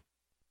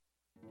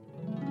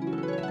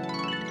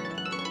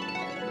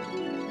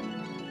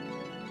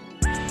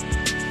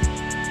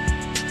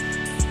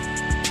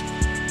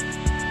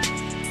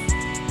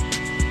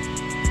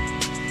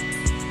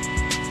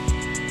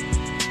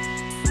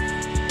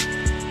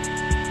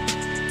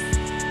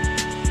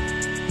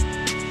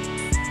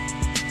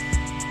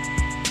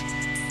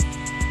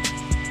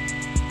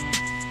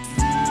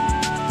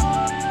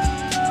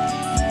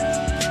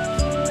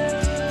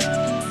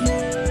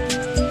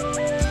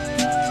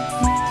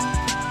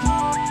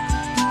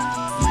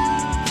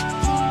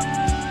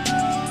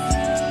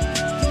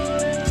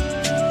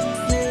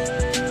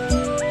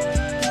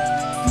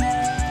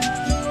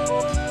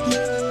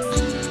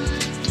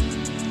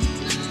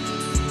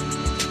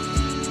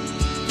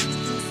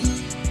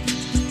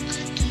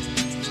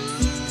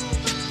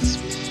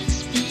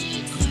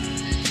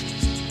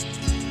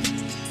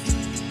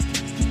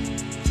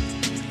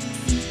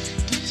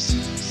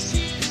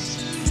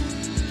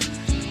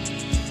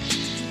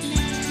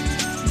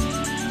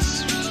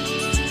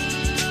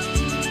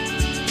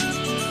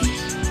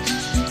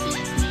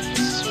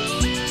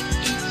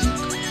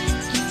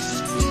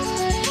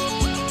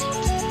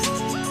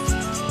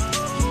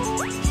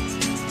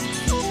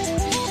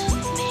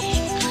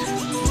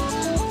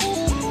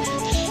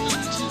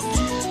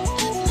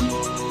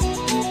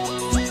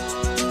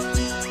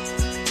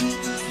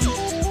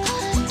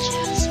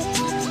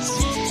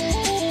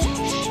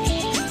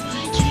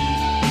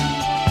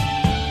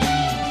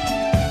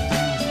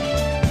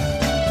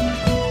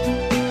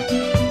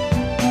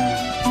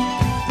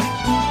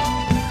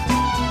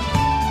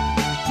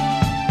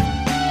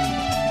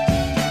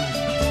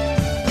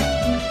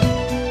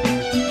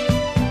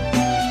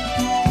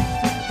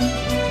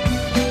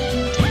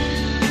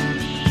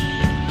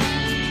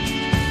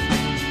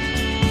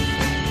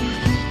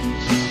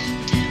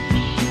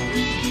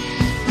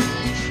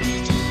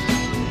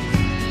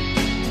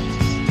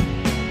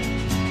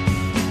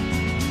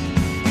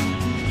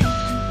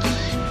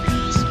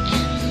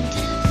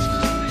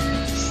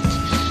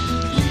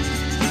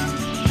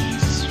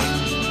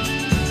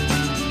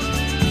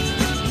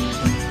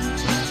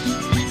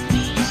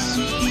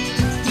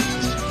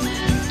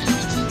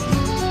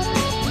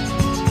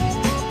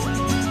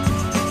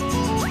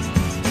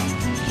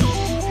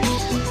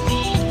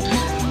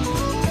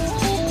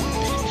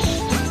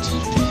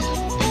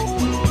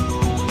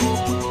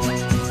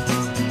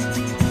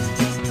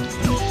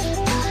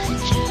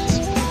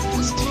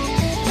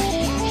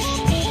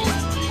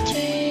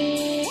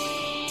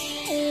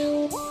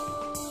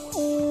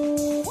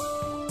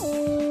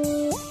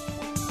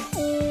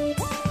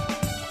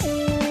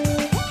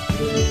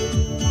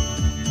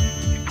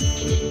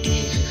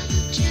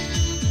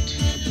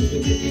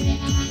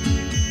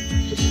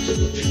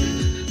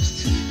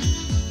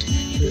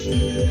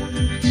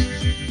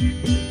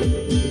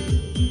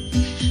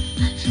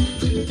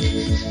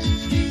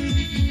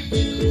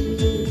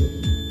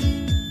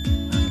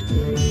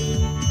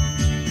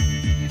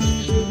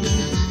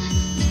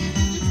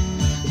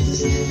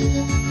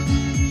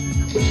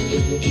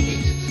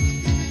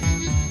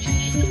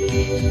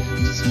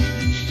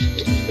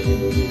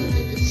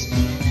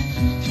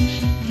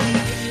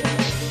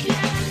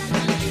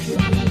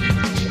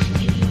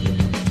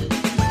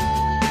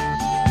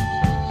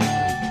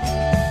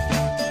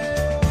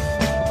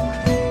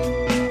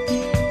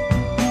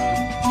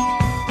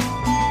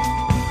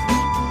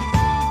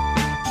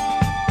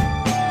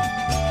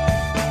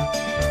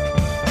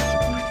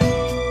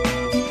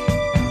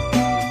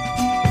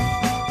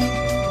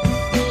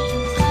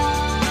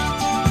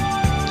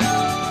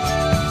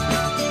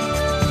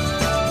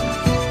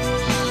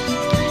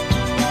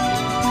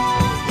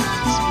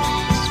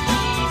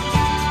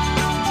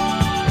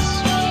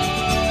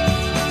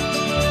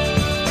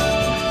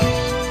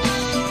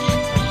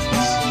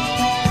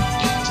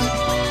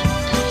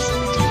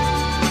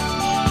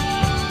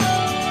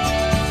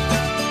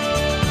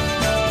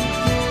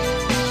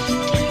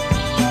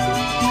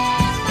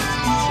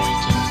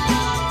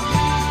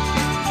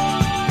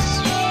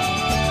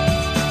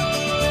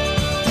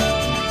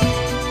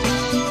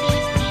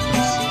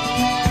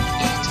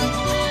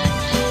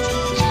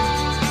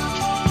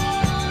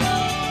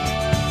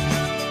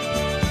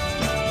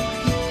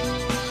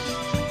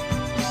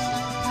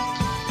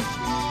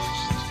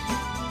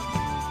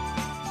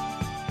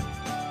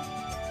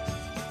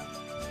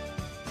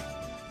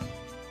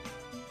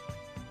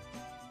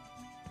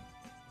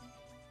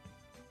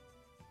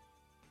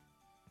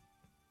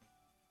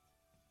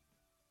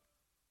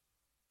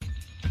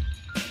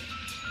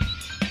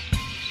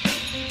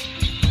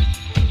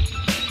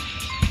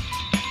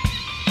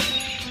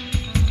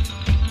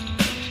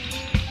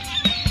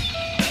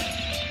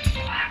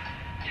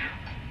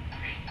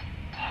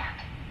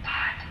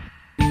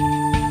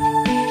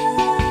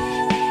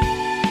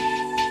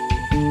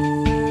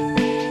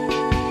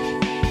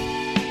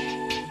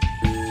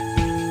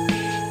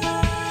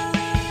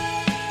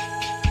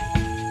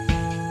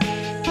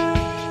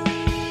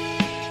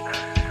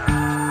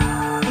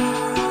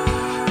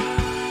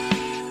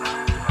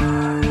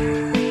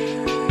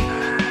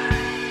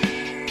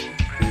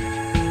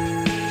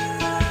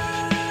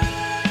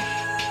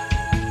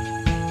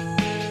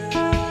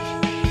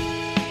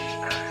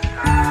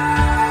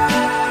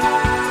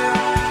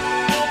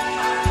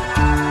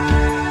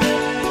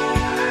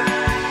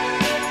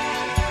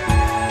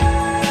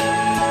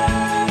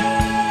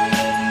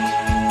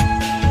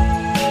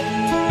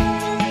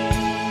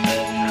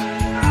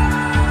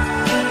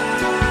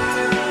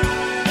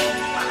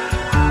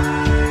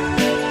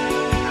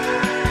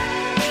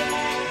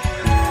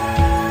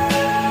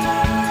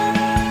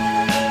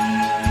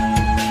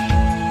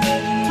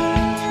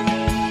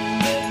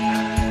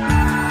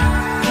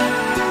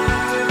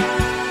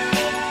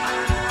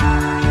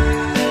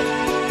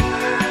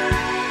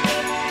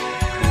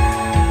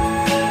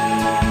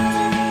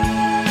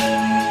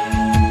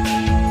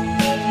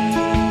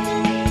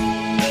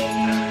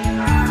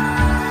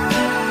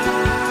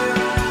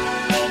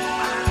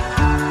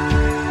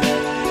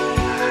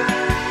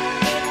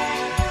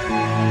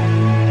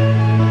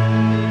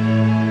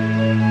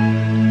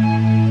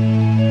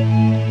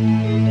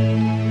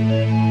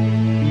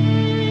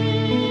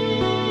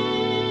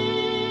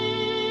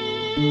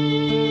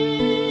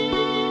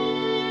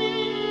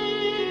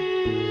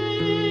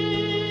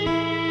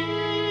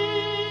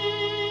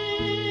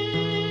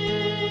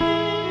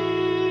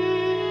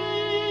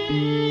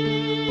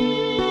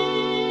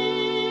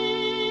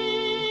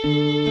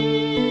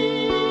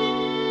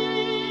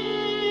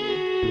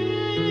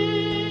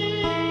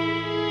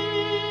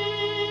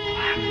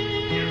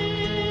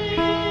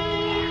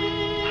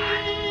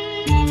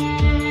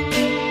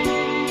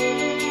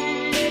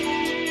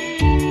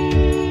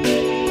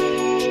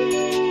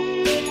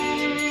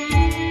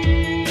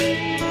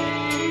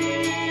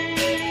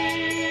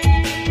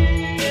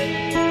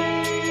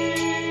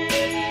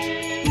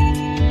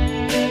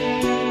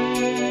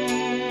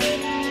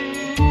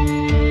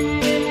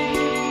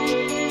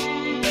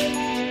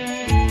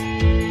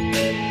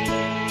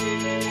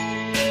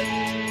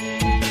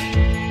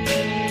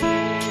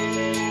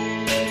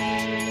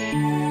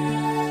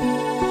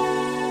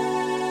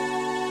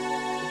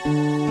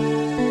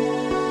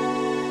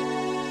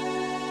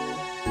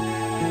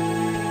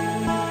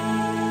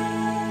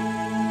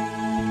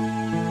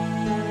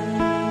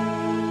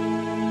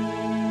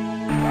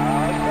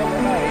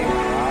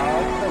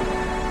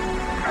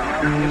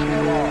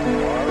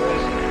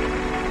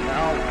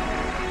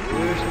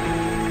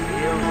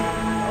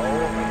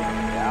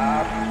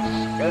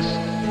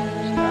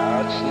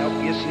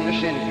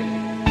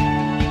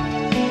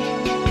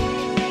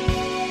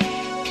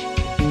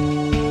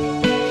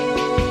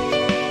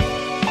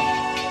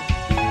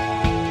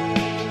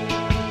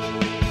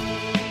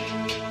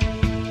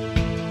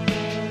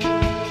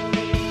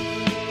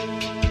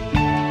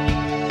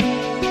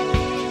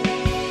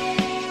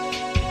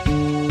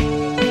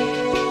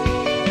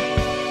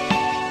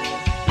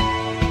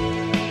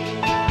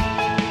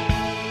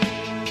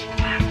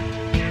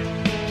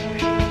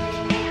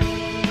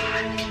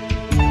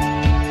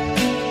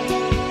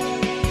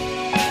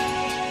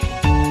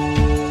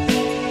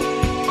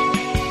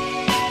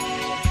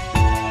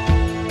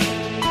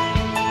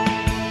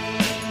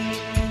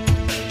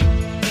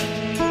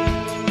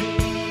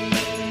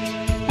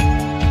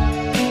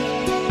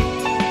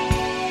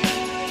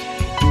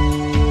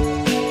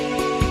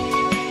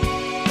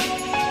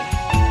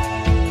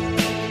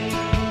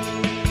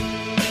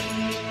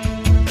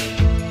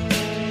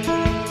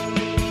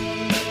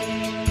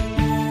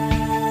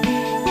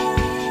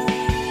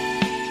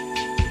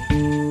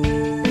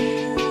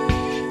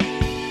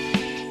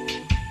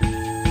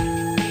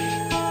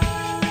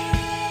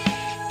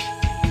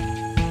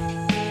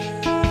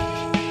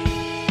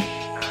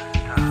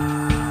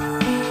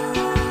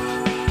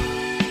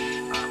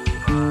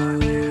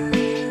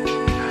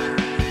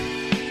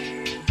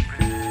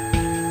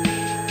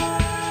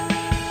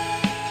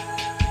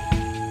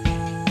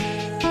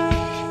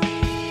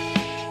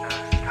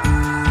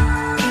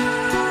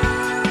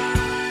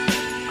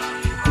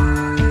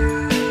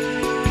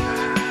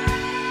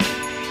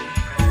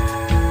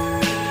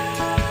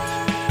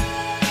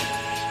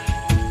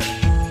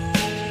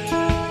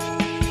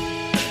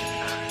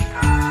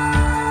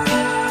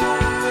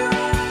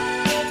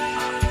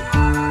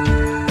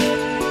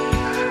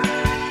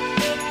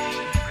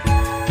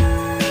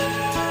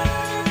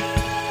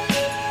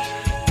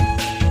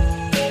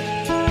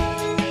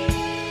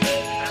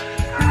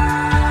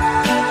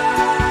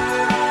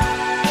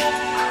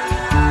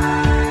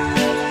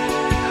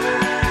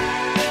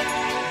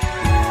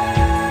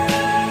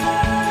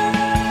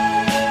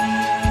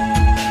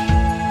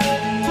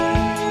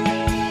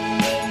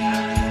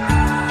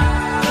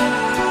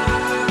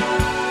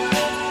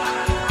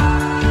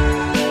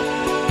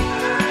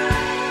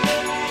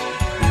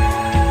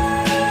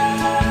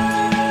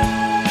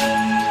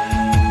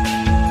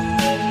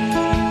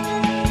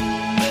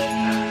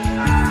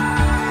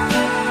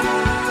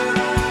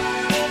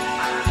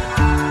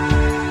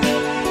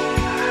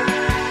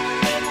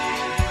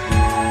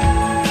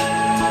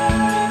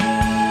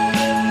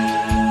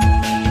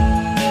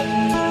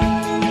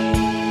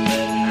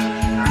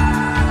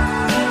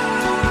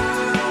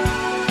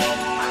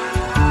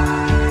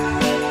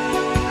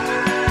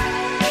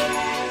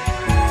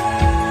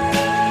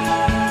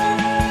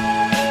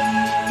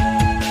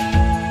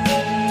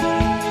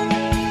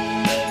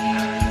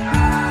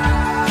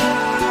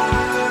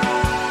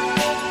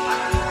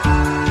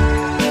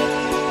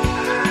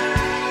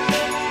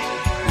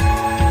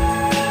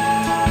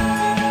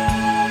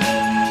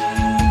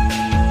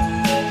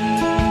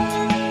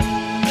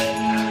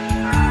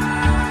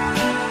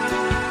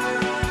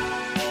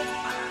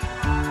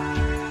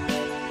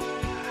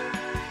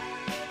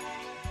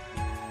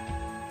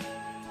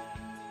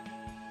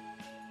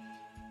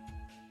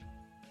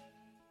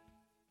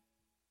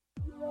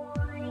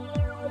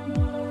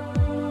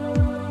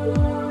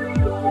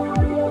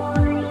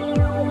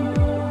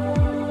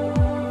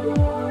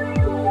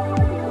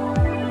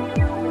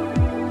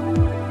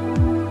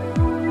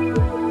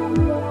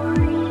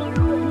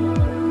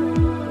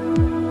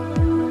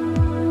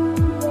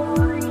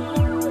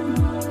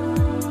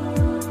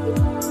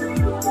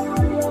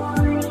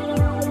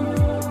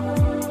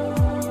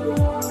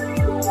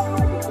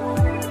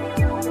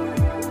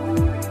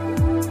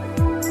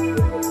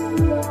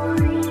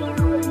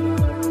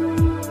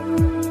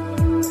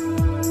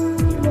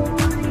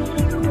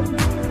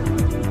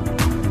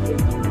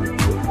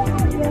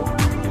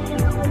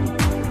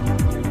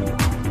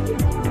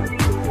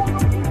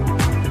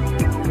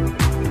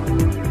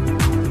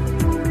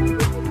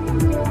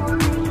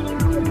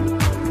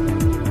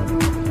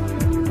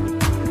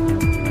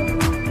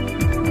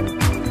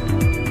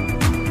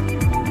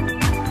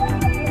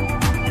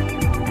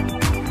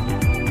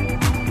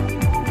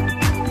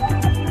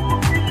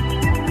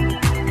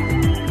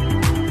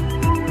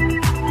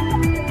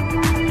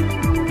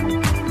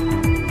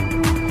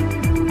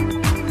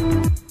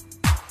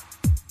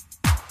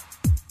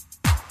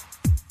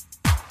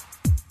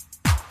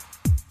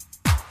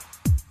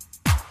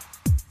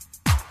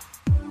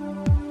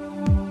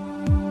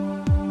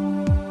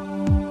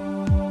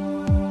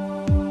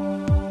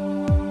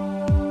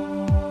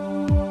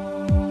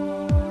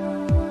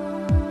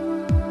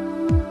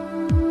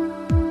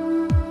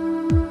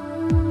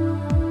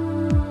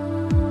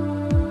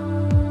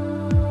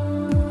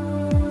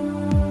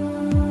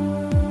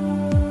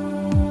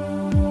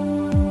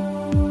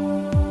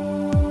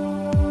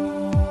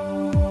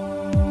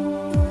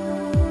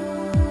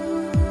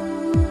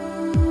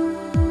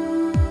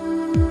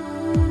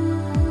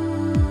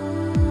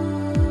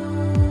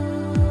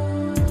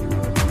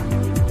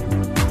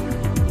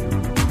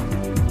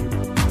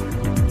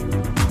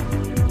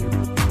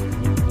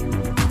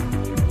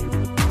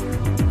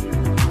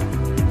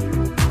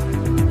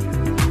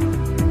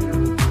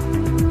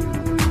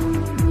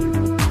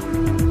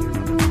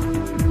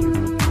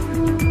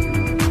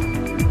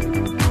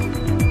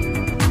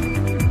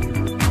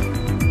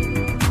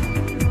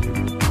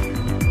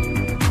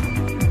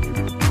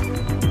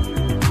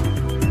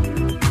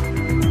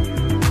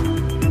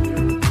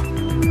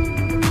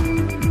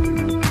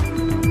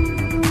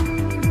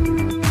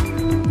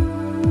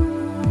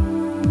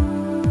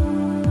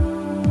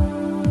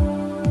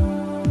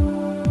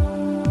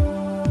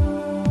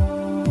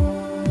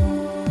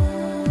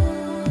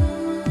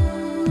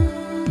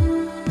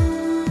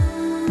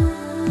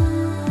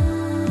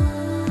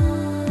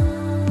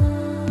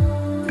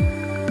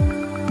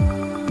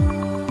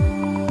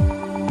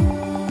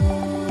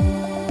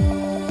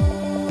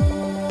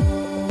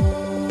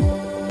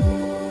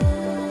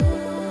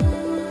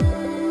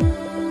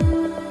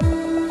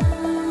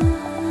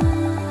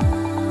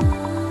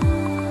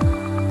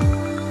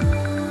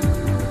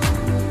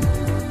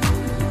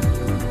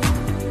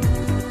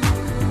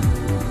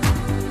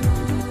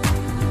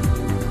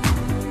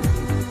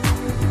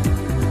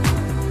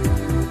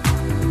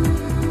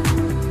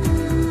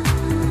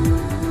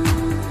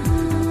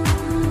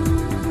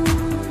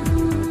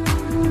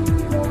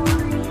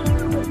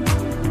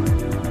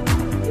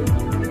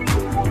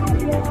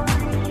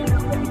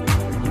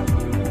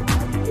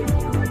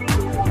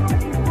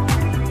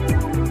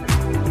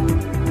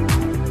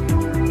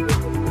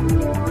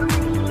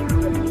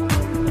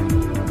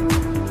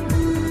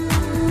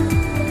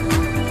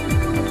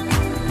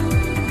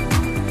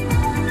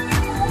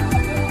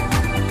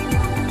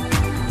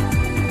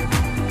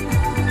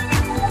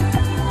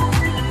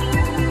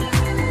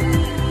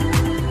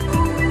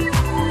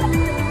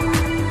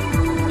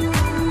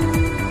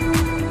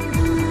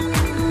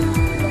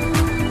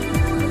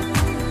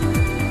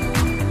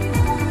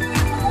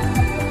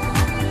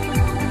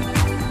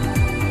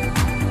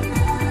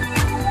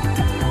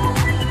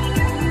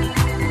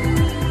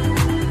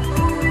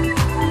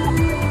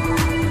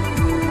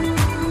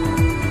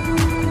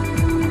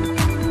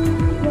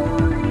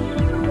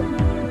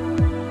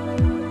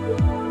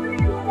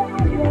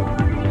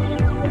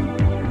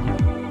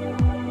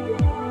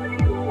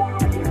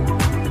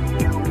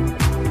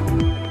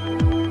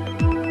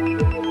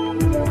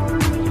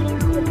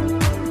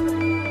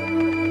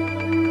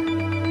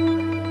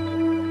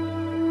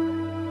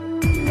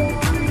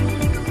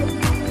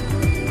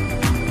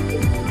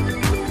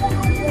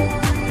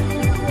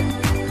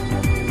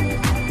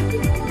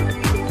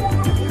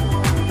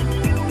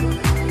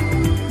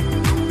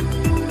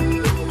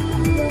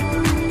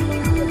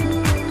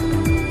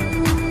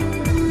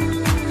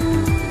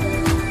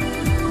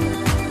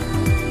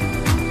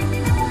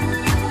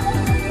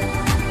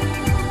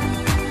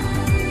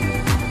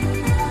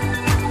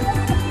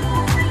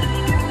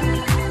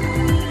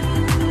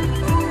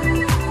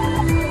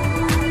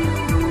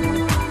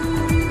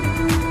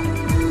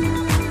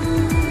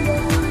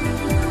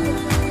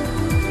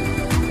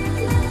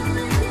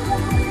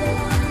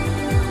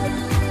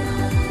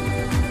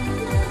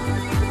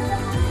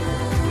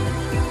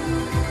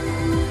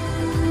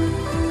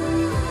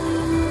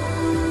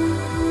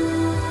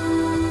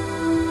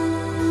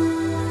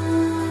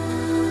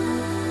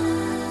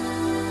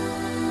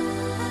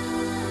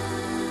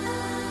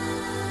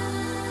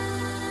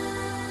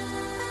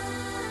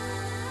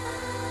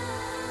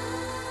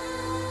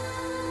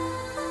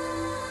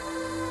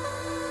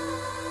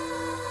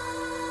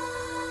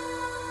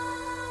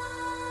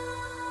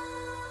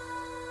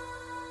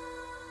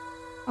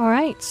 All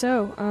right,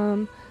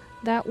 so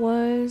that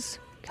was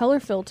Color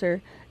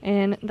Filter,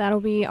 and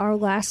that'll be our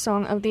last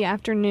song of the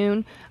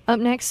afternoon. Up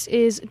next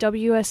is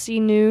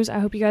WSC News. I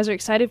hope you guys are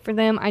excited for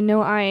them. I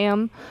know I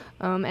am,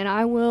 and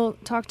I will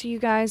talk to you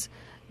guys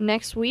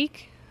next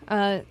week.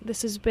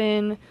 This has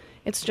been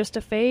It's Just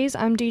a Phase.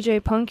 I'm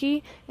DJ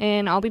Punky,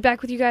 and I'll be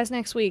back with you guys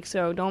next week,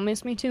 so don't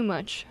miss me too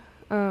much.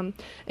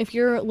 If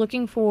you're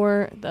looking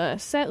for the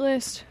set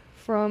list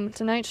from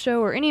tonight's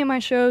show or any of my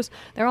shows,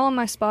 they're all on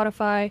my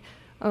Spotify.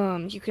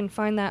 You can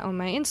find that on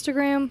my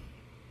Instagram.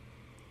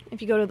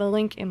 If you go to the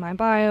link in my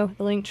bio,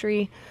 the link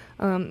tree,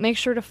 make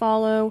sure to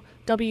follow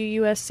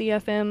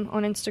WUSCFM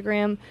on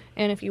Instagram.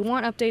 And if you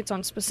want updates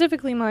on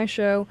specifically my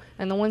show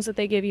and the ones that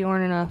they give you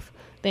aren't enough,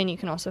 then you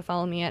can also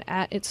follow me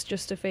at It's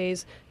Just a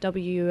Phase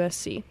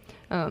WUSC.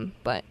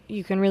 But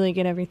you can really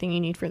get everything you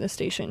need for the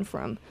station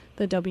from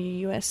the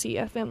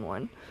WUSCFM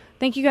one.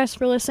 Thank you guys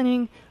for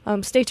listening.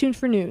 Stay tuned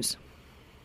for news.